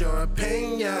ask your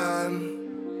opinion?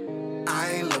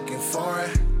 I ain't looking for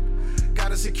it.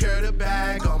 Gotta secure the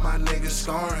bag, all my niggas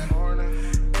scoring.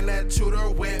 In that Tudor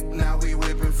whip, now we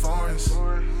whipping foreigns.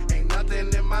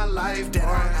 Nothing in my life that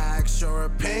I ask your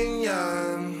opinion.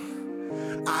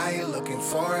 I ain't looking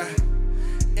for it.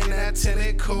 In that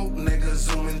tinted coupe, nigga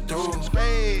zooming through.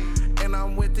 And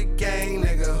I'm with the gang,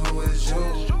 nigga, who is you?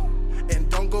 And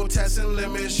don't go testing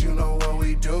limits, you know what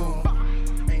we do.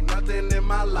 Ain't nothing in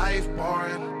my life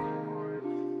boring.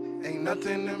 Ain't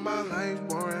nothing in my life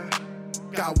boring.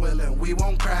 God willing, we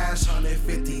won't crash.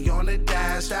 150 on the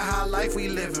dash. That high life we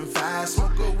living fast.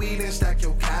 Smoke a weed and stack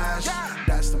your cash.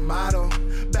 That's the motto.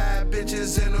 Bad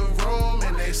bitches in the room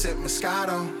and they sip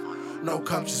Moscato. No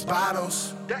cups, just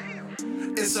bottles.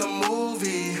 It's a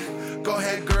movie. Go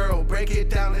ahead, girl, break it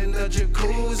down in the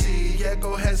jacuzzi. Yeah,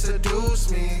 go ahead, seduce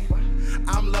me.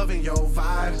 I'm loving your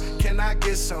vibe. Can I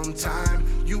get some time?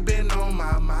 You been on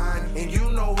my mind, and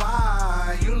you know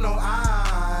why. You know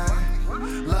I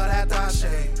love that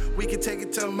Dashe. We can take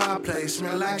it to my place,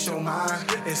 relax your mind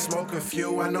and smoke a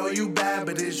few. I know you bad,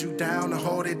 but is you down to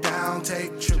hold it down?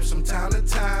 Take trips from town to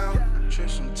town,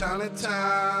 trips from town to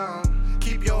town.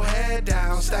 Keep your head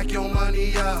down, stack your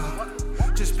money up.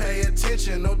 Just pay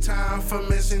attention, no time for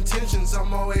misintentions.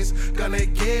 I'm always gonna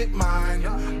get mine,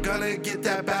 gonna get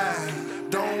that bag.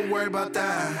 Don't worry about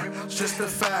that, it's just a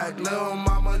fact. Little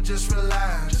mama, just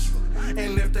relax.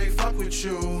 And if they fuck with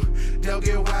you, they'll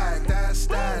get whacked. That's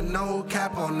that, no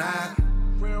cap on that.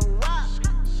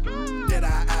 Did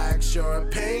I ask your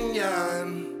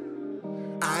opinion?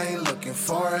 I ain't looking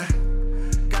for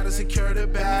it. Gotta secure the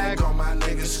bag, all my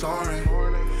niggas scoring.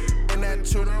 In that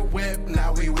Tudor whip,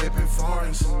 now we whipping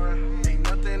foreigns. Ain't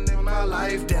nothing in my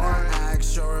life. Did I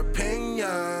ask your opinion?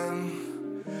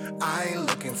 I ain't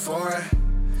looking for it.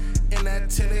 In that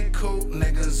tinted coupe,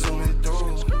 nigga zooming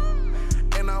through.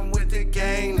 And I'm with the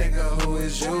gang, nigga, who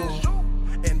is you?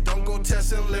 And don't go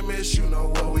testing limits, you know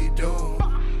what we do.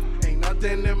 Ain't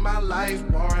nothing in my life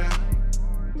boring.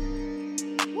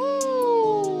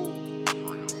 Woo!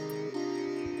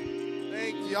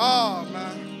 Thank y'all,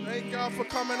 man. Thank y'all for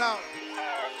coming out.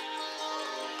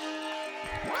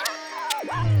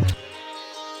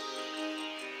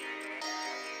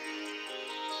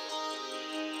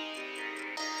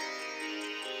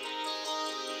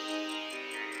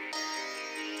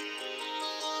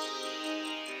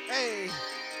 Hey.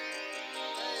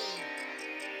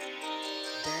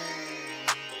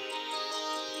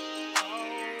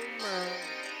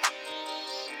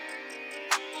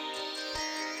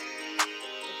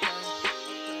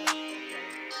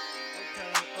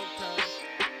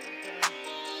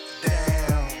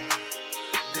 Damn.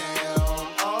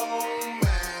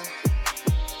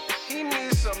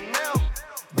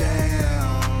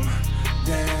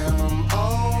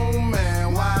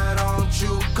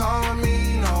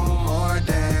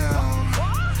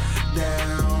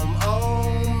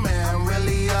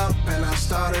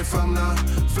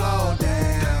 floor.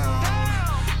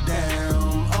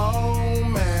 Damn, oh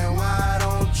man, why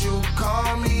don't you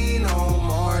call me no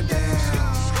more?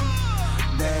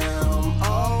 Damn,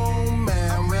 oh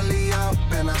man, really up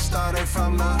and I started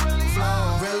from the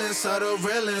floor. Realest of the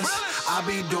realest, I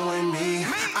be doing me.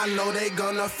 I know they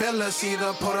gonna feel us,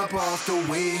 either put up off the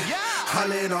weed.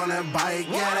 100 on that bike,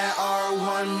 yeah, that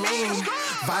R1 me.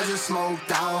 Visor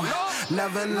smoked out,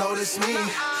 never noticed me.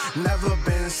 Never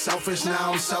been selfish,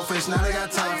 now I'm selfish, now they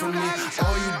got time for me.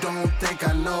 Oh, you don't think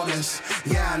I know this?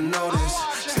 Yeah, I know this.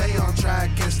 Stay on track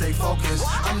and stay focused.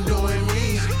 I'm doing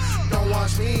me. Don't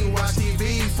watch me, watch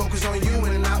TV. Focus on you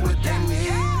and not what they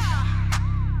need.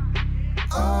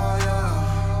 Oh,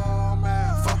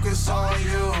 yeah. Focus on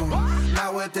you,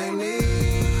 not what they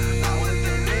need.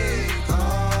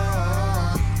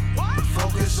 Oh,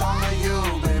 focus on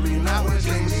you, baby, not what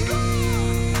they need.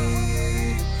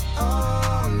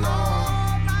 Oh, no.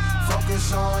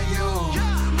 Focus on you,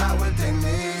 not what they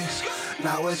need.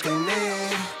 Not what they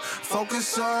need.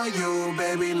 Focus on you,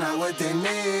 baby, not what they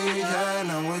need. Yeah,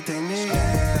 not what they need.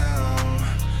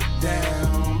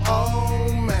 Damn,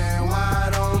 oh man, why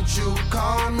don't you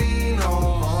call me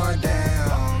no more?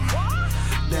 Damn,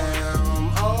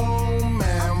 oh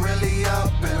man, really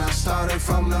up and I started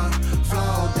from the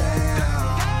floor.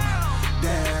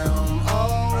 Damn,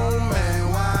 oh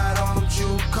man, why don't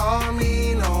you call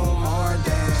me no more?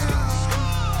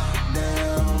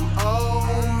 Damn, oh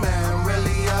man,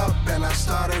 really up and I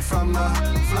started from the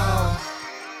floor.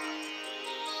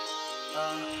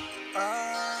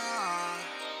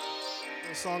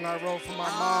 The song I wrote for my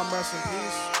mom, rest in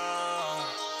peace.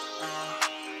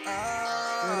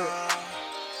 Get it.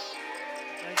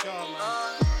 Thank y'all, man.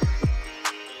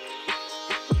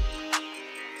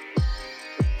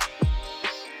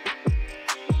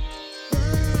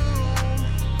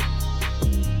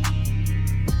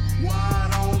 Why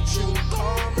don't you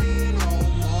call me no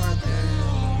more?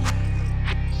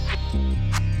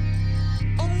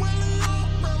 I'm really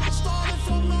up and I started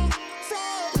from the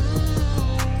floor.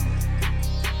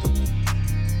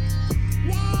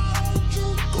 Why don't you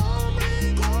call me,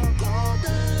 call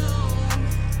down?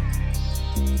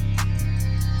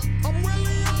 I'm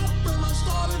really up and I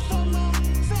started from the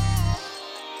floor.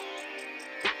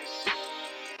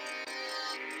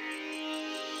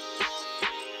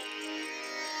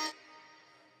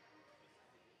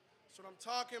 That's what I'm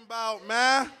talking about,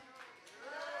 man.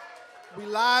 We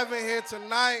live in here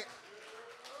tonight.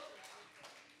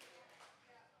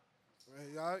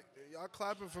 Man, y'all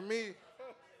clapping for me.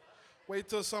 Wait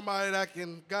till somebody that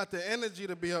got the energy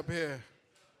to be up here.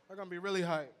 They're gonna be really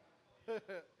hyped.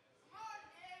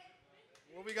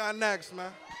 What we got next,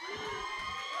 man?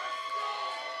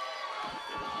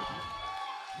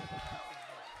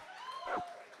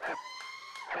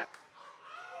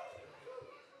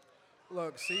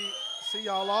 Look, see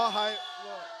y'all all hype.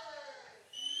 Look.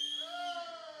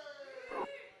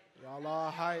 Y'all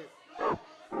all hype.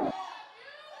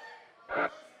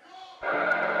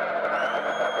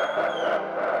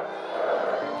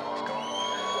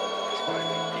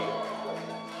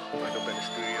 Wake up in the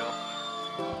studio.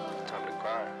 Time to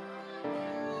grind.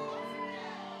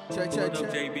 Check.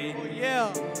 JB. Oh, yeah.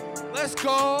 Let's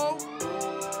go.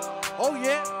 Oh,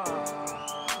 yeah.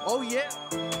 Oh, yeah.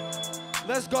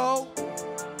 Let's go.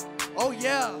 Oh,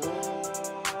 yeah.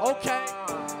 Okay.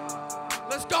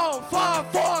 Let's go.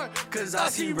 5-4. Cause I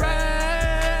see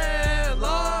red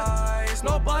lights.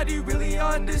 Nobody really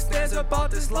understands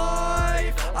about this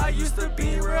life. I used to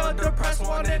be real depressed,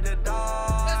 wanted to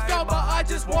die. Let's go, but I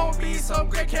just won't be some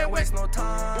great, can't waste no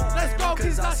time. Let's go,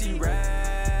 cause I see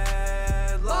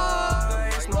red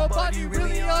lights. Nobody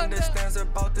really understands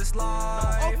about this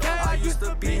life. Okay. I used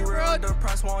to be real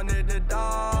depressed, wanted to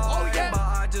die. Oh yeah, but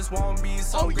I just won't be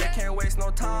so great, can't waste no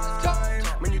time.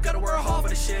 Man, you gotta work hard for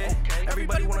the shit.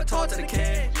 Everybody wanna talk to the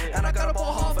kid, and I gotta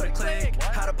ball hard for the click.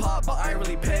 Had a pop, but I ain't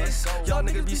really pissed. Y'all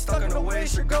niggas be stuck in the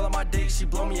waist. Your girl on my dick, she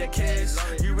blow me a kiss.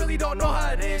 You really don't know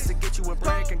how it is to get you a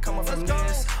break and come up from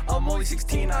this. I'm only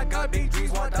 16, I got big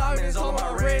dreams, want diamonds all on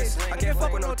my wrist. I can't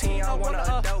fuck with no teen, I want an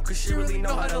adult, cause she really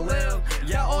know how to live.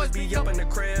 Yeah, I always be up in the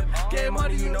crib, getting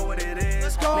money, you know what it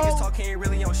is. Niggas talking ain't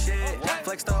really on shit.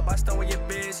 Flexed up, I stun with your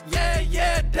bitch.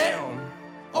 Yeah, damn.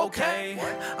 Okay,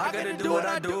 I gotta do what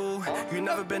I do. You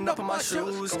never been up in my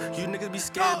shoes. You niggas be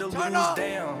scared to lose.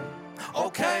 Damn.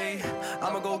 Okay,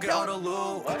 I'ma go get all the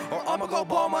loot, or I'ma go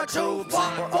ball my troops, or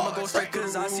I'ma go straight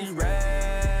cause I see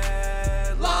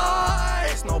red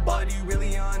lights. Nobody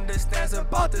really understands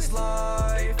about this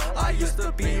life. I used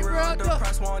to be real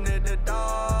depressed, wanted to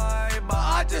die, but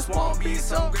I just won't be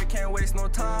so great, can't waste no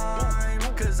time,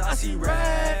 cause I see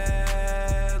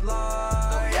red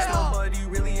lies. Nobody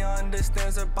really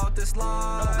understands about this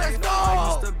life. Let's go. I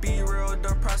used to be real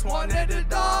depressed, wanted to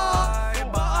die,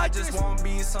 but I just won't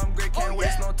be some great. Can't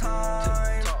waste no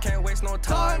time. Can't waste no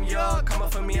time, yeah. Coming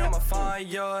for me, I'ma find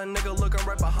ya. Nigga looking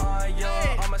right behind ya.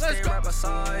 I'ma stay right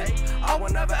beside. I will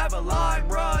never ever lie,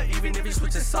 bruh. Even if you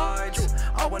switching sides,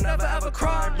 I will never ever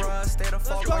cry, bruh. Stay the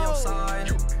fuck on your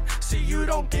side. See, you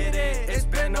don't get it. It's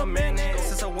been a minute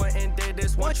since I went and did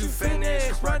this. Once you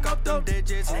finish, rack up them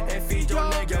digits and feed your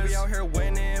niggas. We out here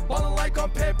winning, ballin' like I'm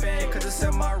pimpin'. Cause it's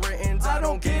in my writtens, I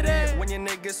don't get it. When your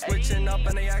niggas switching up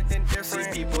and they acting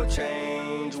different. See, people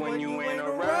change when you ain't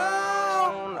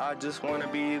around. I just wanna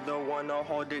be the one to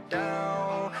hold it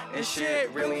down. And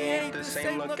shit really ain't the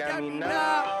same, look at me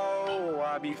now.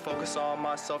 I be focused on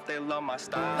myself, they love my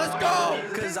style. Let's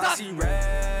go! Cause I see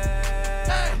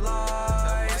red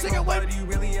lights. Nobody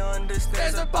really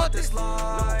understands about this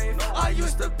life. I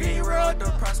used to be real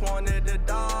depressed, wanted to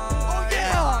die.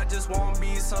 I just won't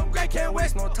be some great, can't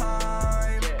waste no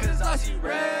time. Cause I see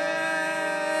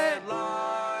red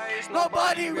lights.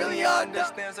 Nobody really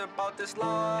understands about this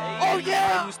life. I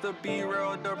used to be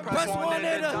real depressed, wanted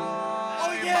to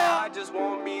die. I just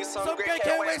won't be some great,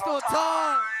 can't waste no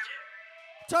time.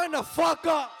 Turn the fuck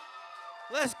up.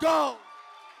 Let's go.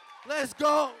 Let's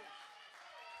go.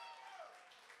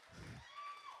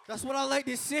 That's what I like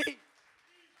to see.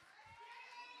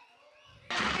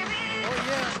 Oh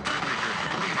yeah.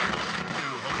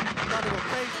 Gotta go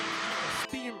crazy.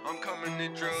 Steam. I'm coming to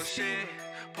drill shit.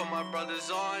 Put my brothers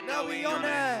on. Now we on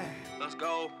that. Let's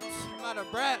go. I'm out of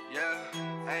breath. Yeah.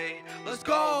 Hey. Let's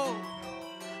go.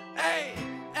 Hey.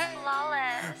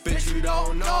 Bitch, you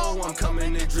don't know I'm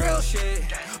coming to drill shit.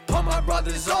 Put my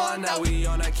brothers on, now we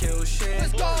on that kill shit.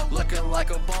 Let's go. Looking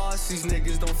like a boss, these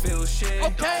niggas don't feel shit.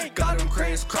 Okay. Got them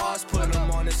crisscross, put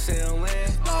them on the ceiling.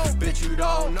 Bitch, you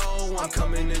don't know I'm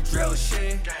coming to drill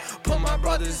shit. Put my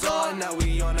brothers on, now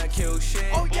we on that kill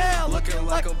shit. Oh yeah. Looking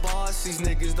like a boss, these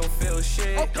niggas don't feel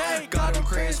shit. Okay. Got them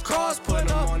crisscross, put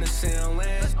them on the ceiling.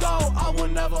 Let's go. I will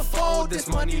never fold, this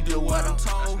money do what I'm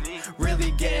told.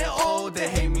 Really getting old, they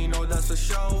hate me, no that's a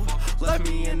show. Left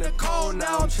me in the cold,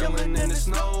 now I'm chilling in the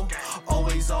snow.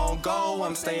 Always on go,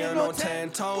 I'm staying on 10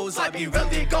 toes. I be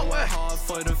really going hard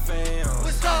for the fam.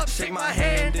 What's up? Shake my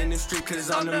hand in the street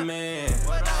cause I'm the man.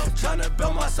 Tryna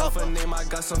build myself a name, I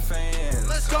got some fans.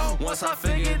 Let's go. Once I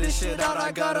figure this shit out,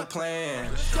 I got a plan.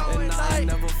 And I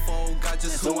never fold, got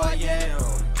just who I am.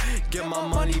 Get my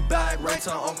money back right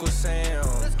to Uncle Sam.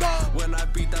 Let's go. When I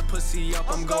beat that pussy up,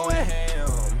 I'm going ham.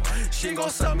 She gon'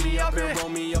 suck me up and roll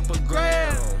me up a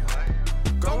gram.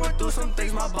 Going through some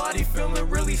things, my body feeling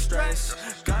really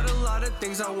stressed. Got a lot of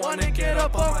things I wanna get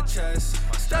up on my chest.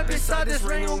 Step inside this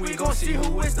ring and we gon' see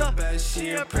who is the best.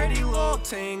 She a pretty little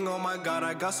ting, oh my god,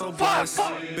 I got so blessed.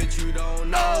 Bitch, you don't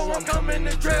know I'm coming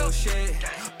to drill shit.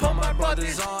 Put my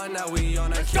brothers on, now we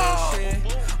on that kill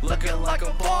shit. Looking like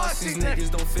a boss, these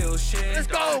niggas don't feel shit. Let's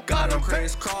go. Got them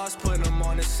crisscross, put them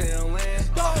on the ceiling.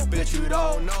 Bitch, you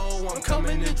don't know I'm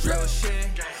coming to drill shit.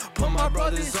 Put my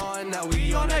brothers on, now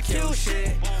we on that kill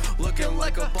shit. Looking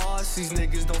like a boss, these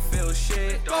niggas don't feel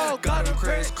shit. Got them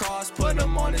crisscross, put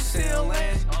them on the ceiling.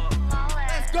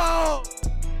 Let's go.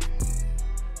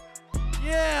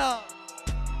 Yeah.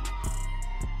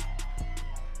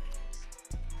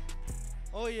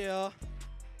 Oh yeah.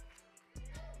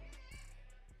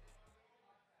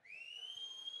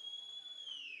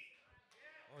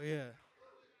 Oh yeah.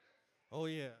 Oh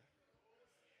yeah.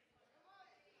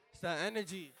 It's that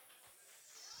energy.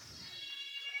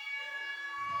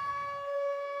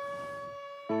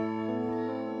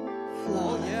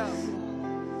 Oh yeah.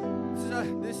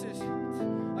 This is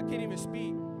I can't even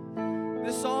speak.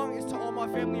 This song is to all my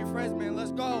family and friends, man.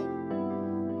 Let's go.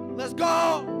 Let's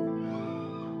go.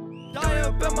 Die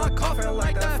up in my coffin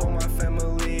like that for my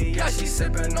family. Yeah, she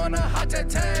sippin' on a hot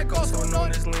tag, also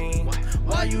known as lean.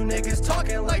 Why you niggas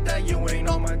talking like that? You ain't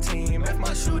on my team. If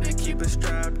my shooter keep it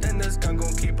strapped, then this gun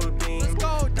gon' keep a beam. Let's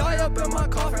go. Die up in my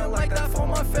coffin like that for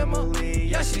my family.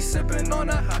 Yeah, she sippin' on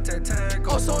a hot tag,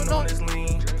 also known as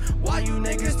lean. Why you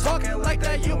niggas talking like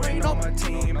that? You ain't on my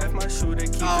team. If my shooter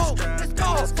keep it strapped, then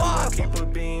this gun gon' keep a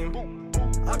beam.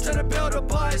 I'm tryna build a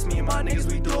buzz, me and my niggas,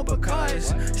 we do it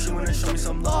because she wanna show me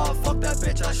some love, fuck that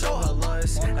bitch, I show her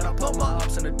lust. And I put my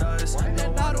ups in the dust, and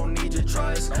I don't need your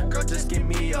trust. Girl, just give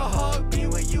me a hug, being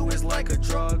with you is like a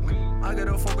drug. I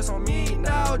gotta focus on me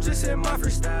now, just hit my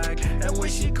first stack. And when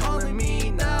she calling me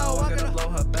now, I gotta blow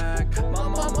her back. My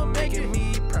mama making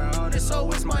me proud, and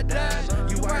so is my dad.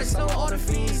 You are selling all the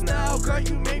fiends now, girl,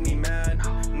 you make me mad.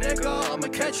 nigga, I'ma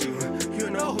catch you. You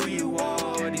know who you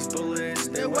are. These bullets,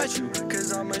 they wet you.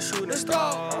 Cause I'm a shooting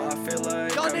star. I feel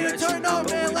like Y'all need to turn up,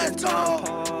 man. Let's go.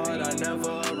 I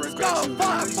never regret you.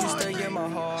 Cause you stay in my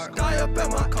heart. Die up in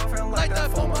my coffin like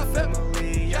that for my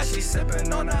family. Yeah, she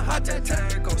sipping on a hot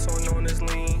tech, also known as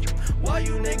lean. Why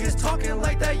you niggas talking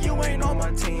like that? You ain't on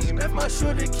my team. If my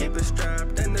shooter keep it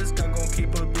strapped, then this gun gon'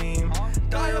 keep a beam.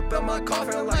 Die up in my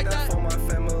coffin like that for my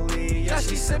family. Yeah,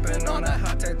 she sipping on a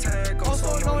hot tech,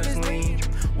 also known as lean.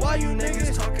 Why you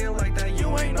niggas talking like that?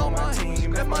 You ain't on my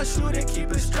team. If my shooter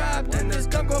keep it strapped, then this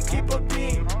gun gon' keep a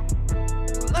beam.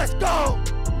 Let's go.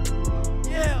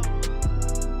 Yeah.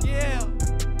 Yeah.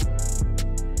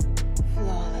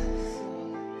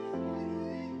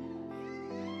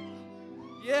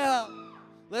 Yeah,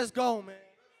 let's go, man.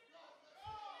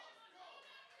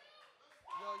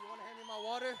 Yo, you wanna hand me my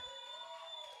water?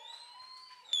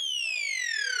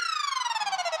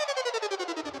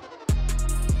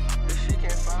 Cause she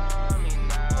can't find me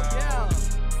now. Oh, yeah.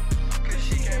 Cause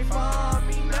she can't find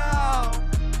me now.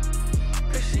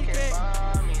 Cause she can't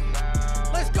find me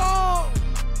now. Let's go.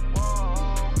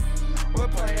 Whoa. We're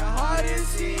playing hide and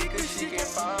seek. Cause she can't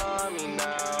find me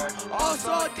now. All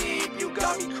so deep, you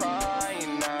got me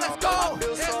crying now. Let's go.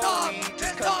 Feel so weak,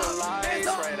 just cut the lights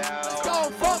right out. Let's go.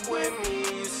 Fuck with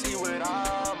me, you see what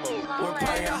I'm about. We're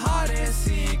playing hide and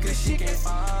seek. Cause she can't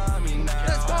find me now.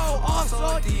 Let's go. All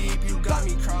so deep, you got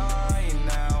me crying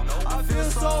now. I feel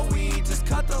so weak, just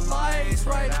cut the lights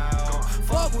right out.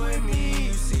 Fuck with me,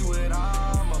 you see what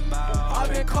I'm about. I've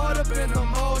been caught up in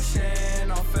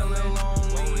emotion, I'm feeling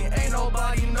lonely. Ain't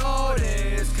nobody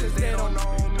notice, cause they don't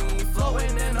know me.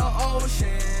 Floating in the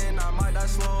ocean, I might die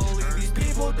slowly. These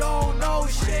people don't know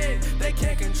shit, they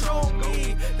can't control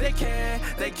me. They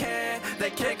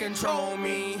can't control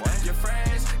me. Your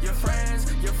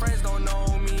friends don't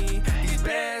know me. These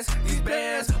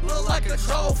bands look like a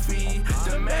trophy.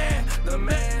 The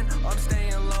man, I'm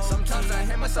staying low. Sometimes I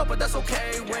hate myself, but that's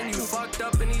okay. When you fucked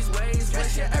up in these ways,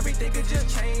 wishing everything could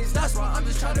just change. That's why I'm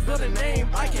just trying to build a name.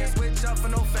 I can't switch up for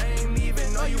no fame,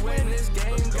 even though you win this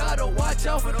game. Gotta watch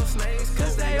out for those snakes,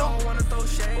 cause they all wanna throw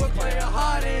shade. We're playing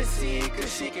hide and seek,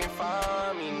 cause she can't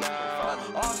find me now.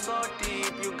 All so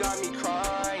deep, you got me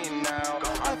crying now.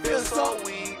 I feel so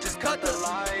weak, just cut the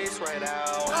lights right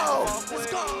out.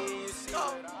 Let's go.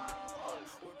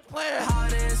 Playing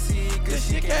hide and seek, cause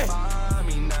she can't find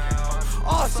me now.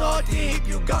 All so deep,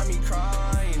 you got me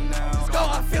crying now. Let's go,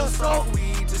 I feel so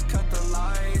weak, just cut the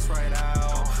lights right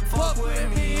out. Fuck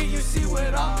with me, you see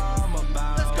what I'm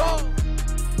about. Let's go.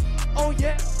 Oh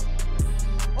yeah.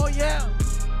 Oh yeah.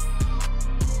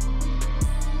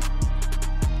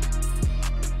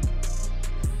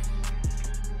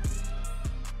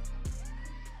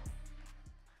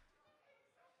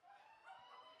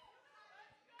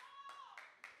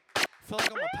 Feel like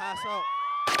I'm gonna pass out.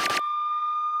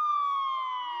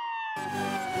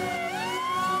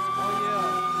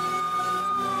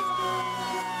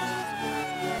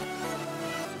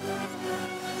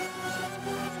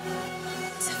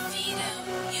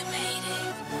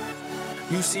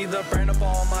 You see the brand up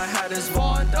on my hat is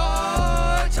Von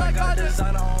Dutch. I got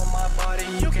designer on my body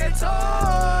you can't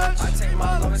touch. I take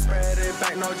my love and spread it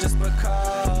back, no just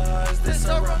because. This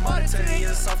a reminder to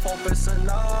yourself, hope it's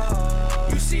enough.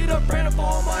 You see the brand up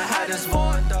on my hat is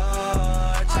Von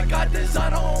Dutch. I got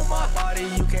designer on my body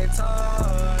you can't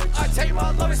touch. I take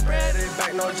my love and spread it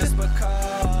back, no just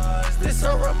because. This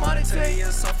a reminder to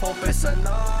yourself, hope it's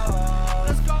enough.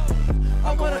 Let's go.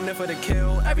 I'm going in for the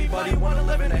kill. Everybody wanna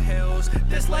live in the hills.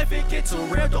 This life it get too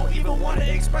real. Don't even wanna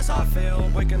express how I feel.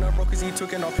 Waking up broke cause he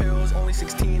took no pills. Only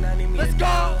 16, I need me Let's a go.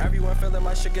 deal. Everyone feeling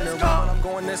my shit getting around. I'm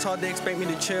going this hard, they expect me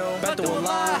to chill. Bet to a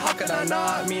lie, how could I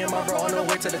not? Me and my bro on the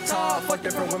way to the top. Fuck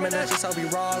different women, that's just how we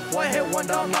rock. One hit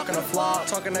wonder, I'm not gonna flop.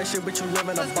 Talking that shit, but you live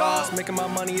in a box. Making my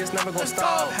money, it's never gonna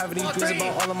stop. Having these dreams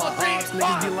about all of my ops.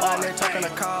 Niggas be lying, they're talking to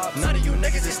cops. None of you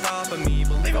niggas is stopping me.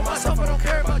 Believe in myself, I don't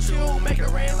care about you. Make it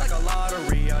rain like a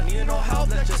lottery. I need to know how,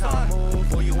 that's just how I move.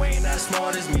 Boy, you ain't as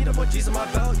smart as me. The boy G's in my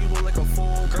belt, you look like a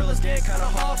fool. Girl, it's getting kinda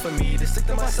hard for me to stick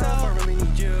to myself, I really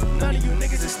need you. None of you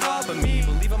niggas is stopping me.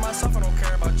 Believe in myself, I don't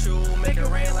care about you. Make it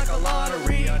rain like a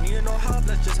lottery. I need to know how,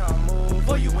 that's just how I move.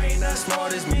 Boy, you ain't as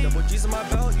smart as me. The boy G's in my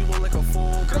belt, you look like a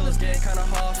fool. Girl, it's getting kinda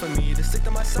hard for me to stick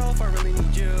to myself, I really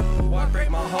need you. Why break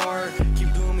my heart?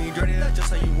 Keep doing me dirty, that's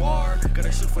just how you are.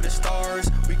 Gotta shoot for the stars.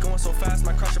 We going so fast,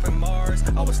 my crush up in Mars.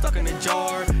 I was stuck in a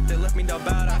jar. They left me down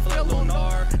bad, I feel like Lil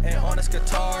Nar. And on this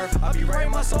guitar, I be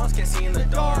writing my songs, can't see in the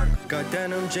dark. Got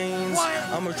denim jeans,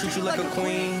 I'ma treat you like a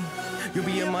queen. You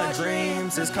be in my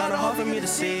dreams, it's kinda hard for me to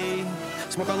see.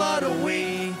 Smoke a lot of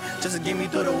weed, just to get me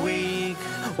through the week.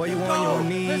 While you on your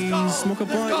knees, smoke a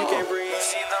blunt, you can't breathe. You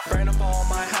see the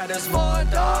is Von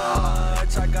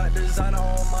Dutch. I got designer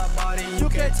on my body, you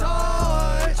can't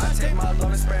touch. I take my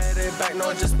love and spread it back,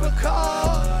 no, just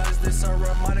because. This a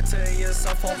reminder to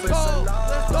yourself, hope it's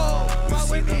enough. You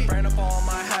see the brand up on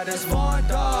my hat is Von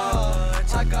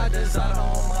Dutch. I got designer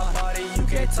on my body, you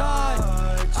can't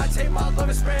touch. I take my love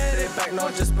and spread it back, no,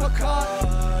 just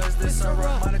because. This a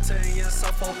reminder to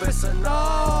yourself, hope it's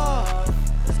enough.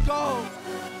 Let's go.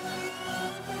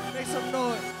 Make some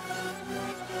noise.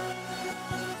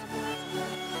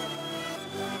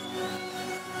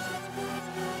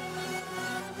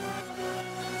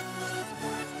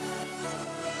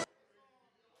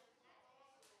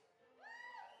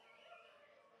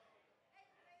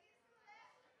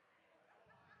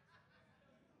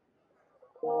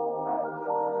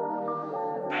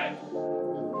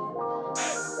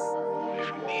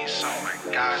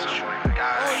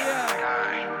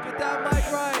 Get that mic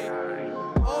right.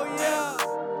 Oh yeah.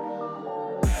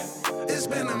 It's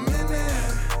been a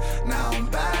minute, now I'm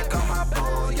back on my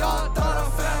bull. Y'all thought I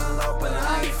fell in love, but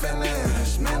I ain't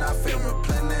finished. Man, I feel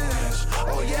replenished.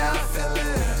 Oh yeah, I feel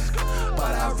it,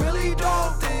 but I really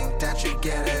don't think that you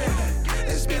get it.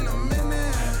 It's been a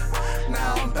minute,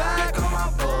 now I'm back on my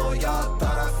bull. Y'all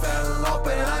thought I fell in love,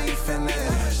 but I ain't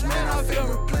finished. Man, I feel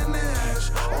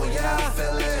replenished. Oh yeah, I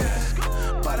feel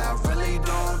it, but I really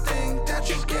don't think that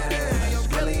you get it.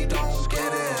 Really don't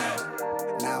get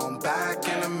it. Now I'm back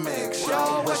in the mix.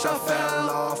 Y'all wish I fell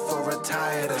off or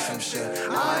retired or some shit.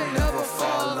 I never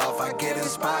fall off, I get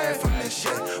inspired from this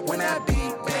shit. When that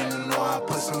beat bang, you know I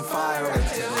put some fire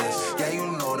into this. Yeah, you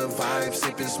know the vibe,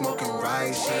 sipping, smoking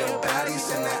rice. She a baddie,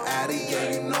 send that addy,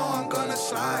 yeah, you know I'm gonna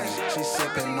slide. She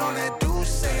sipping on that deuce,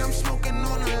 say I'm smoking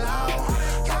on the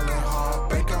loud. Talking hard,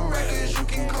 breaking records, you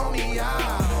can call me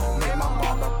out. Make my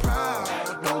mama proud,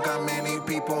 don't got many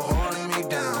people holding me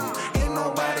down. Ain't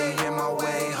nobody in my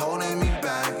way holding me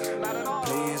back.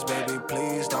 Please, baby,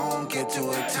 please don't get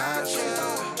too attached.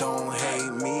 Don't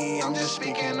hate me, I'm just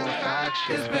speaking of facts.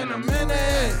 It's been a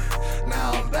minute,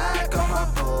 now I'm back on my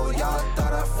bull. Y'all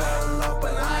thought I fell in love,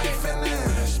 but I ain't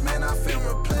finished. Man, I feel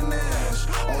replenished.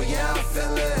 Oh yeah, I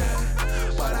feel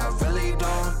it, but I really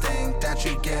don't think that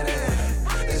you get it.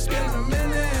 It's been a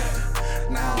minute,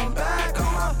 now I'm back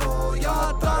on my bull.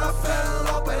 Y'all thought I fell in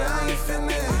love, but I ain't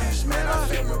finished. Man, I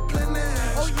feel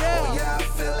replenished. Oh yeah, I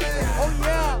feel it. Oh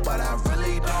yeah, but I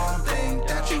really don't think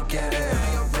that you get it.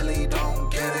 You really don't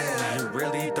get it. You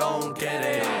really don't get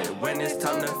it. When it's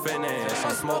time to finish,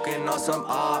 I'm smoking on some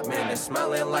odd man, it's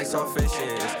smelling like some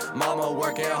fishes. Mama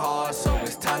working hard, so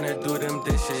it's time to do them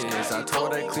dishes. I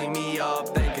told her clean me up,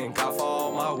 thanking God for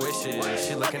all my wishes.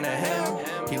 She looking at him,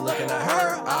 he looking at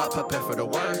her. I prepare for the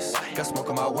worst, got smoke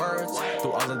on my words.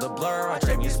 Through all of the blur, I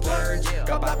trade me splurge.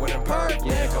 Got back with a perk,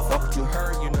 yeah, go fuck what you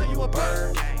heard, you know you a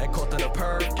bird. And caught to the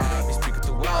perk, I be speaking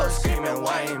through words, screaming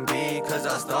YMB, cause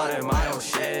I started my own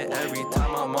shit. Every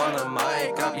time I'm on the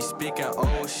mic, I be speaking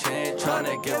old shit. Trying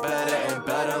to get better and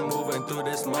better, moving through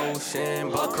this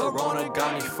motion. But Corona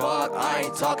got me fucked, I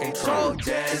ain't talking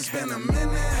Trojan. It's been a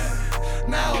minute,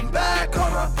 now I'm back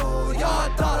on my bull. Y'all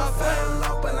thought I fell in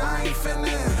love, but I ain't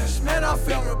finished. Man, I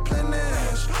feel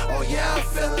replenished. Oh yeah, I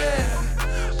feel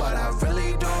it, but I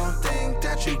really don't think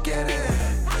that you get it.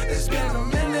 It's been a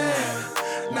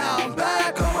minute, now I'm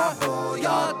back on my bull.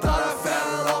 Y'all thought I fell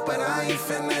in love, but I ain't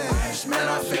finished. Man,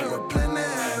 I feel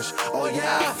replenished. Oh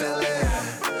yeah, I feel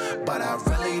it, but I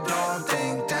really don't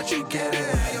think that you get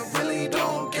it. You really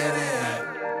don't get it.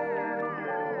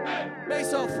 Make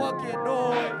some fucking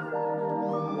noise.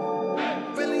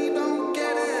 Really don't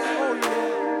get it. Oh yeah.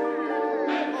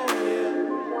 Oh yeah.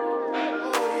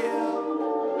 Oh yeah.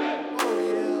 Oh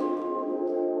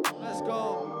yeah. Let's go.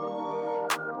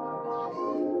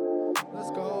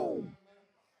 Let's go.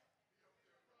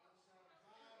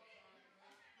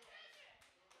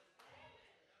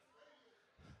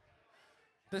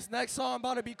 This next song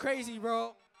about to be crazy,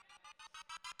 bro.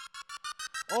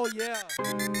 Oh yeah.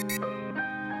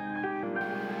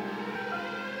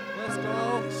 Let's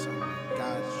go.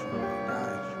 Got you.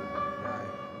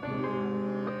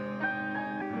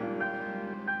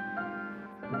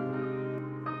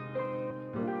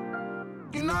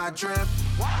 You know I drip.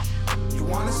 You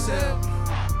wanna sip?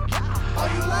 Oh,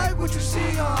 you like what you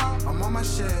see, huh? I'm on my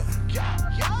shit.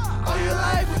 Oh, you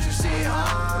like what you see,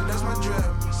 huh? That's my drip.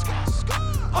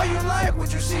 Oh, you like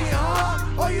what you see, huh?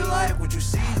 Oh, you like what you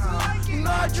see, huh? You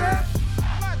know I drip.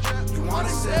 You wanna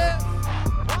sip?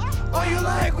 Oh, you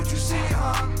like what you see,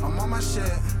 huh? I'm on my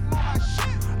shit.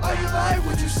 Oh, you like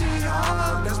what you see,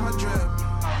 huh? That's my drip.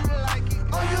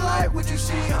 Oh, you like what you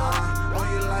see, huh? Oh,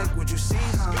 you like what you see,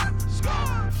 huh?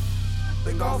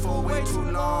 Been gone for way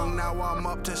too long, now I'm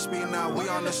up to speed now. We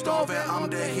on the stove and I'm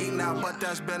the heat now, but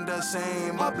that's been the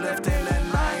same. Uplifting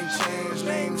and I ain't changed,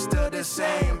 name still the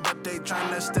same, but they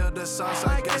tryna steal the sauce.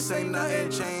 I guess ain't nothing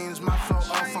changed. My flow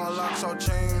off on lock, so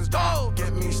chains don't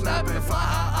get me snapping. Fly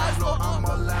high eyes, no I'm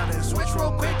Aladdin. Switch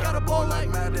real quick, got a ball like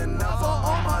Madden. Never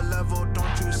on my level,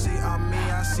 don't you see I'm me?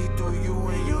 I see through you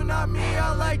and you not me.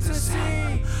 I like to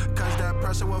see, cause that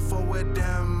pressure will full with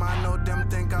them. I know them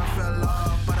think I fell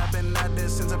off, but I've been at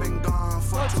this since I've been gone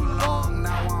for too long.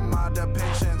 Now I'm out of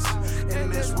patience. In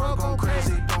this world going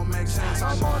crazy, don't make sense.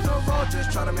 I'm on the road,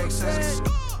 just try to make sense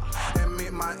and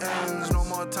meet my ends. No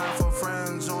more time for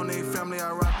friends, only family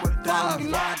I rock with them.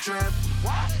 You want a trip?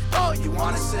 Oh, you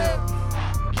wanna sip?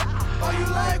 Oh, you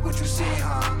like what you see,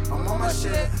 huh? I'm on my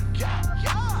shit.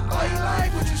 Oh, you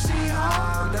like what you see,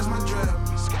 huh? That's my drip.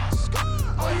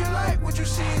 Oh, you like what you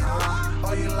see, huh?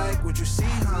 Oh, you like what you see,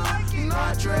 huh? You know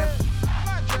I drip.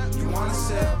 You wanna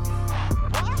sip?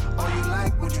 Oh, you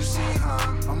like what you see,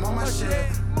 huh? I'm on my shit.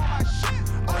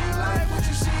 Oh, you like what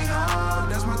you see, huh?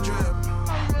 That's my drip.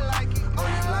 Oh,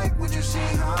 you like what you see,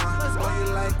 huh? Oh,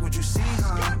 you like what you see,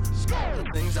 huh?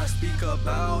 Things I speak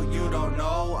about, you don't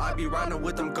know. I be riding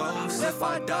with them ghosts. If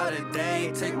I die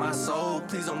today, take my soul.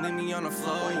 Please don't leave me on the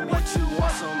floor. What you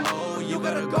want some more? You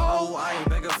gotta go. I ain't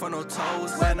begging for no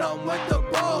toes. When I'm with the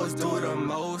bros, do the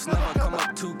most. Never come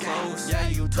up too close. Yeah,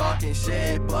 you talking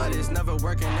shit, but it's never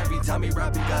working. Every time you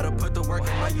rap, you gotta put the work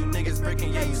in. Why you niggas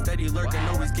breaking? Yeah, you steady lurking.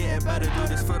 Always getting better. Do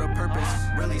this for the purpose.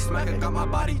 Really smacking, got my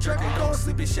body jerking. Don't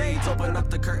sleep in shades. Open up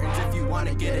the curtains if you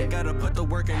wanna get it. Gotta put the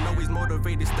work in. Always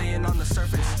motivated, staying on the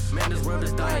surface. Man, this world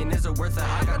is dying, is it worth it?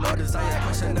 I got no desire,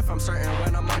 question if I'm certain.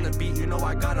 When I'm on the beat, you know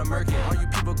I gotta murk it. All you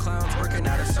people clowns working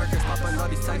at a circus, popping all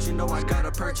these texts, you know I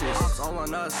gotta purchase. Ops all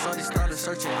on us, so they started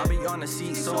searching. I'll be on the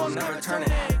seat, so I'm never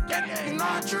turning. You know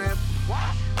I drip,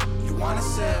 you wanna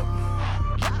sip?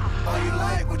 Oh, you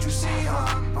like what you see,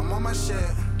 huh? I'm on my shit.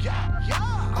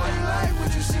 Oh, you like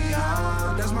what you see,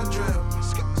 huh? That's my drip.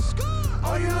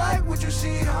 Oh, you like what you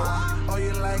see, huh? Oh,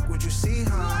 you like what you see,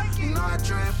 huh? You know I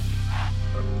drip.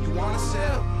 You wanna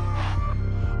sip?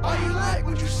 Oh, you like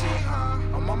what you see, huh?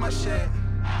 I'm on my shit.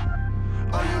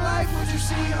 Oh, you like what you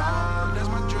see, huh? That's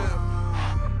my drip.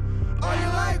 Oh, you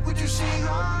like what you see,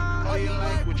 huh? Oh, you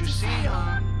like what you see,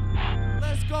 huh?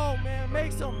 Let's go, man.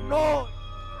 Make some noise.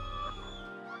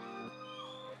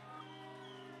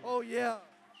 Oh, yeah.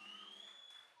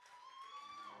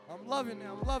 I'm loving it.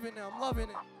 I'm loving it. I'm loving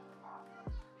it.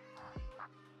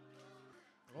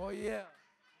 Oh, yeah.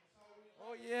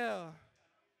 Oh, yeah.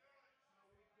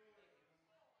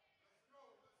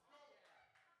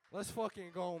 Let's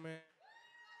fucking go, man.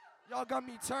 Y'all got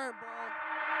me turned, bro.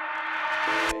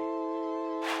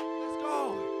 Let's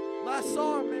go. Last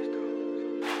song,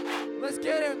 man. Let's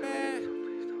get it, man.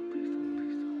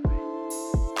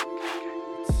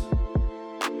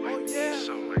 Oh, yeah.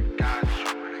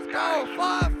 Let's go.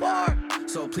 5, 4.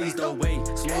 So please don't wait.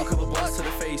 Smoke a couple blunts to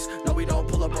the face. No, we don't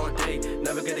pull up all day.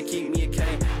 Never gonna keep me a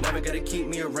K. Never gonna keep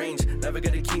me a range. Never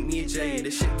gonna keep me a J.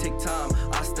 This shit take time.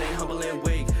 I stay humble and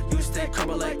wait. You stay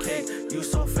crumble like cake. You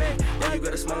so fake. Yeah, you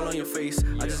got a smile on your face.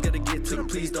 I just gotta get to the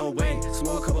please don't wait.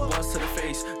 Smoke a couple blunts to the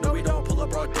face. No, we don't pull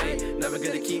up all day. Never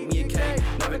gonna keep me a K.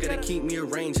 Never gonna keep me a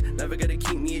range. Never gonna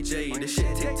keep me a J. This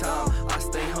shit take time. I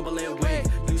stay humble and wait.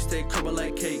 You stay crumble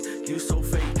like cake. You so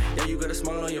fake. Yeah, you got a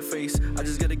smile on your face. I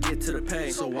just gotta get to the pay.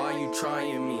 So why you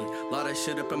trying me? Lot of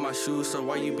shit up in my shoes, so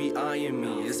why you be eyeing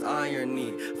me? It's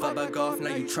irony. Fly back off,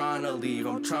 now you trying to leave.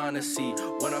 I'm trying to see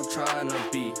what I'm trying to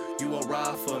be. You won't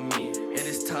ride for me, it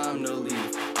is time to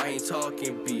leave. I ain't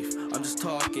talking beef, I'm just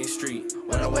talking street.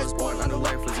 When I was born, I knew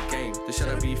life was a game. The shit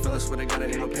I be feeling, swear to God, I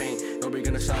ain't no pain. Nobody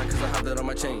gonna shine, cause I have that on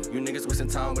my chain. You niggas wasting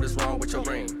time, what is wrong with your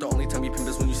brain? The only time you pimp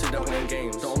is when you sit down playing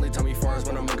games. The only time you far is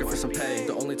when I'm working for some pay.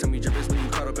 The only time you drip is when you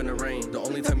caught up in the rain. The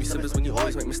only time you sip is when you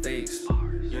always make mistakes.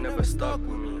 You never stuck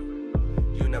with me,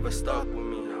 you never stuck with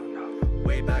me.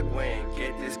 Way back when,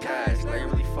 get this cash, now you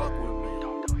really fuck with me.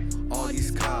 All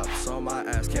these cops on my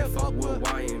ass, can't fuck with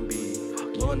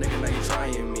YNB. Little nigga, now you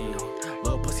trying me.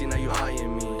 Little pussy, now you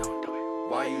eyeing me.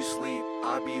 Why you sleep?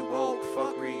 I be woke,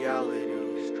 fuck reality.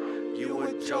 You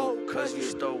a joke, cause you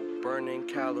stoked, burning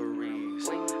calories.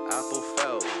 Apple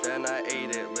fell, then I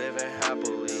ate it, living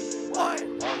happily. What?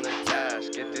 On the cash,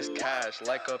 get this cash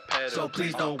like a pedal. So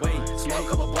please don't wait, smoke a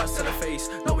couple blunts to the face.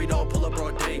 No, we don't pull up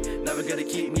all day. Never gonna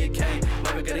keep me a K,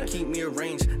 never gonna keep me a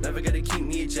range. Never gonna keep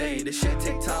me a J. This shit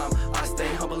take time, I stay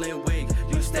humble and wait.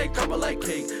 You stay crumble like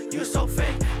cake, you so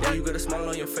fake. Yeah, you got a smile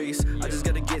on your face. I just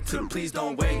gotta get to them, please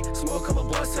don't wait. Smoke a couple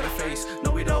blunts to the face.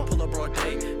 No, we don't pull up all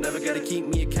day. Never gonna keep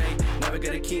me a K, never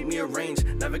gonna keep me a range.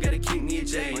 Never gonna keep me a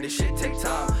J. This shit take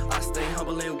time, I stay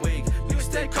humble and wait. You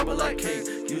stay crumble like cake.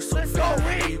 You so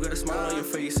fake, you got a smile on your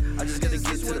face. I just gotta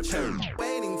get to the pen.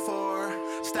 Waiting for,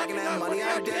 stacking that money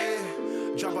I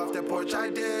did. Jump off that porch I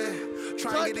did.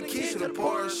 Try and get the keys to the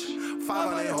Porsche.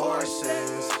 500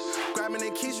 horses. Grabbing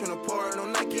the keys from the port. No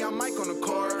Nike, I'm Mike on the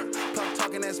court. Plug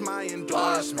talking, that's my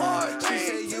endorsement. She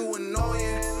say you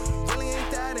annoying. Really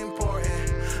ain't that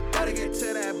important. Gotta get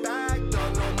to that bag,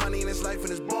 dog. No money in this life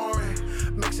and it's boring.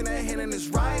 Mixing that hand and it's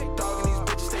right, dog. And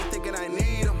these bitches, they thinking I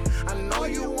need them. I know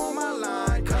you on my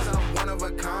line, cause I'm one of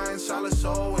a kind. Solid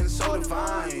soul and so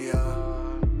divine, yeah.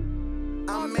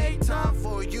 I make time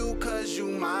for you cause you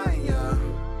mine, yeah.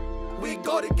 We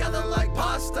go together like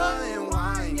pasta and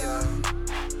wine, yeah.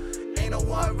 Ain't no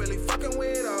one really fucking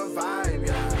with a vibe,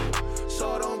 yeah.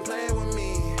 So don't play with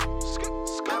me.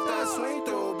 After I swing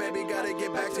through, baby, gotta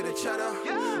get back to the cheddar.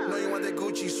 Know you want that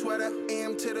Gucci sweater.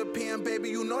 AM to the PM, baby,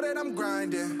 you know that I'm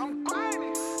grinding.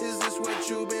 Is this what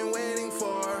you've been waiting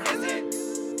for?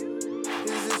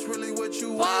 Is this really what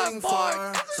you waiting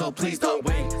for? So please don't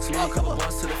wait. Small couple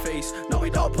busts to the face. No, we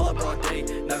don't pull up broad day.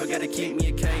 Never gotta keep me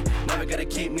a K. Never gotta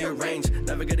keep me a range.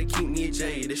 Never gotta keep me a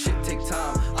J. This shit take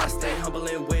time. I stay humble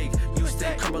and wait. You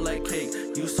stay crumble like cake.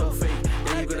 You so fake.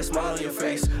 Yeah, you got a smile on your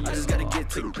face. I just gotta get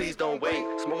to. Please don't wait.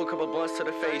 Smoke a couple blunts to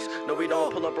the face. No, we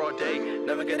don't pull up broad day.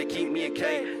 Never gotta keep me a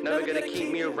K. Never gotta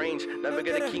keep me a range. Never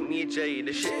gotta keep me a J.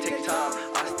 This shit take time.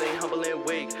 I stay humble and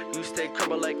wait. You stay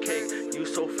crumble like cake. You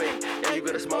so fake. Yeah, you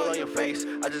got a smile on your face.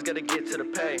 I just gotta get to the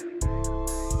pay.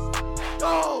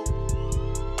 Go!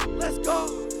 Let's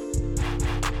go!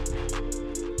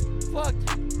 Fuck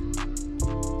you.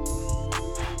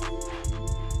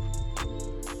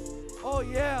 Oh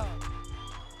yeah.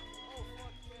 Oh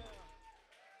fuck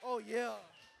yeah. Oh yeah.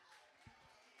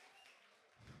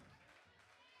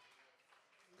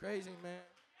 Crazy, man.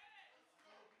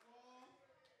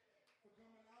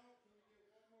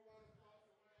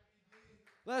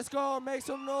 Let's go, make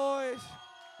some noise.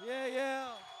 Yeah, yeah.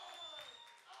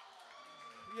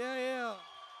 Yeah, yeah.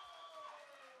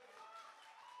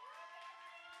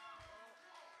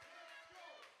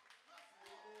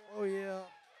 Oh yeah.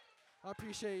 I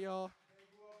appreciate y'all.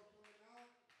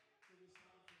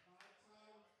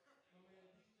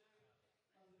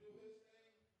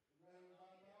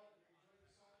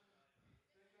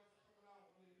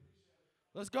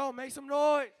 Let's go, make some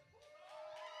noise.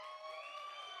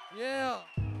 Yeah.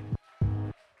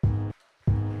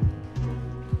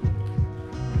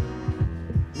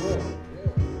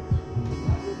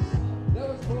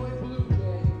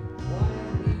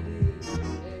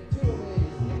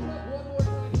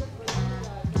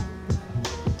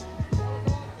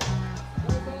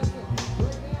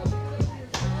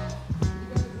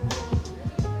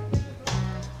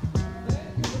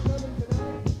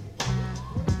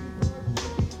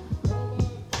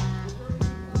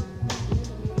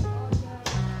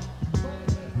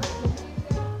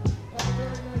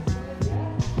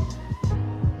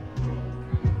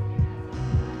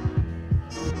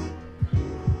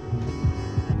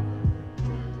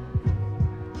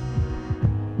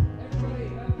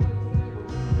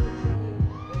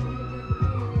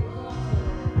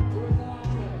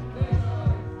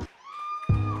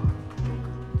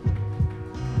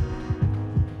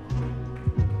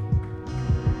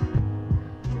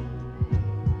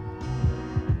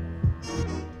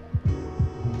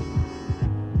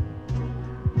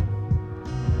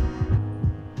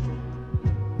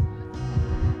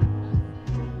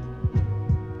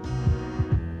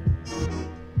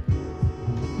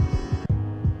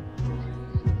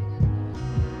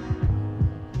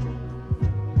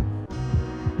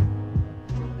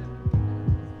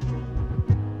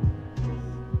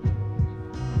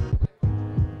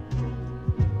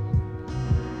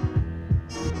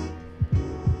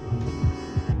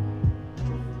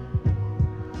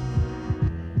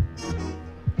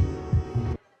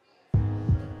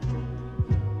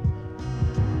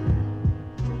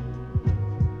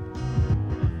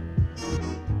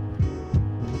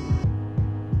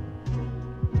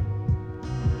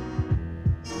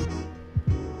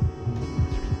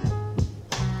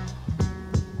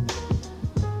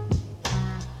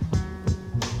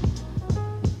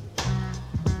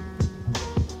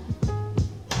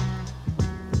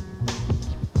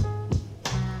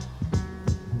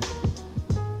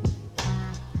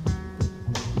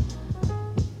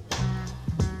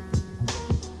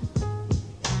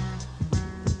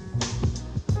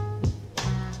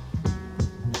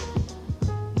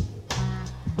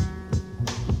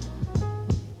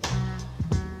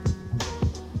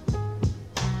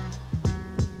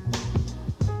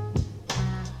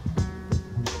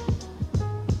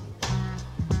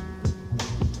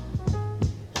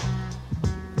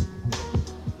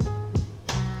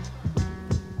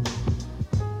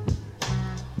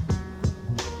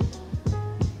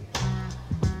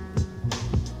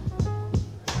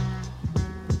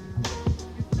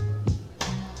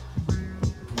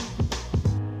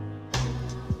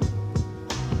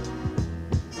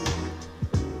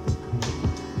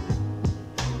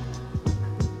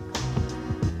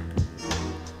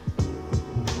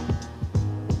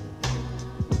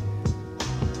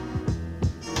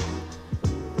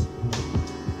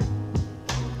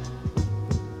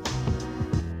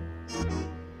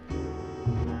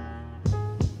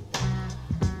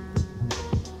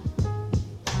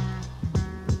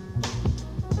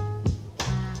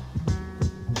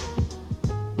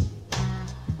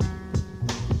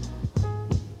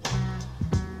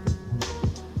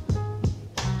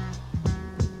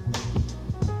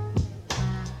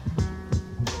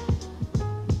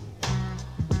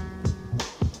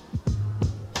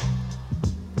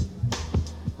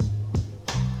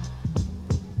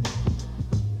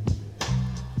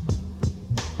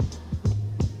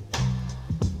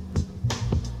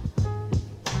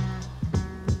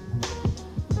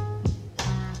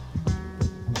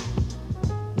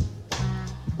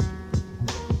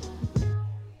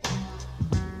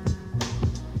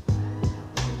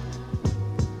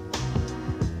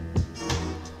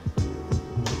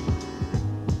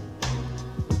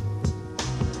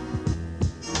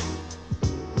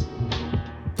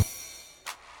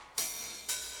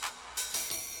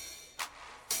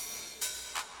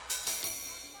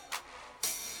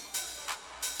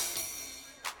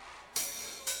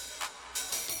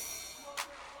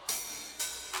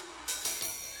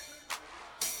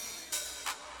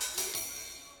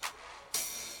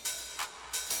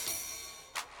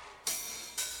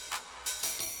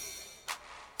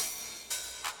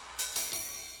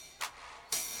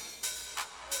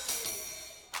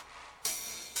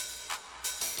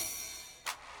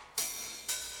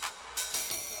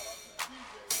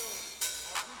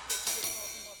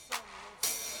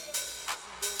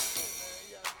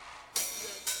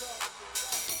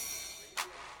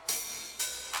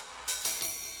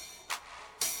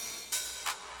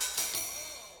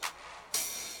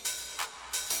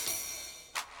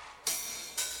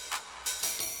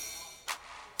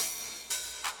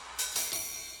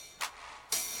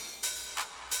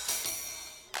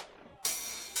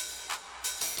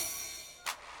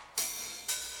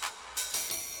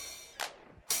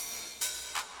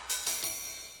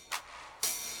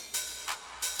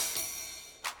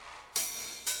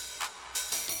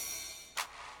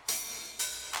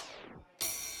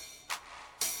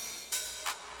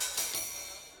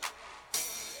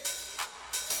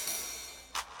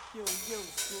 Yo,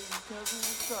 Scooby cousin,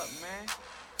 what's up, man?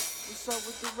 What's up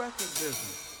with the record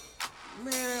business?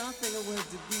 Man, I think I'm gonna have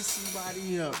to beat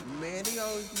somebody up, man. They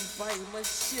always be fighting my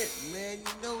shit, man.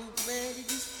 You know, man, they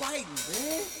just fighting,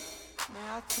 man. Man,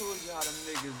 I told you how them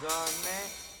niggas are, man.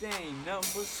 They ain't nothing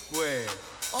but squares.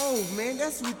 Oh, man,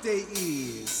 that's what they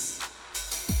is.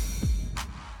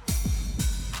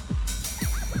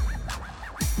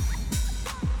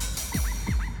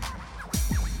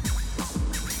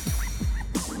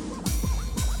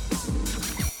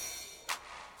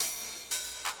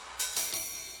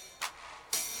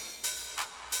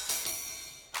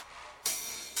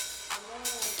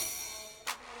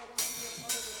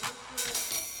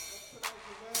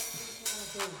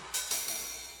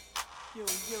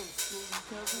 Yo, Scooby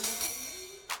cousin.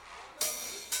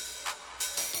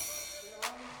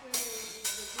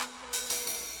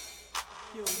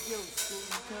 Yo,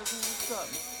 Scooby cousin, what's up,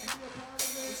 man?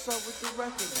 What's up with the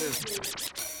record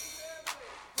business?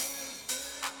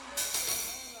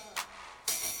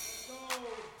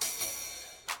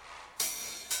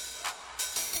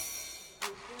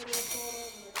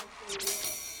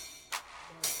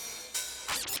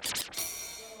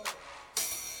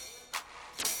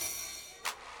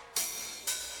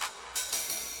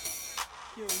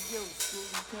 Yo,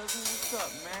 Scooby cousin, what's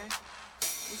up, man?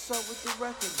 What's up with the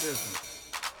record business?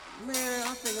 Man,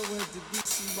 I think I'm gonna have to beat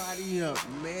somebody up,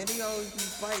 man. They always be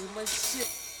fighting my shit.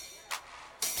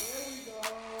 There we go.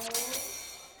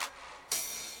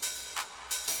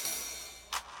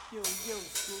 Yo,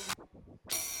 Scooby.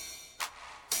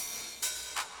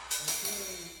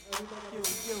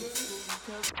 Yo, Scooby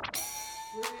cousin.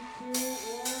 3, 2,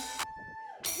 1.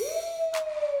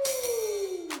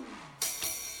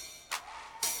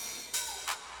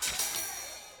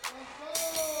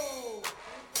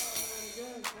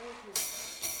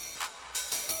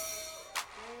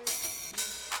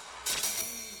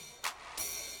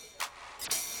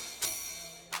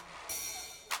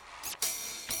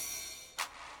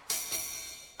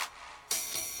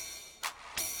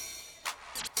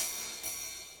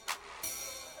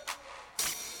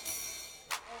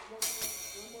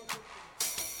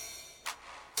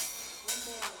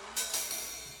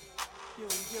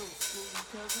 Yo, Scooby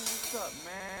cousin, what's up,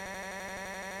 man?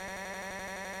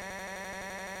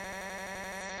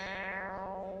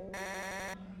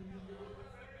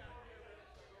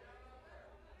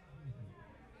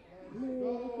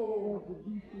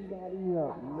 Somebody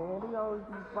up, man. They always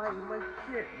be fighting my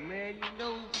shit, man. You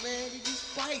know, man, they just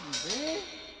fighting, man.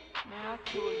 Man, I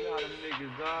told you how them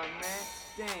niggas are, man.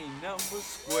 They ain't nothing but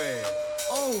squares.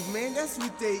 Oh, man, that's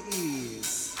what they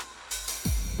is.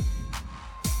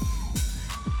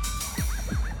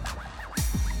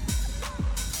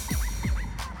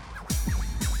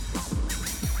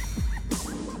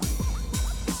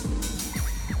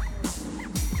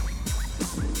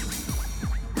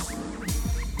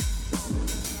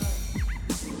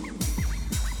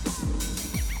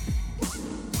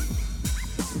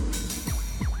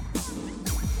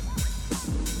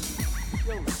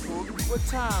 What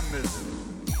time is it?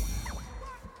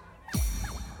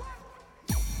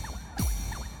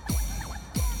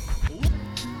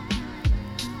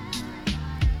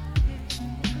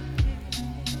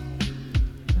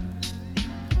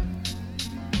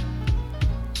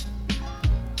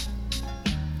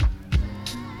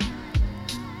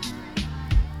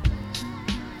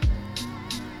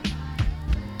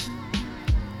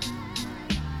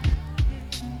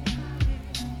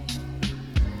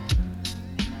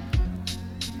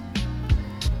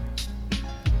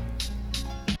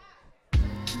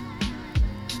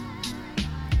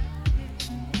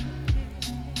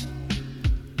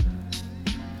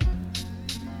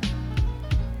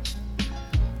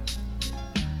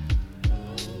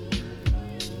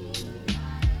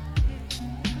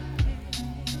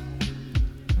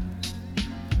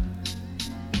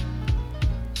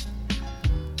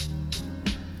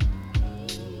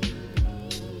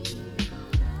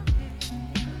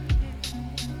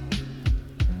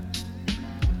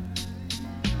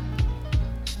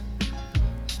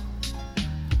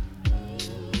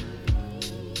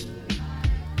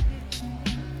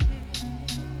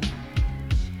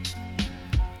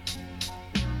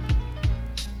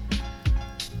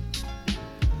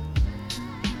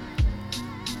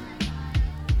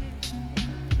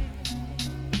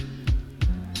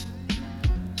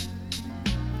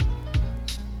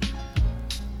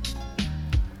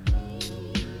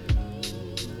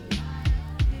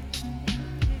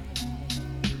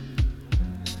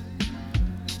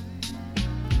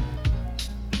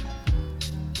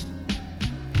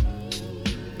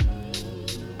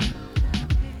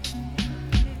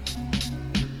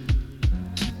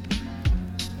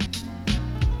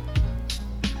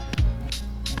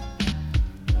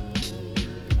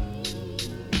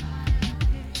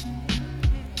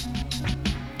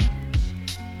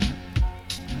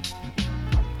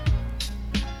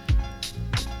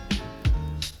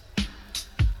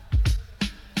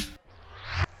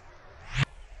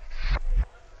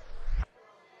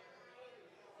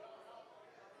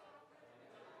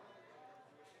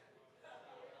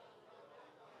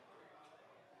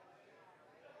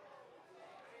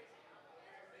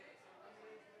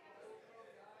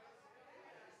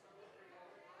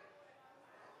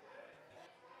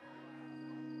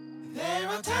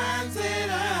 are times that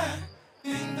I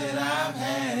think that I've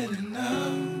had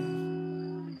enough.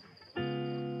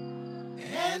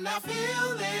 And I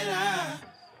feel that I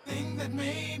think that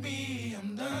maybe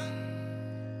I'm done.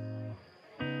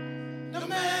 No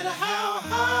matter how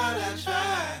hard I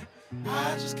try,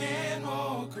 I just can't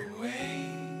walk away.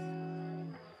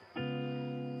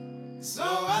 So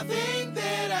I think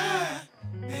that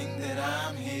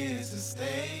I'm here to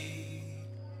stay.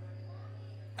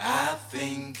 I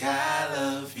think I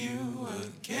love you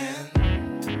again.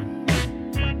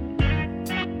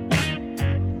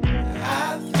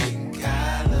 I think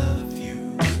I love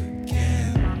you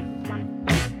again.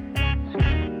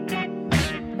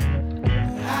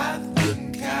 I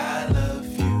think I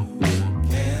love you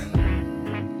again.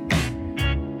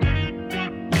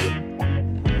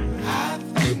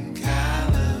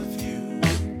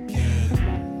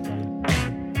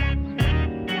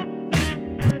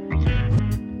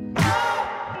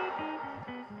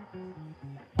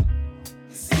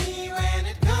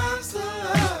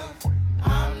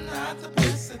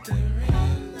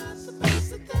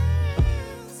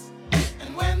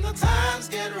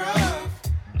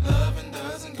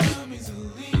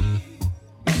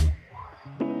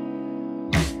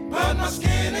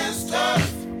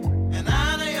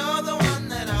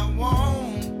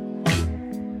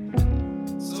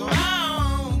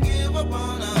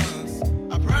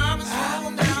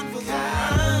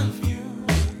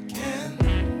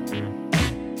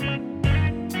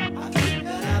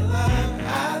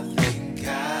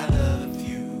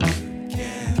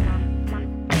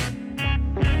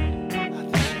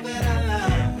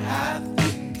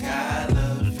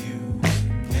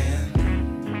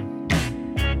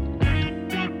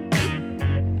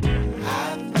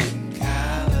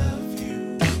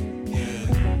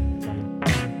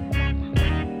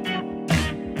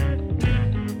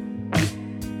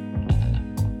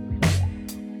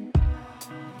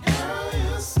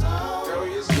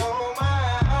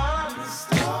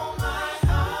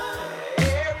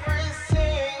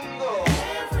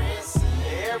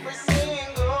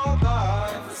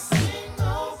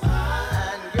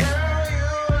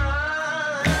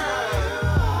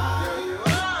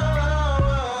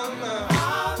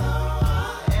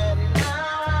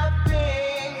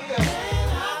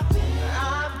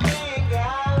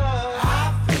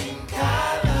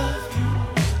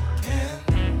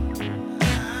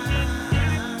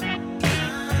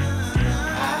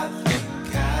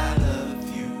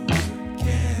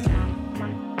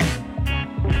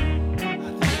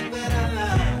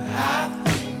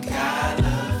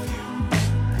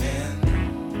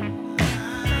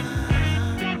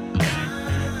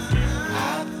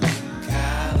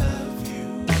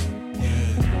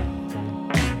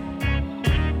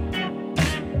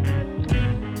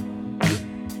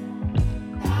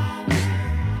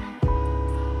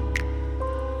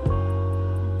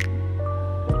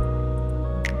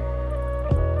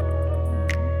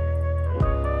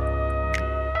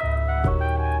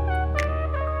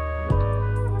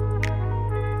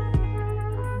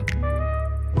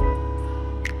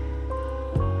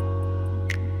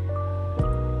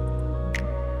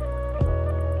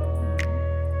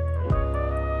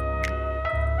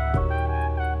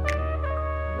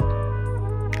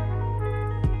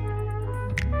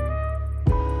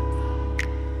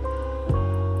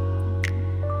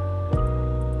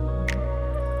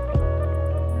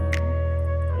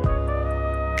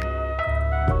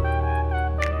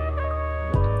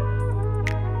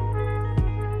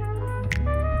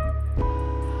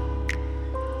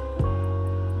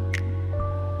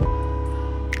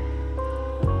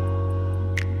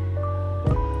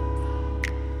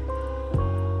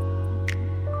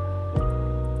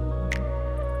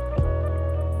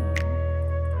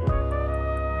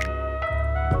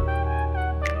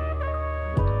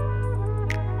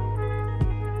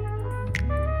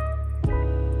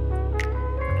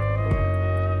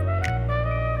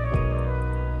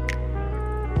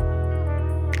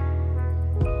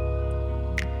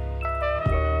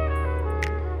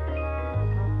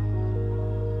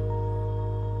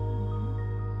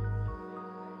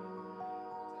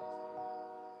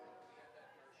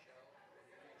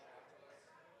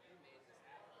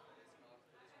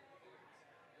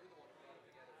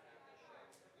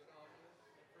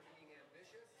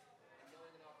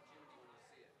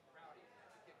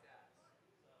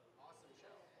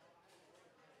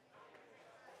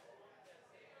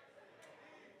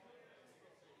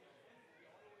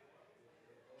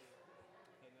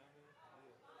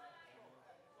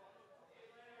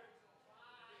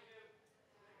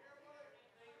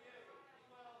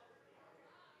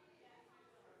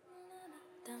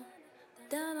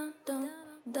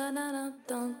 da da da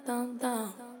da da da.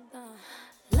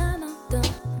 La da da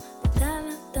da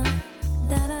da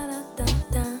da da da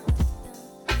da.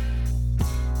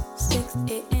 6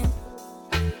 a.m.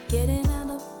 Getting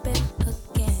out of bed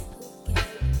again.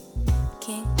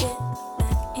 Can't get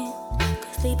back in,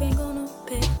 'cause sleep ain't gonna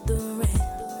pay the rent.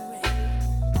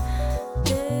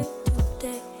 Day to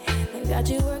day, they got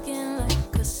you working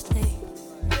like a slave,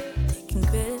 taking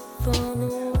credit for the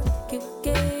work you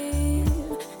gave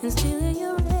and stealing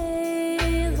your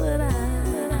raise. But I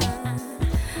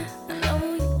know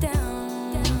you're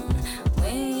down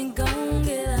when you gon'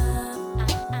 get up.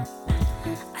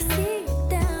 I see you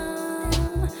down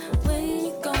when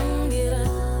you gon' get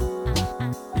up.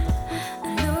 I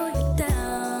know you're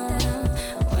down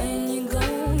when you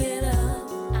gon' get up.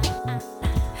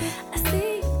 I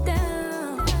see you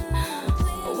down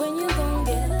when you gon'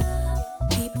 get up.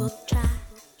 People try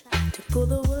to pull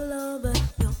the wool over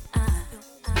your eye.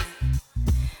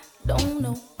 Don't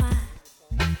know why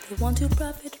they want to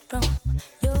profit from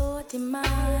your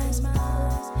demise.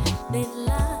 They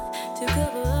lie to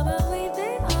cover up a way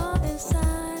they are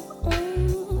inside.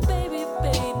 Baby,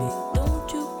 baby, don't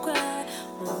you cry.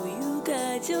 Oh, you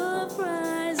got your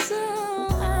prize. So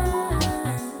I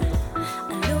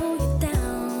know you're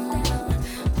down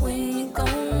when you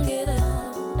gon' get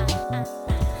up.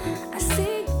 I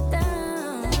see you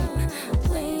down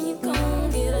when you gon'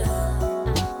 get up.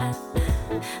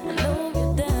 I know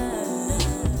you're down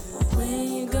when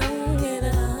you gon' get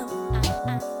up.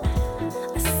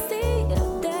 I see you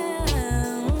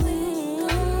down when you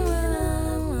gon' get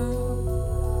up.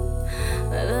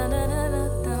 La la la la la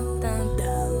da da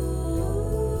da.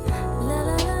 La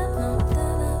la la la da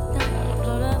da da.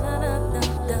 La la la la da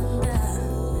da da.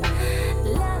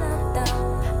 La da da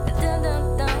da da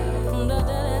da. Da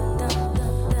da da da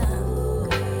da.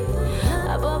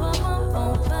 Ba ba ba ba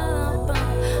ba ba.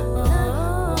 La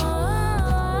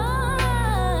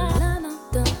la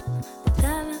da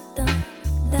da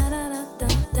da da da da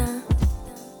da.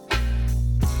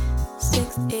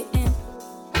 6 a.m.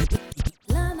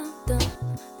 La la da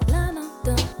la la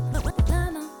da la la da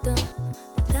da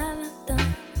da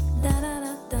da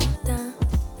da da da.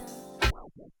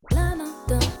 La la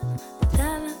da da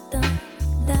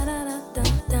da da da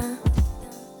da.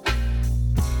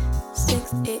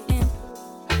 6 a.m.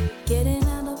 Getting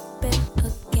out of bed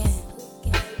again.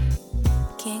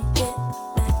 Can't get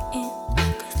back in,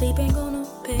 'cause sleep ain't gonna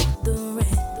pay the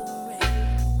rent.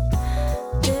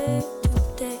 Day to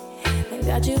day, they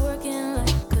got you working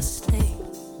like a slave,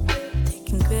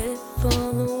 taking credit for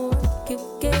the work you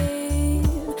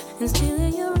gave and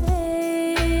stealing your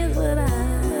raise. But I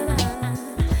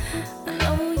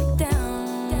know you're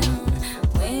down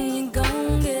when you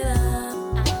gon' get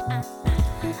up.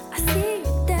 I see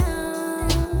you down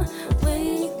when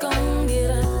you gon'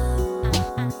 get up.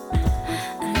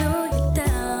 I know you're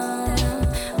down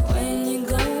when you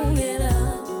gon' get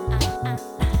up.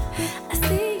 I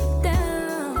see you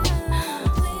down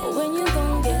when you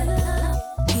gon' get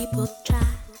up. People try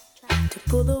to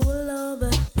pull the wool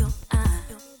over your eye.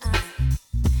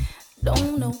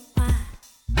 Don't know why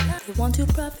they want to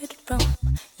profit from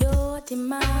your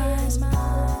demise.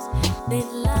 They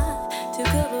lie to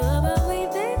cover up a way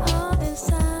they are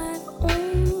inside.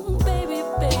 Baby,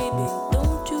 baby,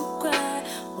 don't you cry.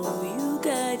 Oh, you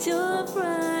got your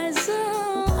prize. So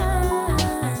I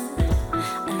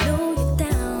know you're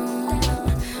down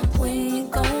when you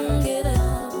gon' get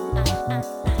up.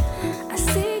 I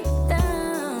see you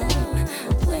down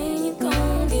when you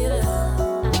gon' get up.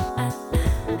 I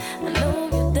know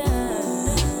you're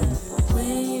down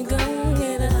when you gon'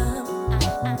 get up.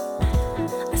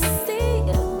 I see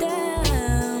you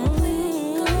down when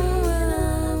you gon' get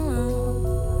up.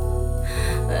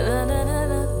 La la la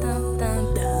la da da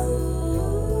da.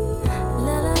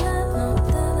 La la la la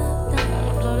da da da.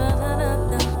 La la la la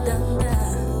da da da.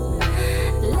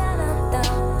 La la da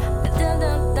da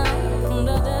da da.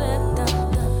 Da da da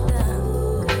da da.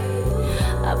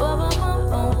 Ba ba ba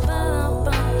ba ba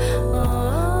ba.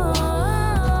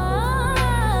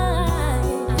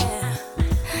 Yeah.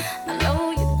 I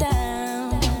know you're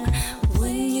down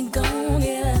when you gon'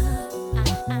 get up.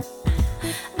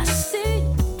 I see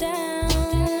you down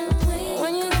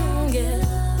when you gon' get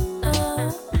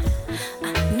up.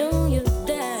 I know you're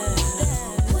down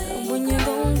when you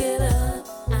gon' get up.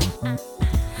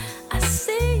 I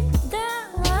see you down.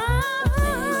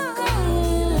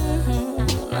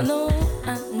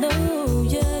 I know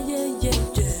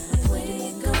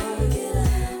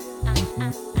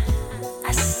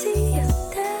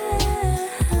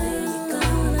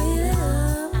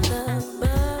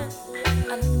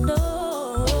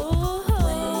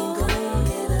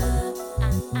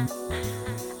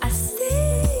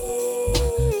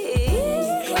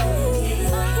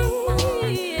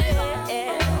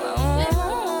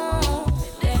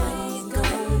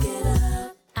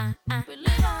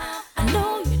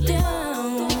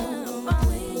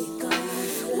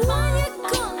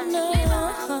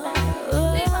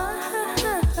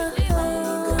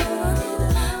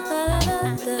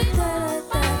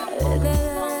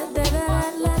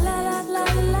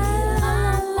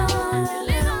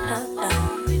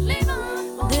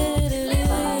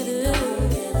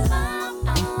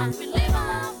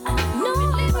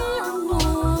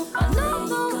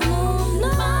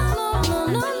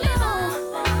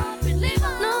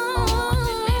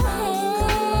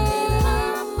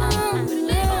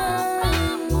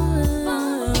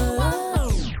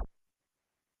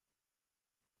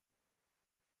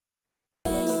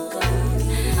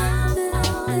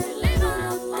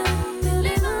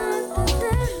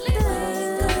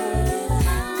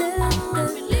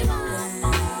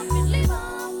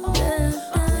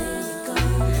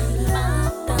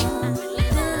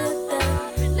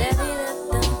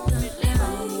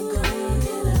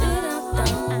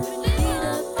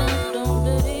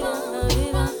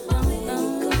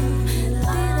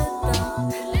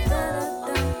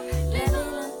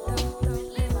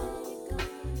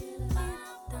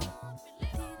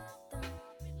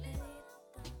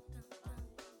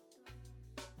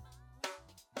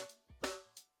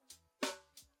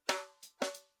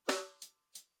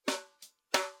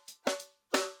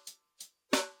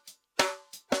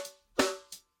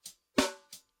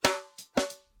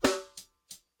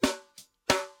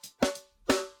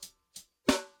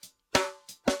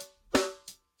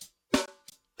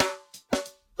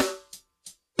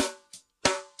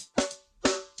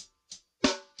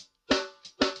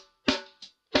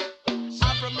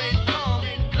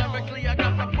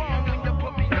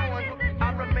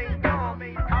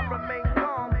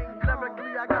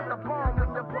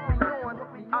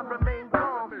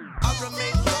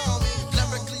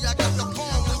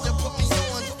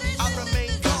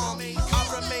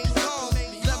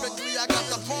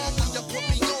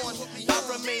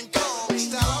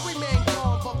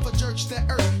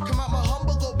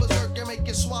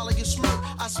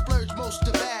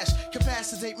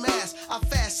straight mass. I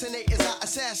fascinate as I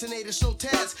assassinate a slow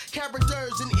task.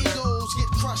 Characters and egos get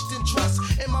crushed in trust.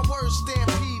 And my words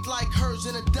stampede like hers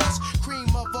in the dust. Cream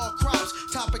of all crops,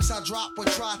 topics I drop or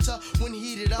try to. When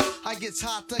heated up, I get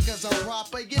hotter cause I'm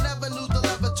proper. You never knew the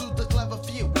lever to the clever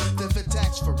few. The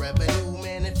tax for revenue,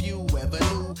 man, if you ever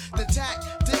knew the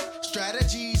tactic,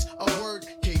 strategies of word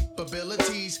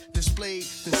capabilities displayed,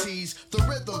 then sees the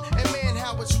rhythm. And man,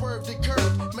 how it swerved and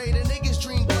curved. Made a nigga's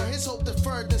dream blur, his hope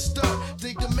deferred and stirred.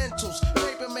 Dig the mentals,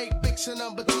 paper make bix and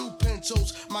number 2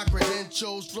 pencils. My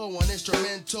credentials flow on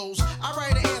instrumentals. I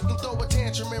write an anthem, throw a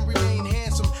tantrum and remain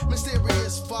handsome.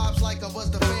 Mysterious vibes like I was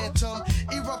the phantom.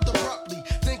 Erupt abruptly,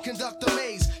 then conduct a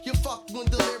maze. You fucked when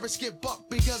the lyrics get bucked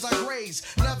because I graze.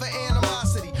 Never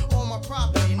animosity on my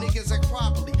property. Niggas act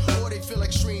properly or they feel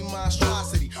extreme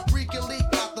monstrosity. Reek and leak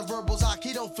out the verbals,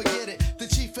 Aki, don't forget it. The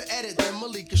chief for edit, then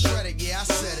Malika shred it. Yeah, I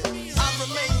said it. I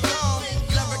remain calm.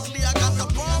 Lyrically, I got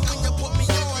the bomb when you put me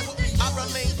on. I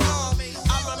remain calm.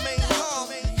 I remain calm.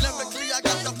 Lyrically, I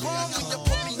got the bomb when you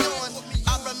put me on.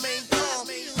 I remain calm.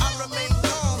 I remain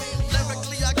calm.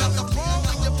 Lyrically, I got the bomb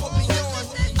when you put me on.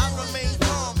 I remain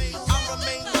calm. I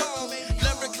remain calm.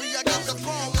 Lyrically, I got the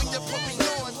bomb when you put me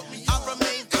on. I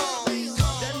remain calm.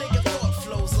 That nigga thought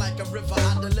flows like a river.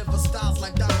 I deliver styles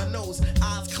like dominoes.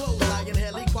 Eyes closed, I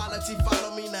inhale equality.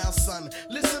 Follow me now, son.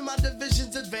 Listen, my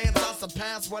divisions advance. I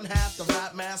surpass one half the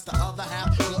rap master, other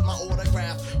half want my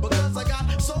autograph. Because I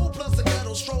got soul plus a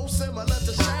ghetto stroll similar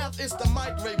to Shaft. It's the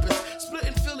mic rapist,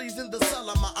 splitting Phillies in the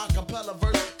cellar. My acapella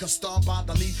verse, cause star by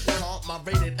the lead, comp my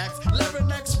rated X.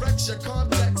 Lyric X wrecks your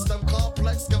context. I'm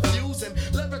complex, confusing,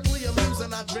 lyrically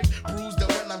amusing. I drink bruised,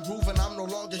 and when I'm grooving, I'm no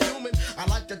longer human. I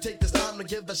like to take this time to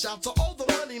give the shout to all the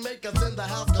money makers in the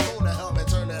house. Come on, the helmet,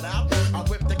 turn it out. I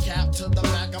whip the cap to the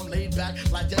back. I'm laid back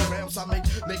like that ramps. I make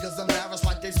niggas embarrassed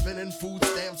like they spinning food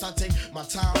stamps. I take my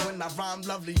time when I rhyme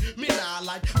lovely. Me now I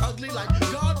like ugly like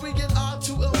God. We get on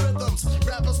to ill rhythms.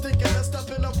 Rappers thinking they're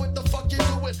stepping up. What the fuck you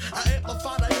doing? I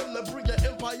amplify the hymn to bring your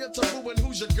empire to ruin.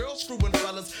 Who's your girl screwing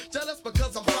fellas? Jealous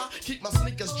because I'm fly. Keep my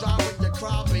sneakers dry when you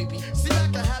cry, baby. See, I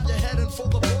can have your heading for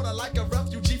the border like a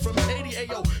refugee from Haiti.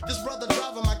 Ayo, this brother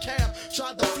driving my cab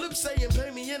tried to flip, saying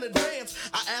pay me in advance.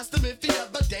 I asked him if he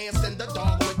ever danced in the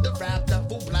dark with the rap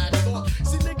devil black thought.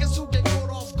 See, niggas who get caught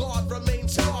off guard remain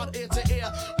scarred ear to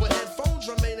ear. With headphones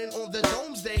remaining on the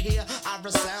domes they hear. I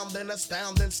resound and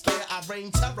astound and scare. I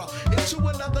rain terror into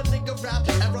another nigga rap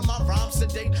era. My rhymes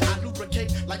sedate, I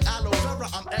lubricate like aloe vera.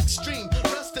 I'm extreme,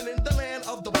 resting in the land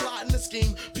of the plot and the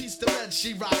scheme. Peace to men,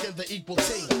 she rockin' the equal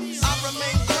team. I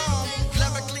remain calm,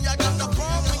 lyrically I got the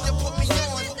bomb when you put me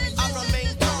on. I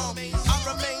remain calm, I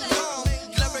remain calm,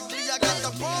 lyrically I got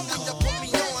the bomb when you put me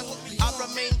on. I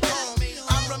remain calm,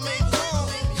 I remain calm,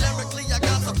 lyrically I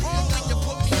got the bomb when you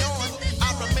put me on. I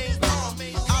remain calm,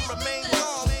 I remain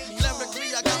calm, lyrically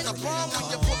I got the bomb when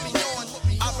you put me on.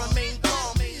 I remain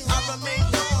calm, I remain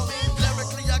calm,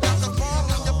 lyrically I got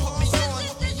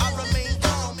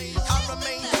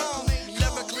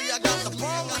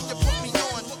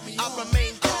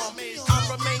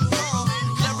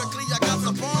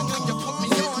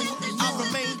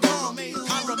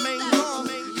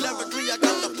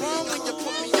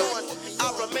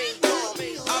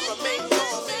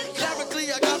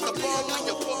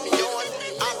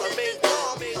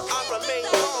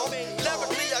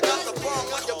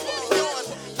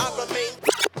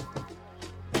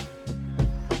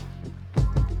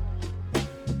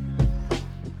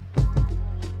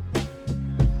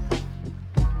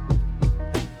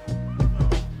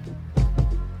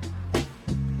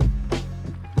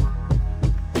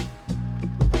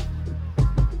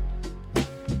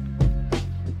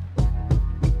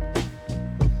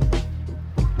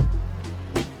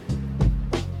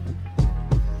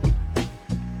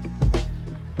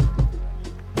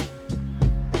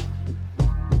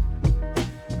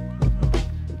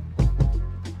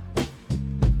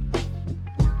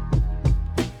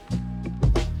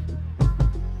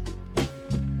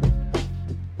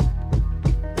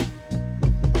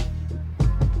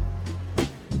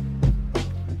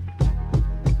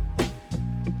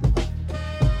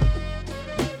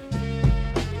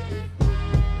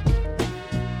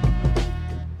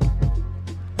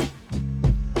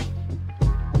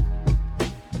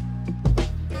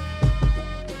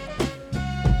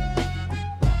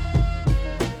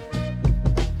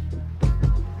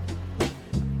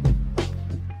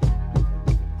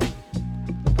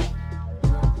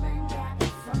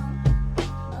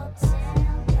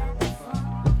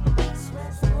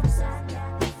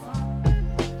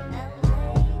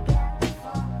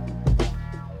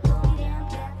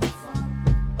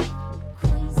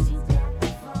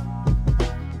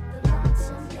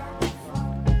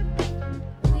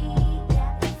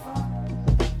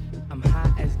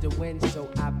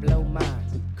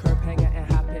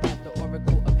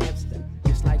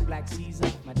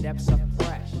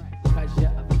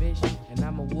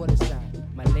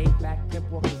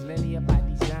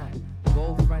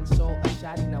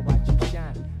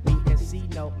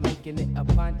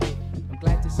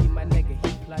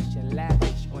plush and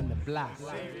lavish on the block.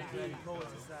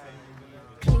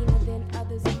 Cleaner than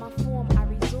others in my form, I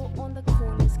resort on the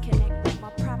corners, connect with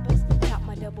my proppers, top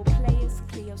my double players.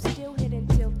 Cleo still hit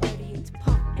until 30, it's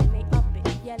pump, and they up it,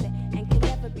 yell it, and can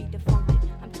never be defunct.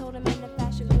 I'm told I'm in the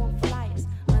fashion warm flyers,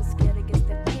 unskilled against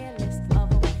the pair list of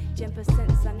them.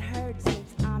 10% unheard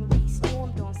since I'm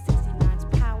stormed on 69's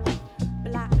power.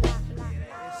 Block, block, block.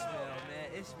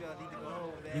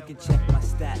 You can check my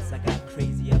stats, I got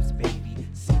crazy ups, baby.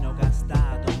 Sino got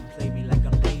style, don't play me like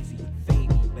I'm lazy. Fade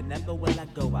me, but never will I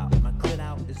go out. My clit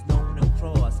out is known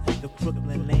across the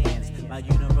Crooklyn lands. My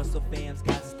universal fans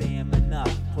got stamina.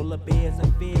 Full of bears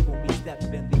and fear when we step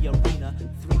in the arena.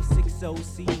 360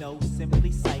 Sino,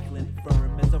 simply cycling.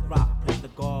 Firm as a rock, play the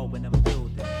guard when I'm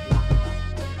building. Block, block.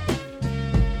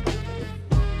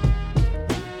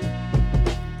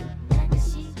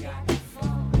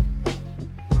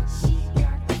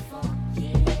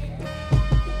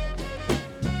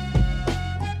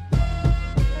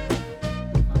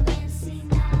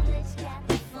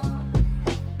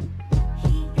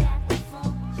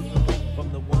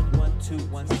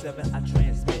 I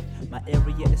transmit. My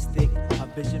area is thick, my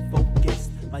vision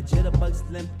focused. My jitterbugs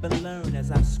limp and learn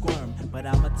as I squirm. But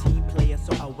I'm a team player,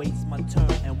 so I waste my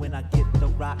turn. And when I get the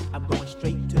rock, I'm going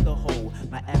straight to the hole.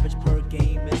 My average per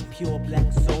game is pure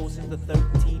black soul. Since the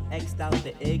 13 X'd out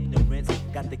the ignorance,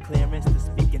 got the clearance to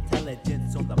speak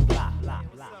intelligence on the block.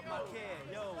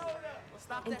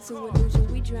 Into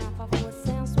illusion, we drown 5-4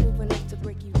 sounds smooth enough to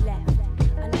break you left.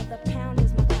 Another pound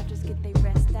as my contracts get they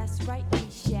rest. That's right, we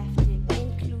shafted.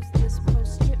 Inclusive pro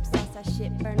strips, outside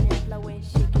shit burning, blowing,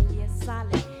 shaking, yeah,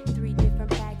 solid. 3 different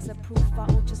bags of proof, I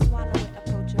ultra swallow it.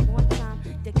 Approaching one time,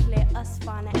 declare us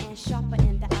finer and sharper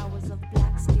in the hours of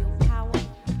black steel power.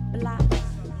 Block.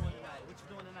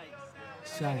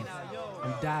 Shine.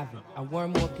 I'm diving. I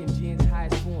worm walking jeans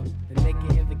highest form. The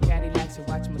naked in the Cadillac, so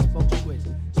watch my spokes twist.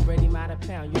 Spread him out a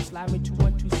pound, you slide me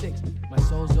 2126. My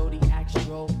soul zodiac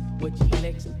stroll, what G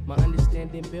licks. My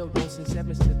understanding build on since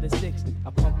 7s to the 6.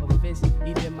 I pump a fist,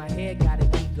 even my head got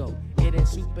an ego. It ain't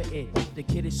super it, the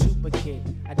kid is super kid.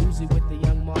 I do it with the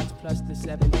young March plus the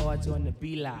 7 odds on the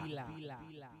B-Line.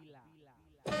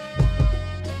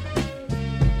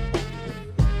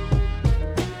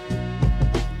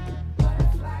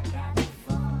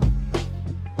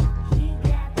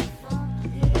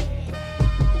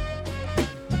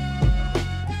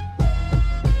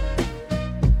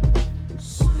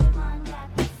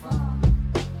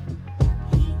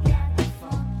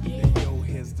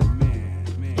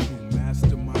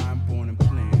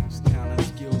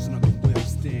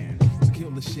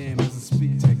 Sham as a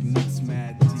speak techniques,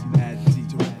 mad deep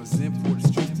to represent for the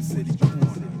streets, the city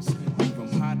corners. Leave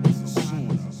them hot as a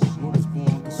sauna. Word is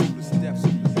born, cause through the steps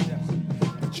of the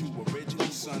but you original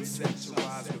sunset to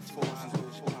rise before and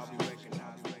those you probably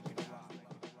recognize.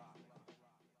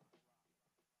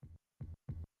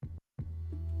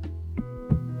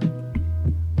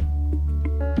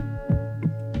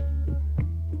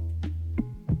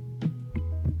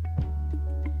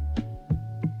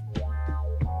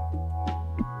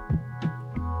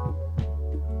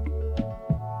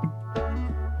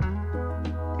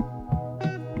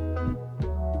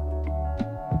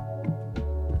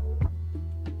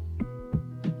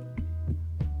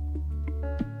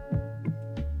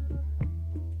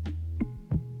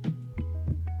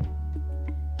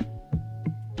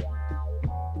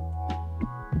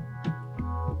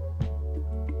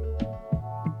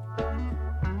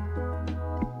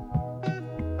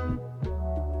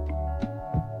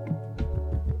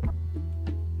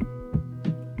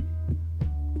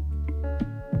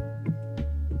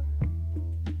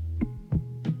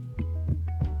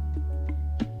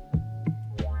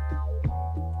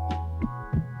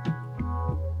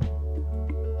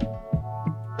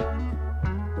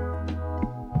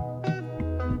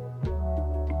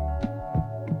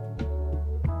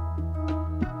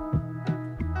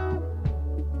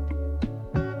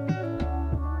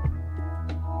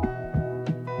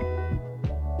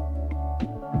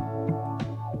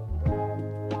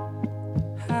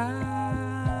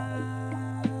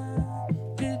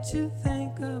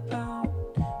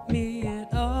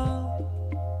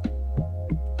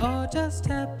 just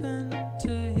happened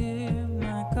to hear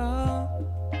my call,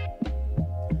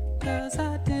 'cause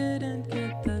I didn't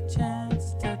get the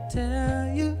chance to tell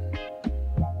you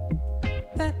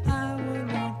that I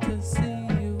would want to see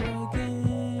you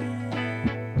again.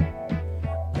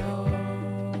 Oh,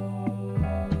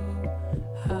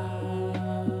 how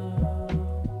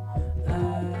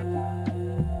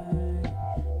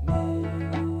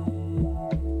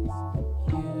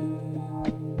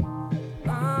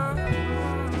I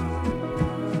miss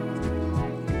you.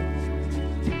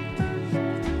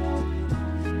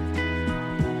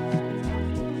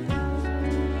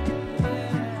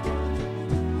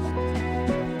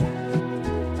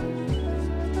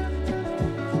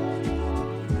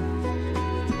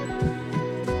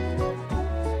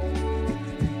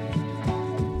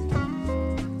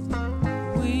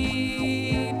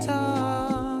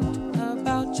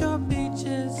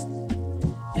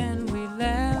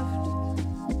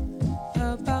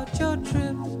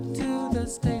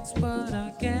 it's what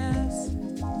I guess.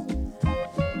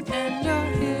 And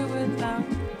you're here without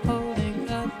holding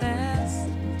a pass.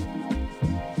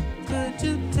 Could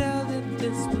you tell that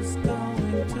this was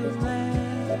going to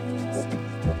last?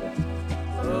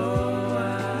 Oh,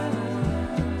 I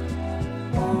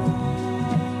want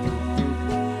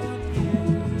you.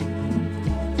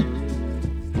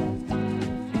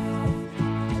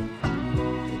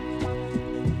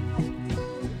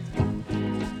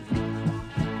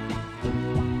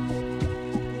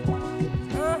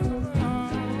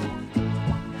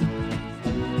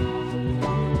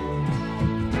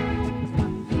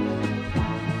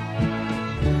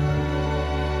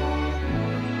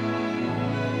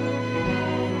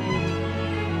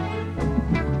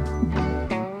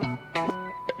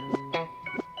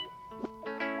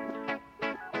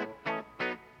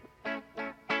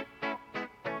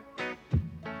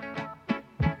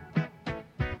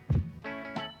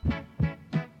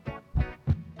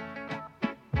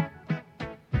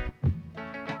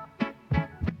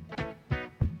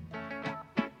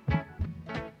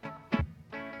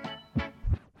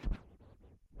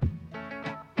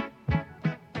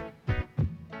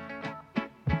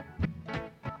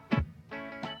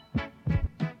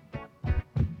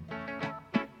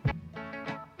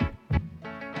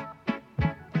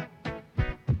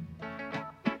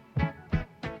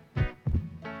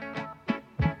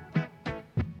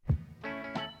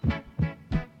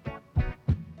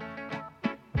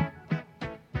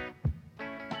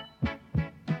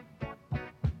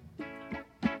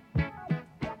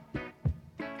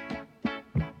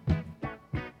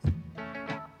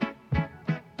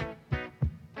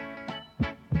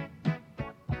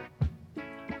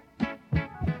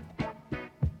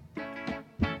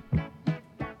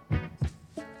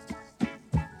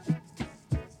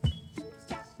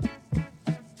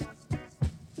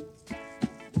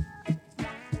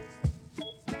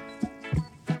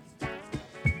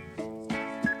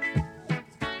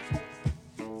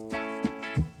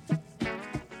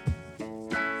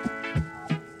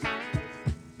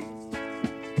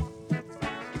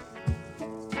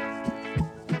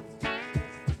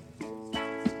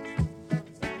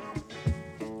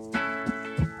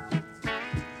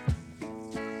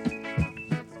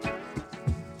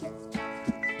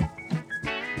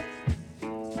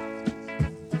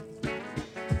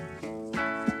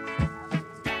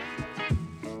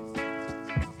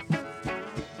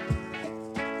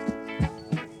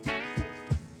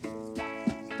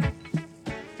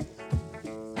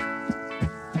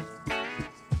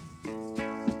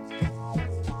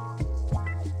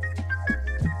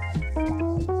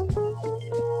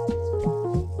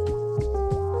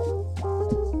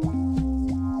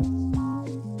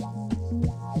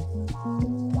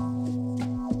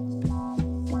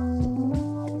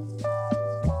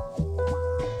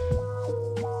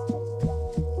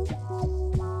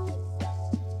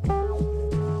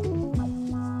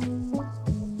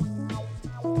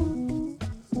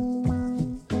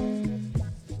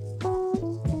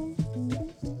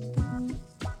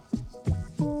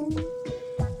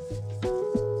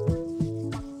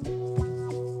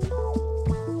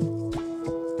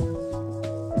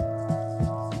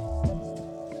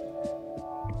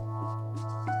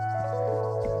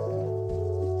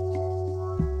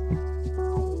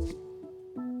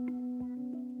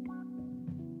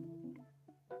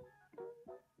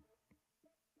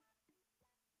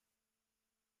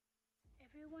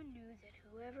 Everyone knew that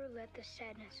whoever let the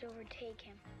sadness overtake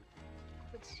him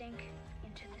would sink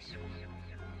into the swamp.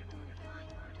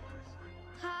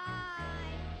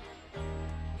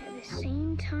 At the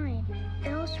same time,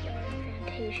 elsewhere in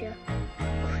Fantasia,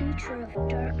 a creature of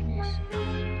darkness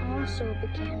also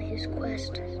began his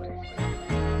quest.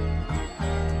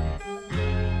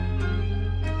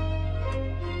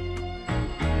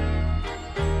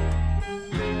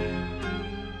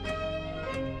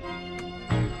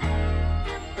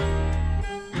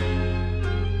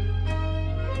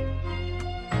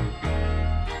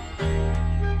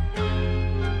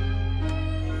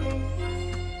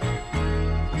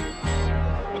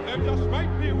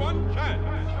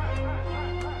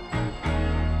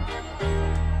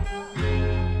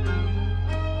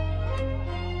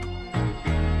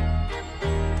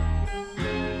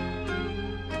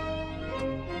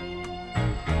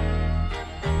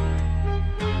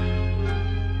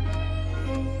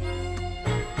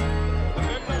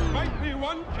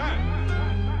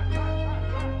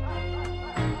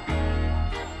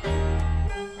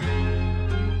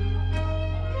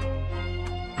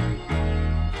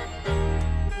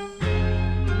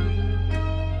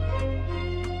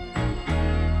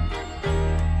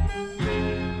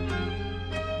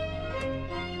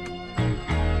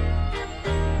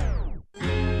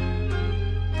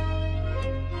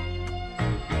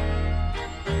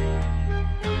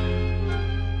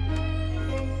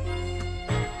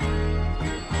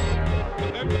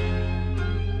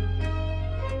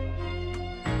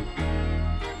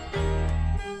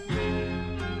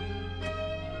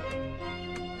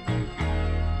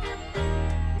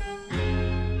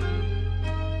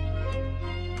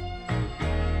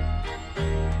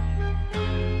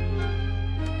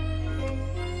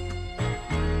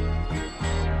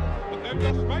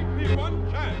 just might be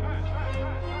one chance.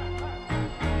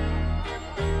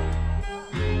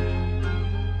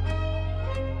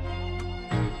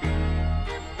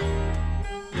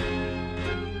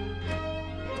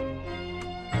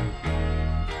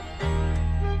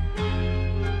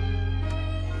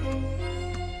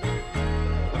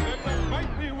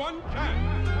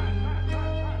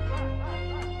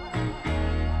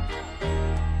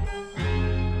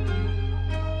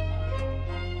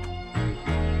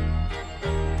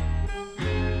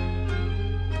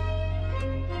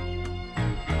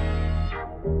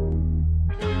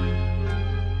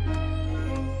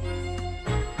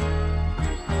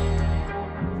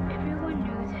 Everyone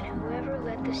knew that whoever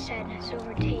let the sadness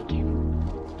overtake him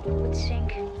would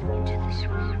sink into the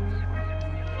swamp.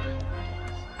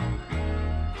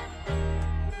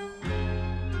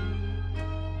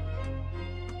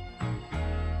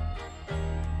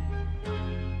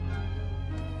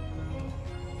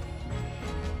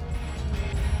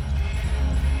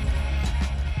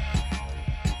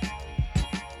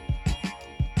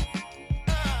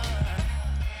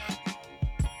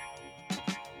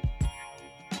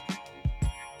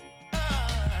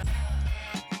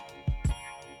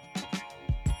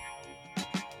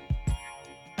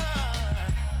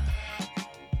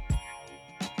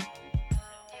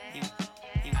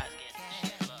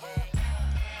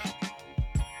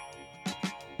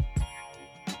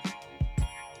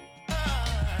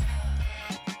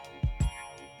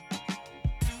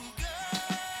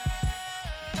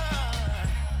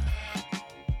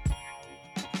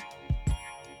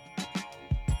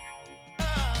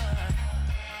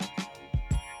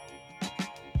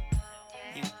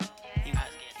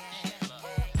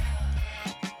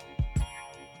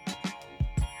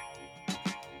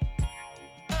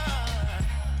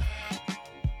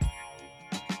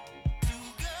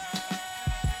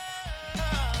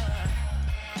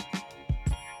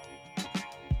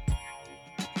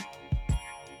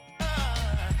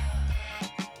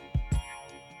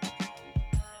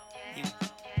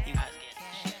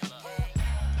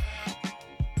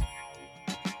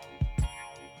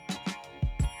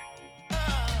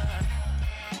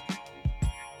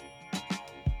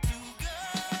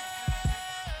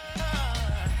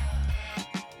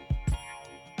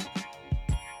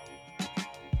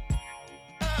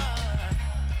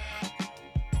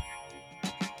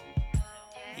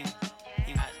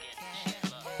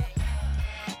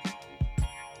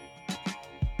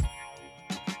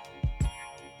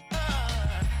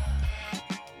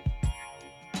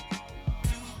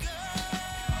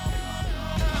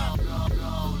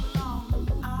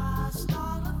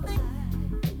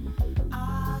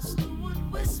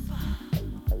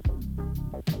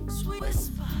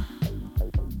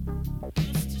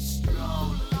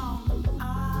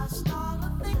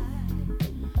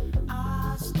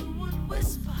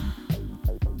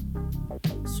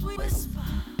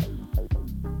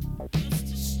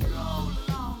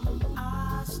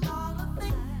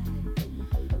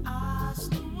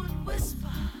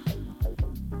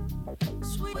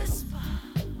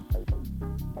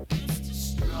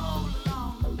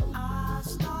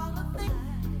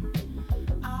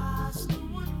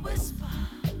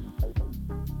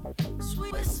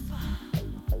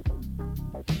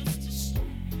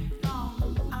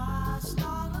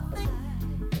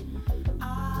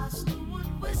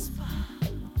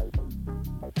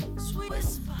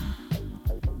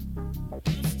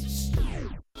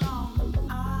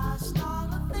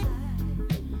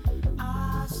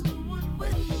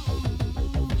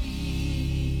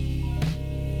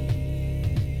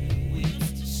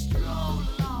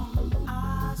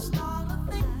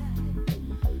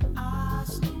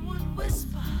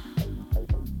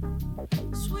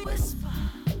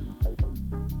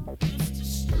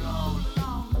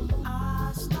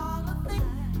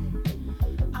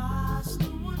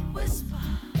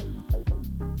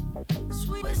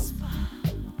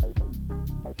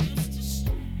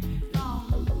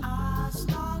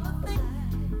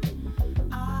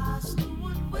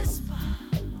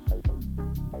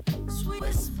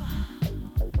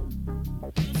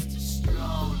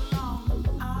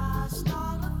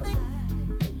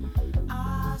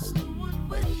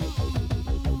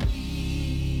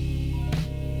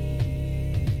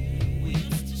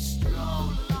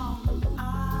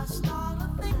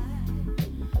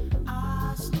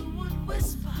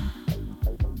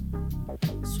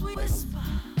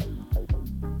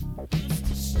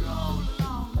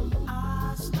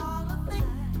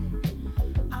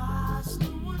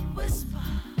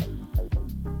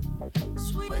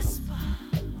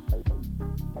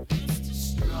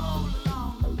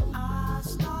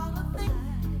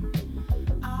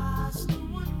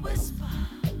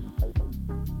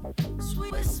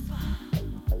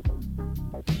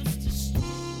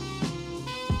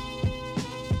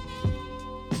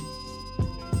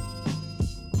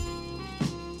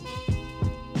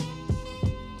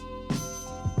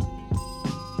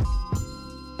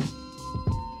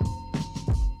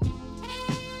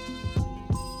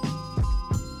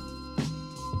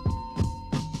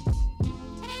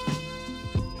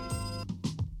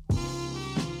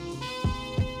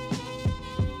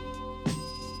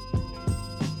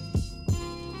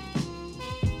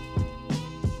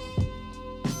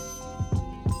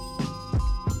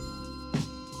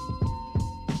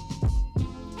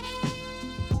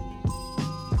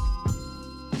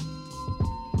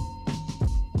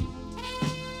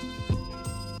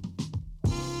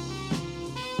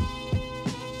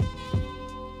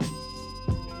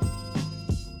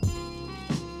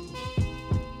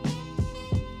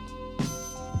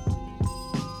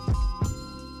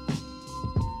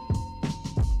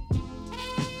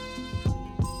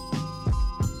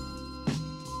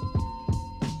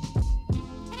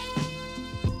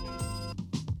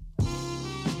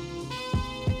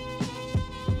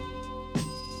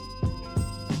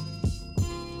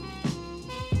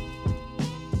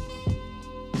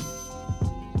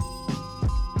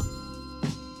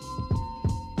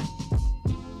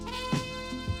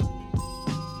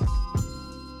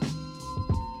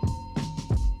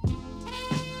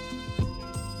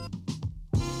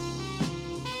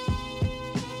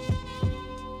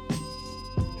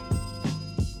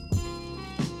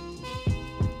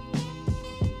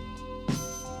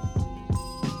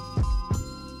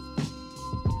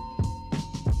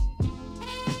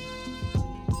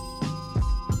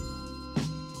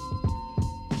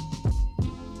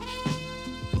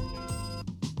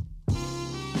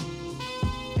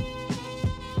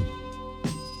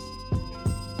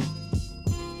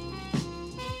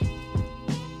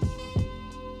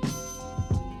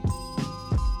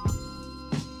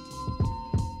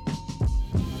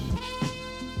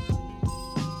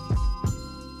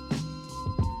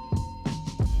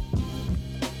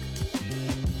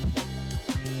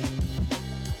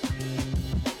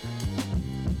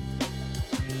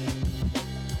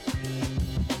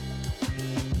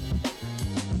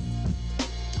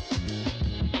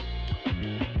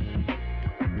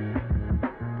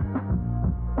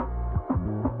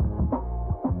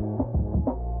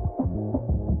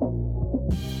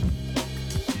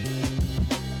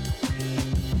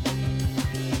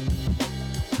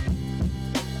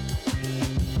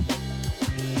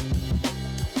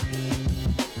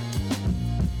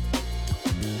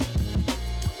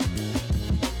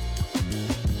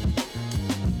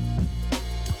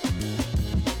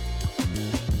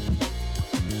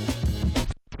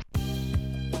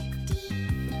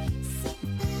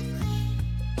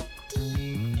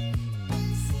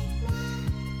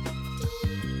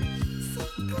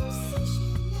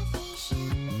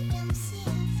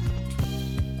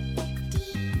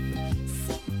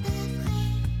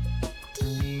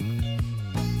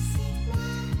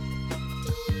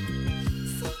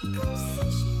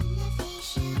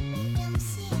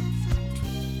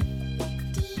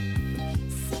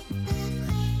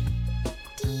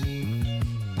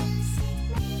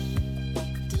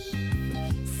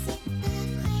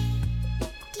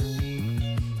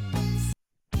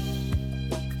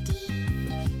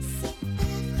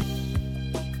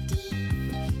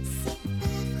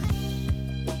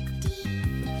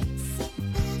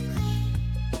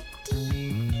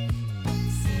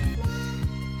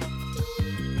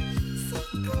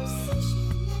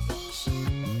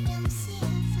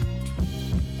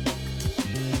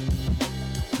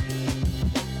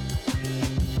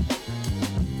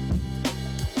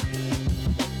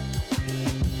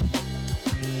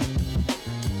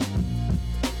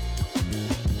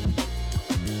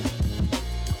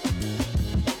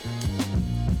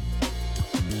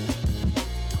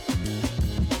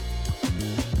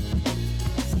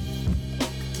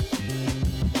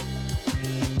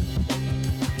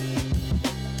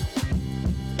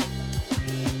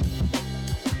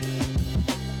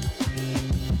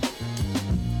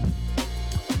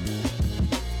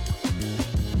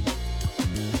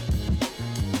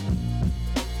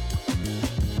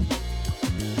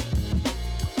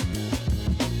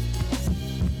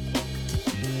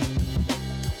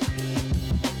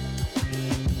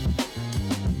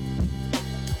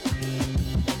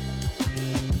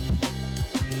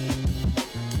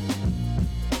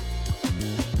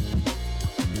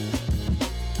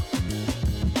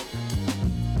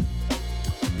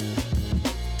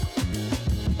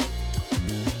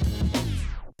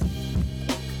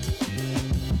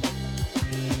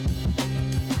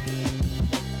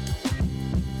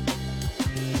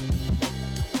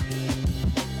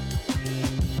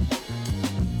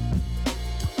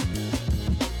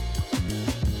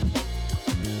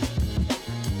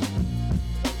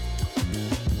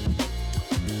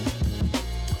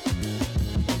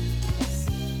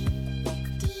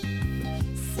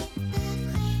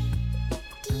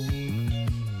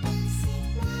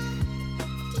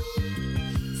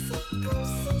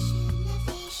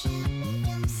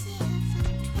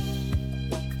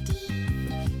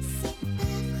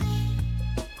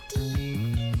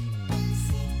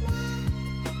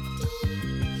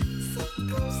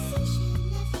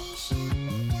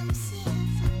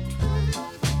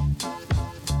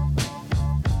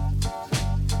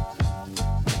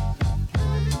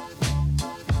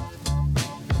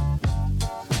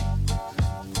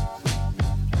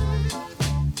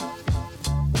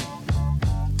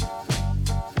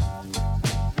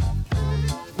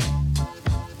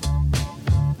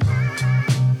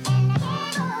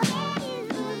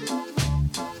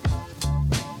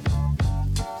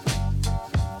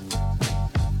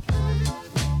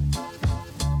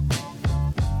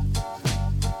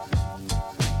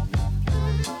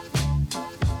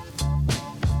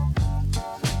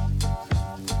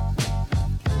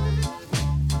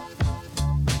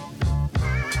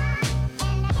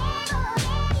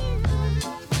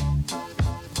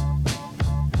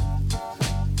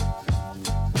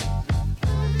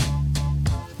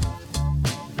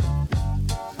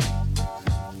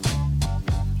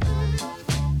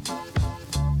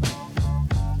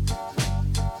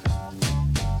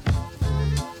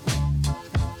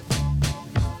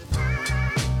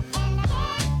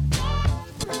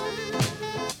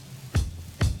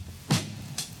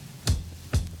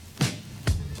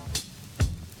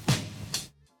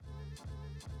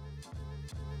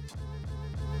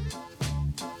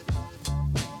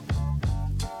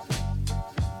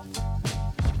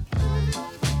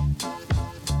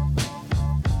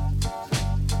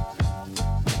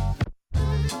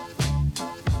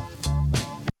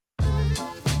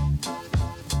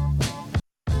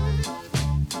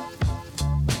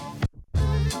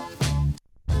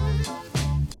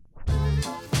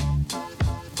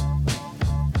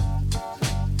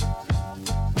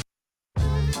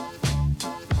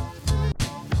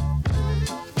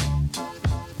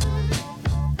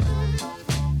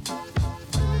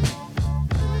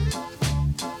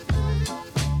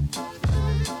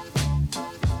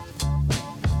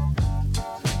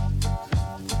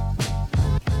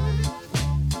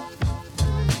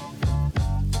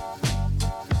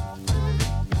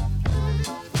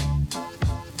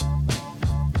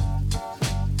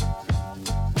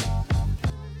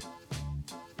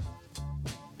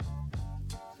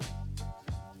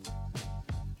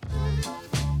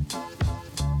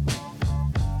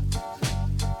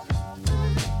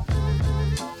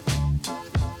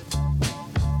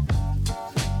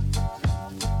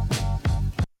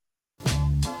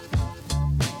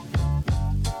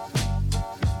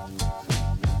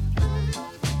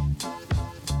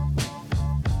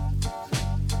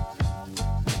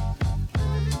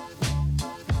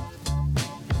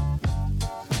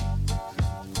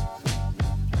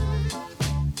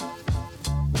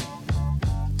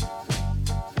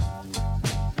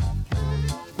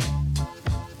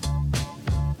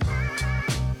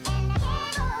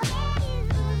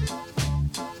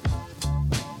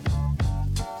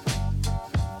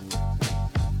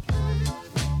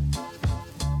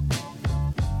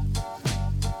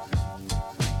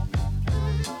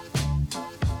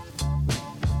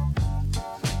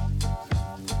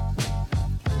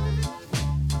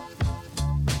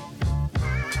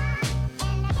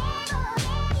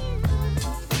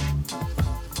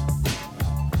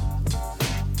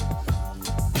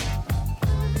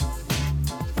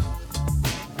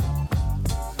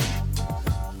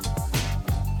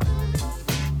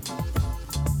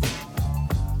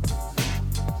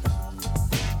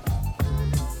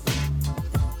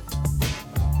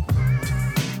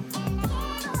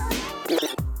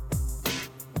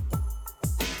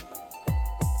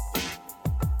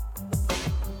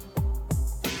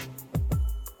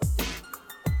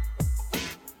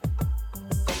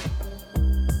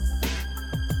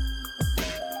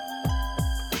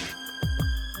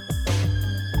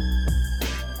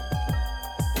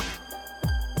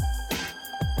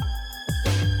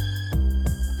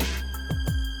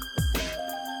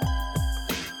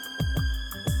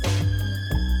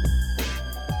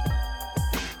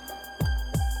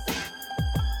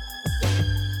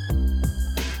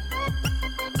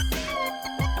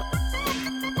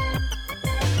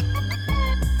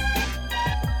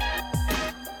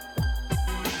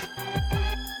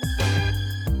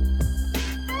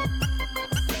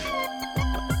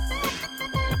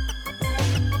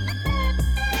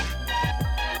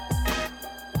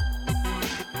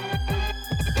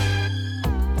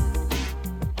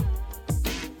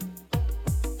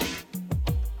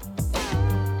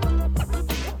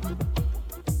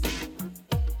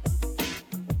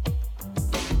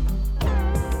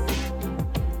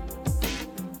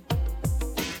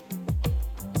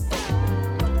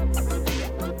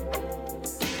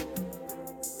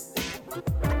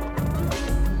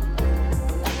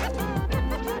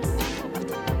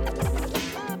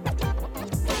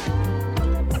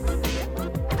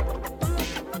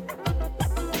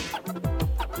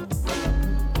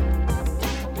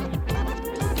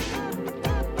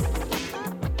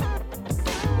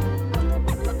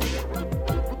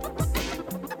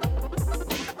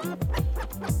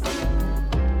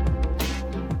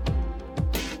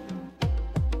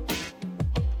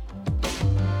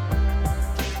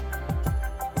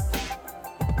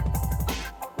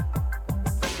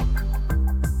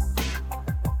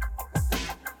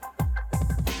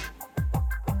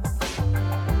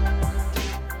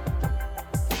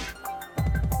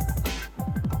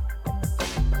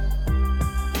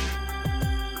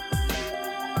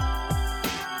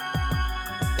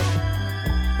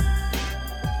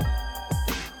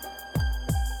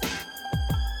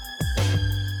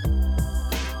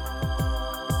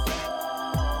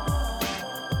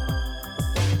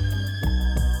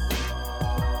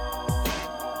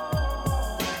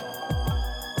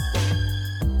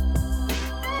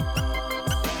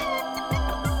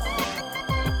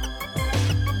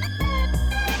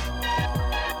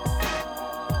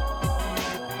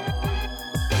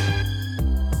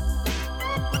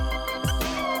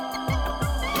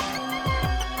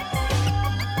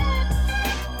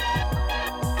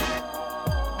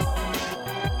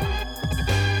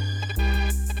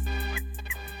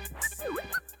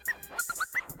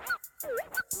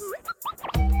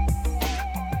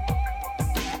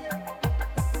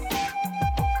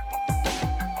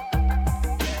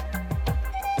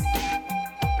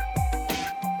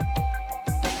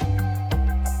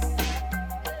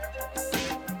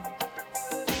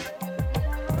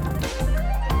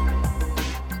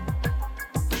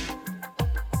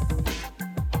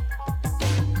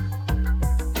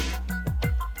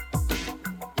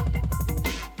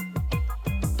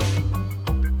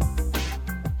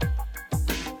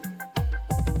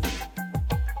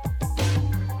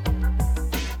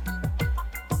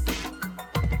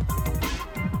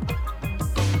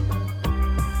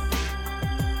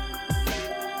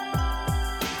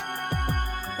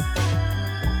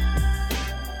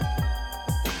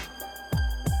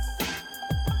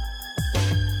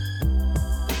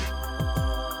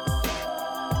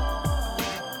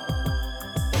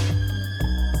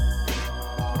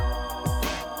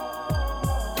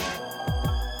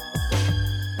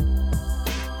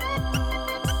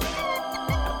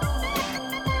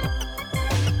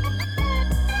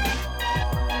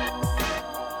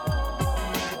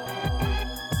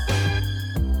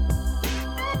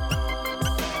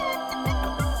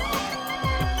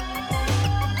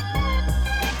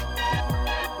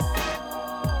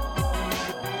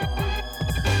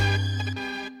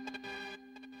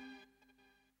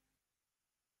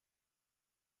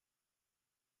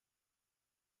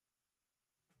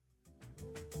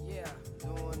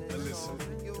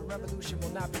 revolution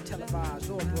will not be televised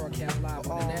or broadcast live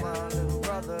on the net. My little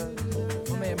brother,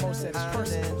 my man Mo said it's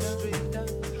personal. You know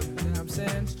what I'm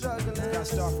saying? Struggling, gotta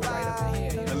start from right up in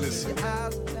here. You know? Listen. Your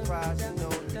eyes will cry, you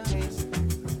know you can't.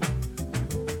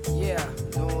 Yeah.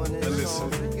 Doing it listen.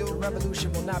 The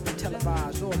revolution will not be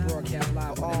televised or broadcast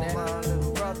live on the net. My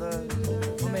little brother,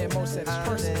 my man Mo said it's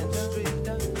personal.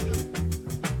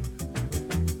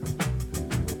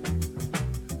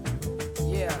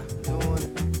 Yeah. Doing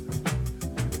it.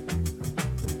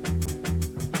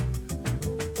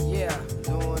 Yeah.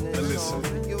 Doing it. Listen.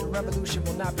 The revolution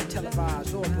will not be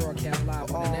televised or broadcast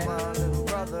live on the net. My little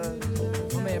brother,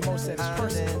 my man Mo said it's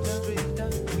personal.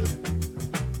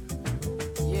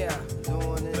 Yeah.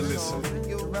 Doing it. Listen.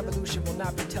 The revolution will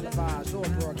not be televised or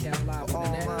broadcast live on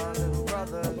the net. My little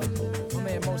brother, my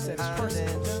man Mo said it's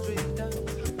personal.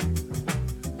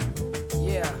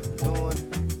 Yeah. Doing.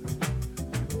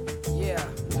 Yeah.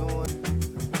 Doing.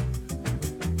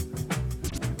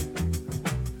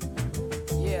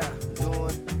 Yeah.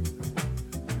 Doing.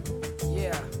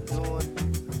 Yeah. Doing.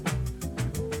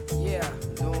 Yeah.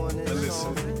 Doing it.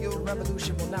 Listen. The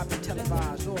revolution will not be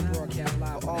televised or broadcast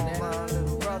live on the net. My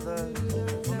little brother,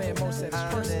 my man Mo said it's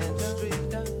personal. You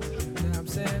know what I'm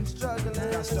saying? Struggling,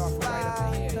 gotta start from right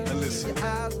up in here. You know? Listen. Your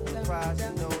eyes will cry, you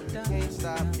know you can't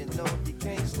stop, you know you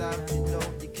can't stop, you know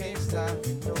you can't stop,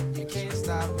 you know you can't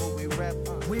stop when we rap.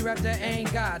 We rep the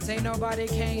ain't gods, ain't nobody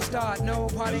can't start. No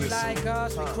party like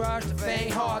us, we crush the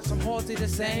faint hearts. From halls to the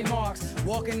same marks.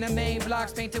 Walking the main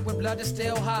blocks, painted with blood that's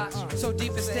still hot. So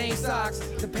deep it stains socks.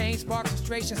 The pain sparks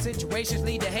frustration, situations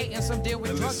lead to hate. And some deal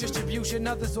with drug distribution,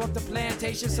 others off the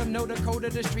plantation. Some know the code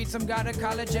of the street, some got a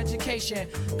college education.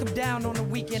 Come down on the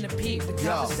weekend and peep the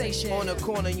conversation. On the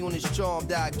corner, units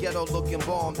charmed out, ghetto looking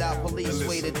bombed out. Police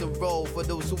waited the road for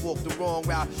those who walked the wrong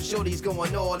route. Shorty's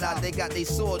going all out, they got their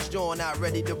swords drawn out,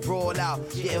 ready to brawl out.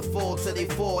 Getting full till they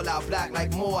fall out, black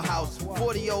like Morehouse.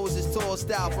 40-O's is tossed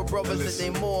out for brothers that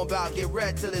they more about. Get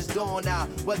red till it's dawn out,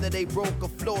 whether they broke or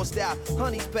flossed out.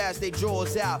 Honeys pass they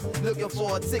drawers out, looking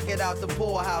for a ticket out the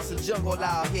poorhouse. A jungle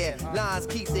out here, lions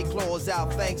keep their claws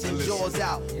out, fangs and jaws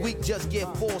out. Weak just get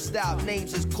forced out,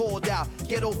 names is called out.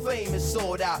 Ghetto fame is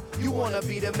sold out. You wanna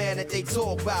be the man that they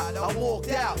talk about. I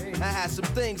walked out, I had some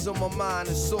things on my mind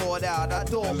to sort out. I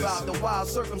thought about the wild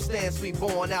circumstance we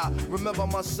born out. Remember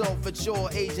myself at your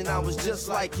age and I was just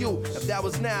like you. If that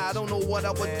was now, I don't know what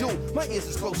I would do. My ears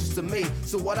is closest to me,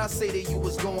 so what I say to you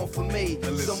was going for me.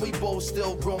 Some we both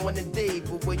still growing indeed,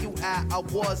 but where you at, I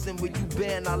was, and where you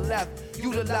been, I left.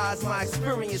 Utilize my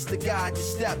experience to guide your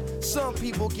step. Some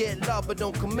people get love but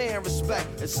don't command respect.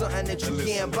 It's something that you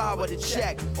can't buy with a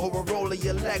check or a roll of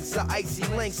your legs or icy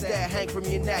links that hang from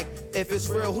your neck. If it's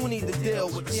real, who need to deal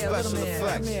with the special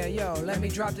effects? Come here, yo, let me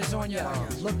drop this on ya.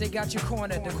 Look, they got you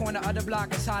cornered. The corner of the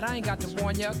block is hot. I ain't got to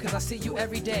warn ya, cause I see you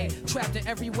every day, trapped in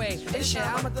every way. It's shit,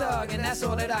 I'm a thug, and that's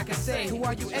all that I can say. Who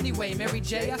are you anyway, Mary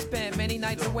J? I spent many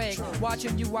nights awake,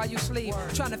 watching you while you sleep,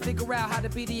 trying to figure out how to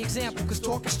be the example, cause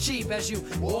talk is cheap as you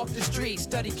walk the street.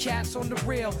 Study cats on the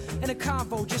real. In a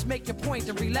convo, just make your point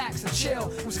and relax and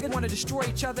chill. We wanna destroy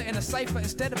each other in a cipher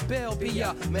instead of bill. Be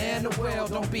a man of will,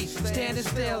 don't be standing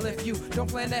still. If you don't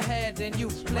plan ahead, then you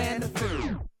plan to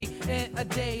fail. In a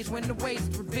days when the ways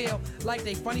reveal like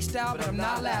they funny style, but I'm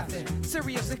not laughing.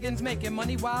 Serious against making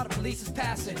money while the police is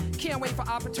passing. Can't wait for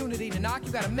opportunity to knock,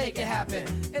 you gotta make it happen.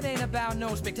 It ain't about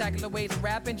no spectacular ways of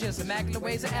rapping, just immaculate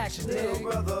ways of action. Little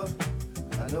brother,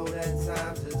 I know that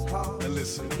times is hard.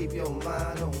 Listen. Keep your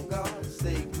mind on God,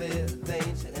 stay clear of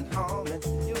danger and harm,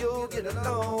 and you'll get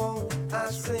along.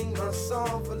 I sing my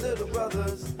song for little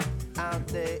brothers out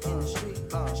there in the street,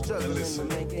 struggling to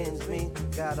make ends meet.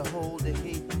 Gotta hold the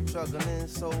heat, struggling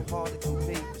so hard to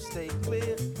compete. But stay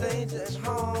clear, danger and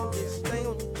harm. Just stay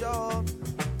on your job,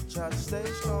 try to stay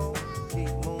strong. Keep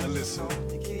moving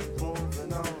on, you keep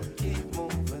moving on, keep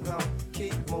moving on,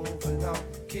 keep moving on,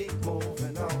 keep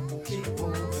moving on, keep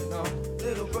moving on.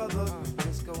 Little brother,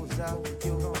 this goes out to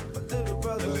you. My little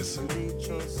brother,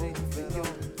 Detroit City for you.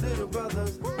 Little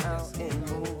brothers out in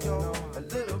New York,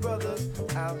 little brothers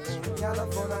out in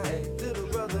California, hey, little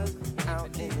brothers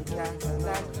out in the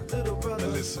Cadillac, little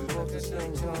brothers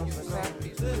focusing on the back,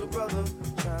 little brother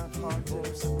trying hard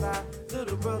to survive,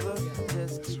 little brother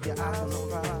just keep your eyes on the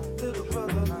prize, little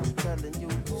brother I'm telling you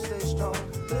to stay strong,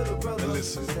 little brother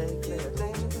stay clear of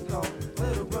danger and harm,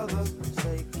 little brother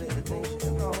stay clear of danger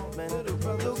and harm, man, little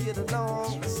brother you'll get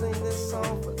along and sing this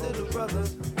song for little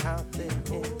brothers out there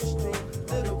in the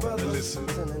street, little brothers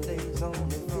telling days on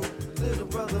the feet. Little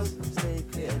brothers, stay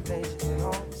clear of danger and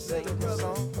harm. Sing the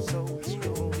song so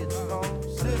you won't get along.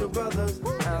 Little brothers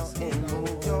out in New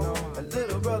York,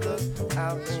 little brothers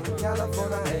out in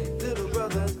California, hey, little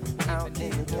brothers out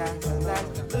in Cadillac.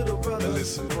 Little brother,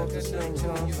 put the things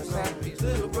on the back.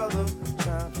 Little brother,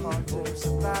 trying hard to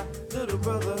survive. Little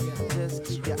brother, just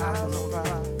keep your eyes on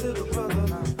fire. Little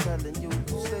brother, I'm telling you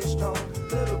to stay strong.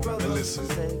 Little brother,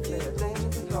 stay clear,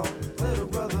 things you know. Little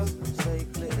brother, stay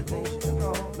clear, things you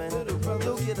know. Man, little brother,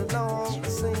 you'll get along.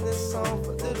 Sing this song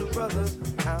for little brothers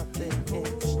out there in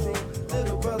the street.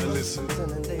 Little brothers,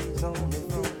 telling days on the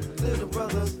feet. Little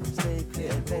brothers, stay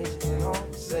clear, things you know.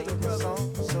 Sing the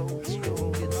song so you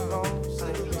don't get along.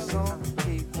 Sing the song,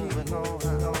 keep moving on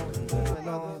and on and moving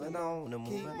on and on and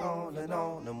moving on and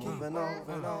on and moving on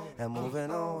and on and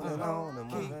moving on and on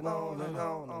and moving on and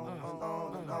on and moving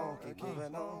on and on. Keep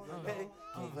moving on, hey,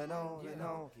 moving on and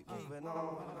on, keep moving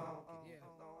on and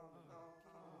on.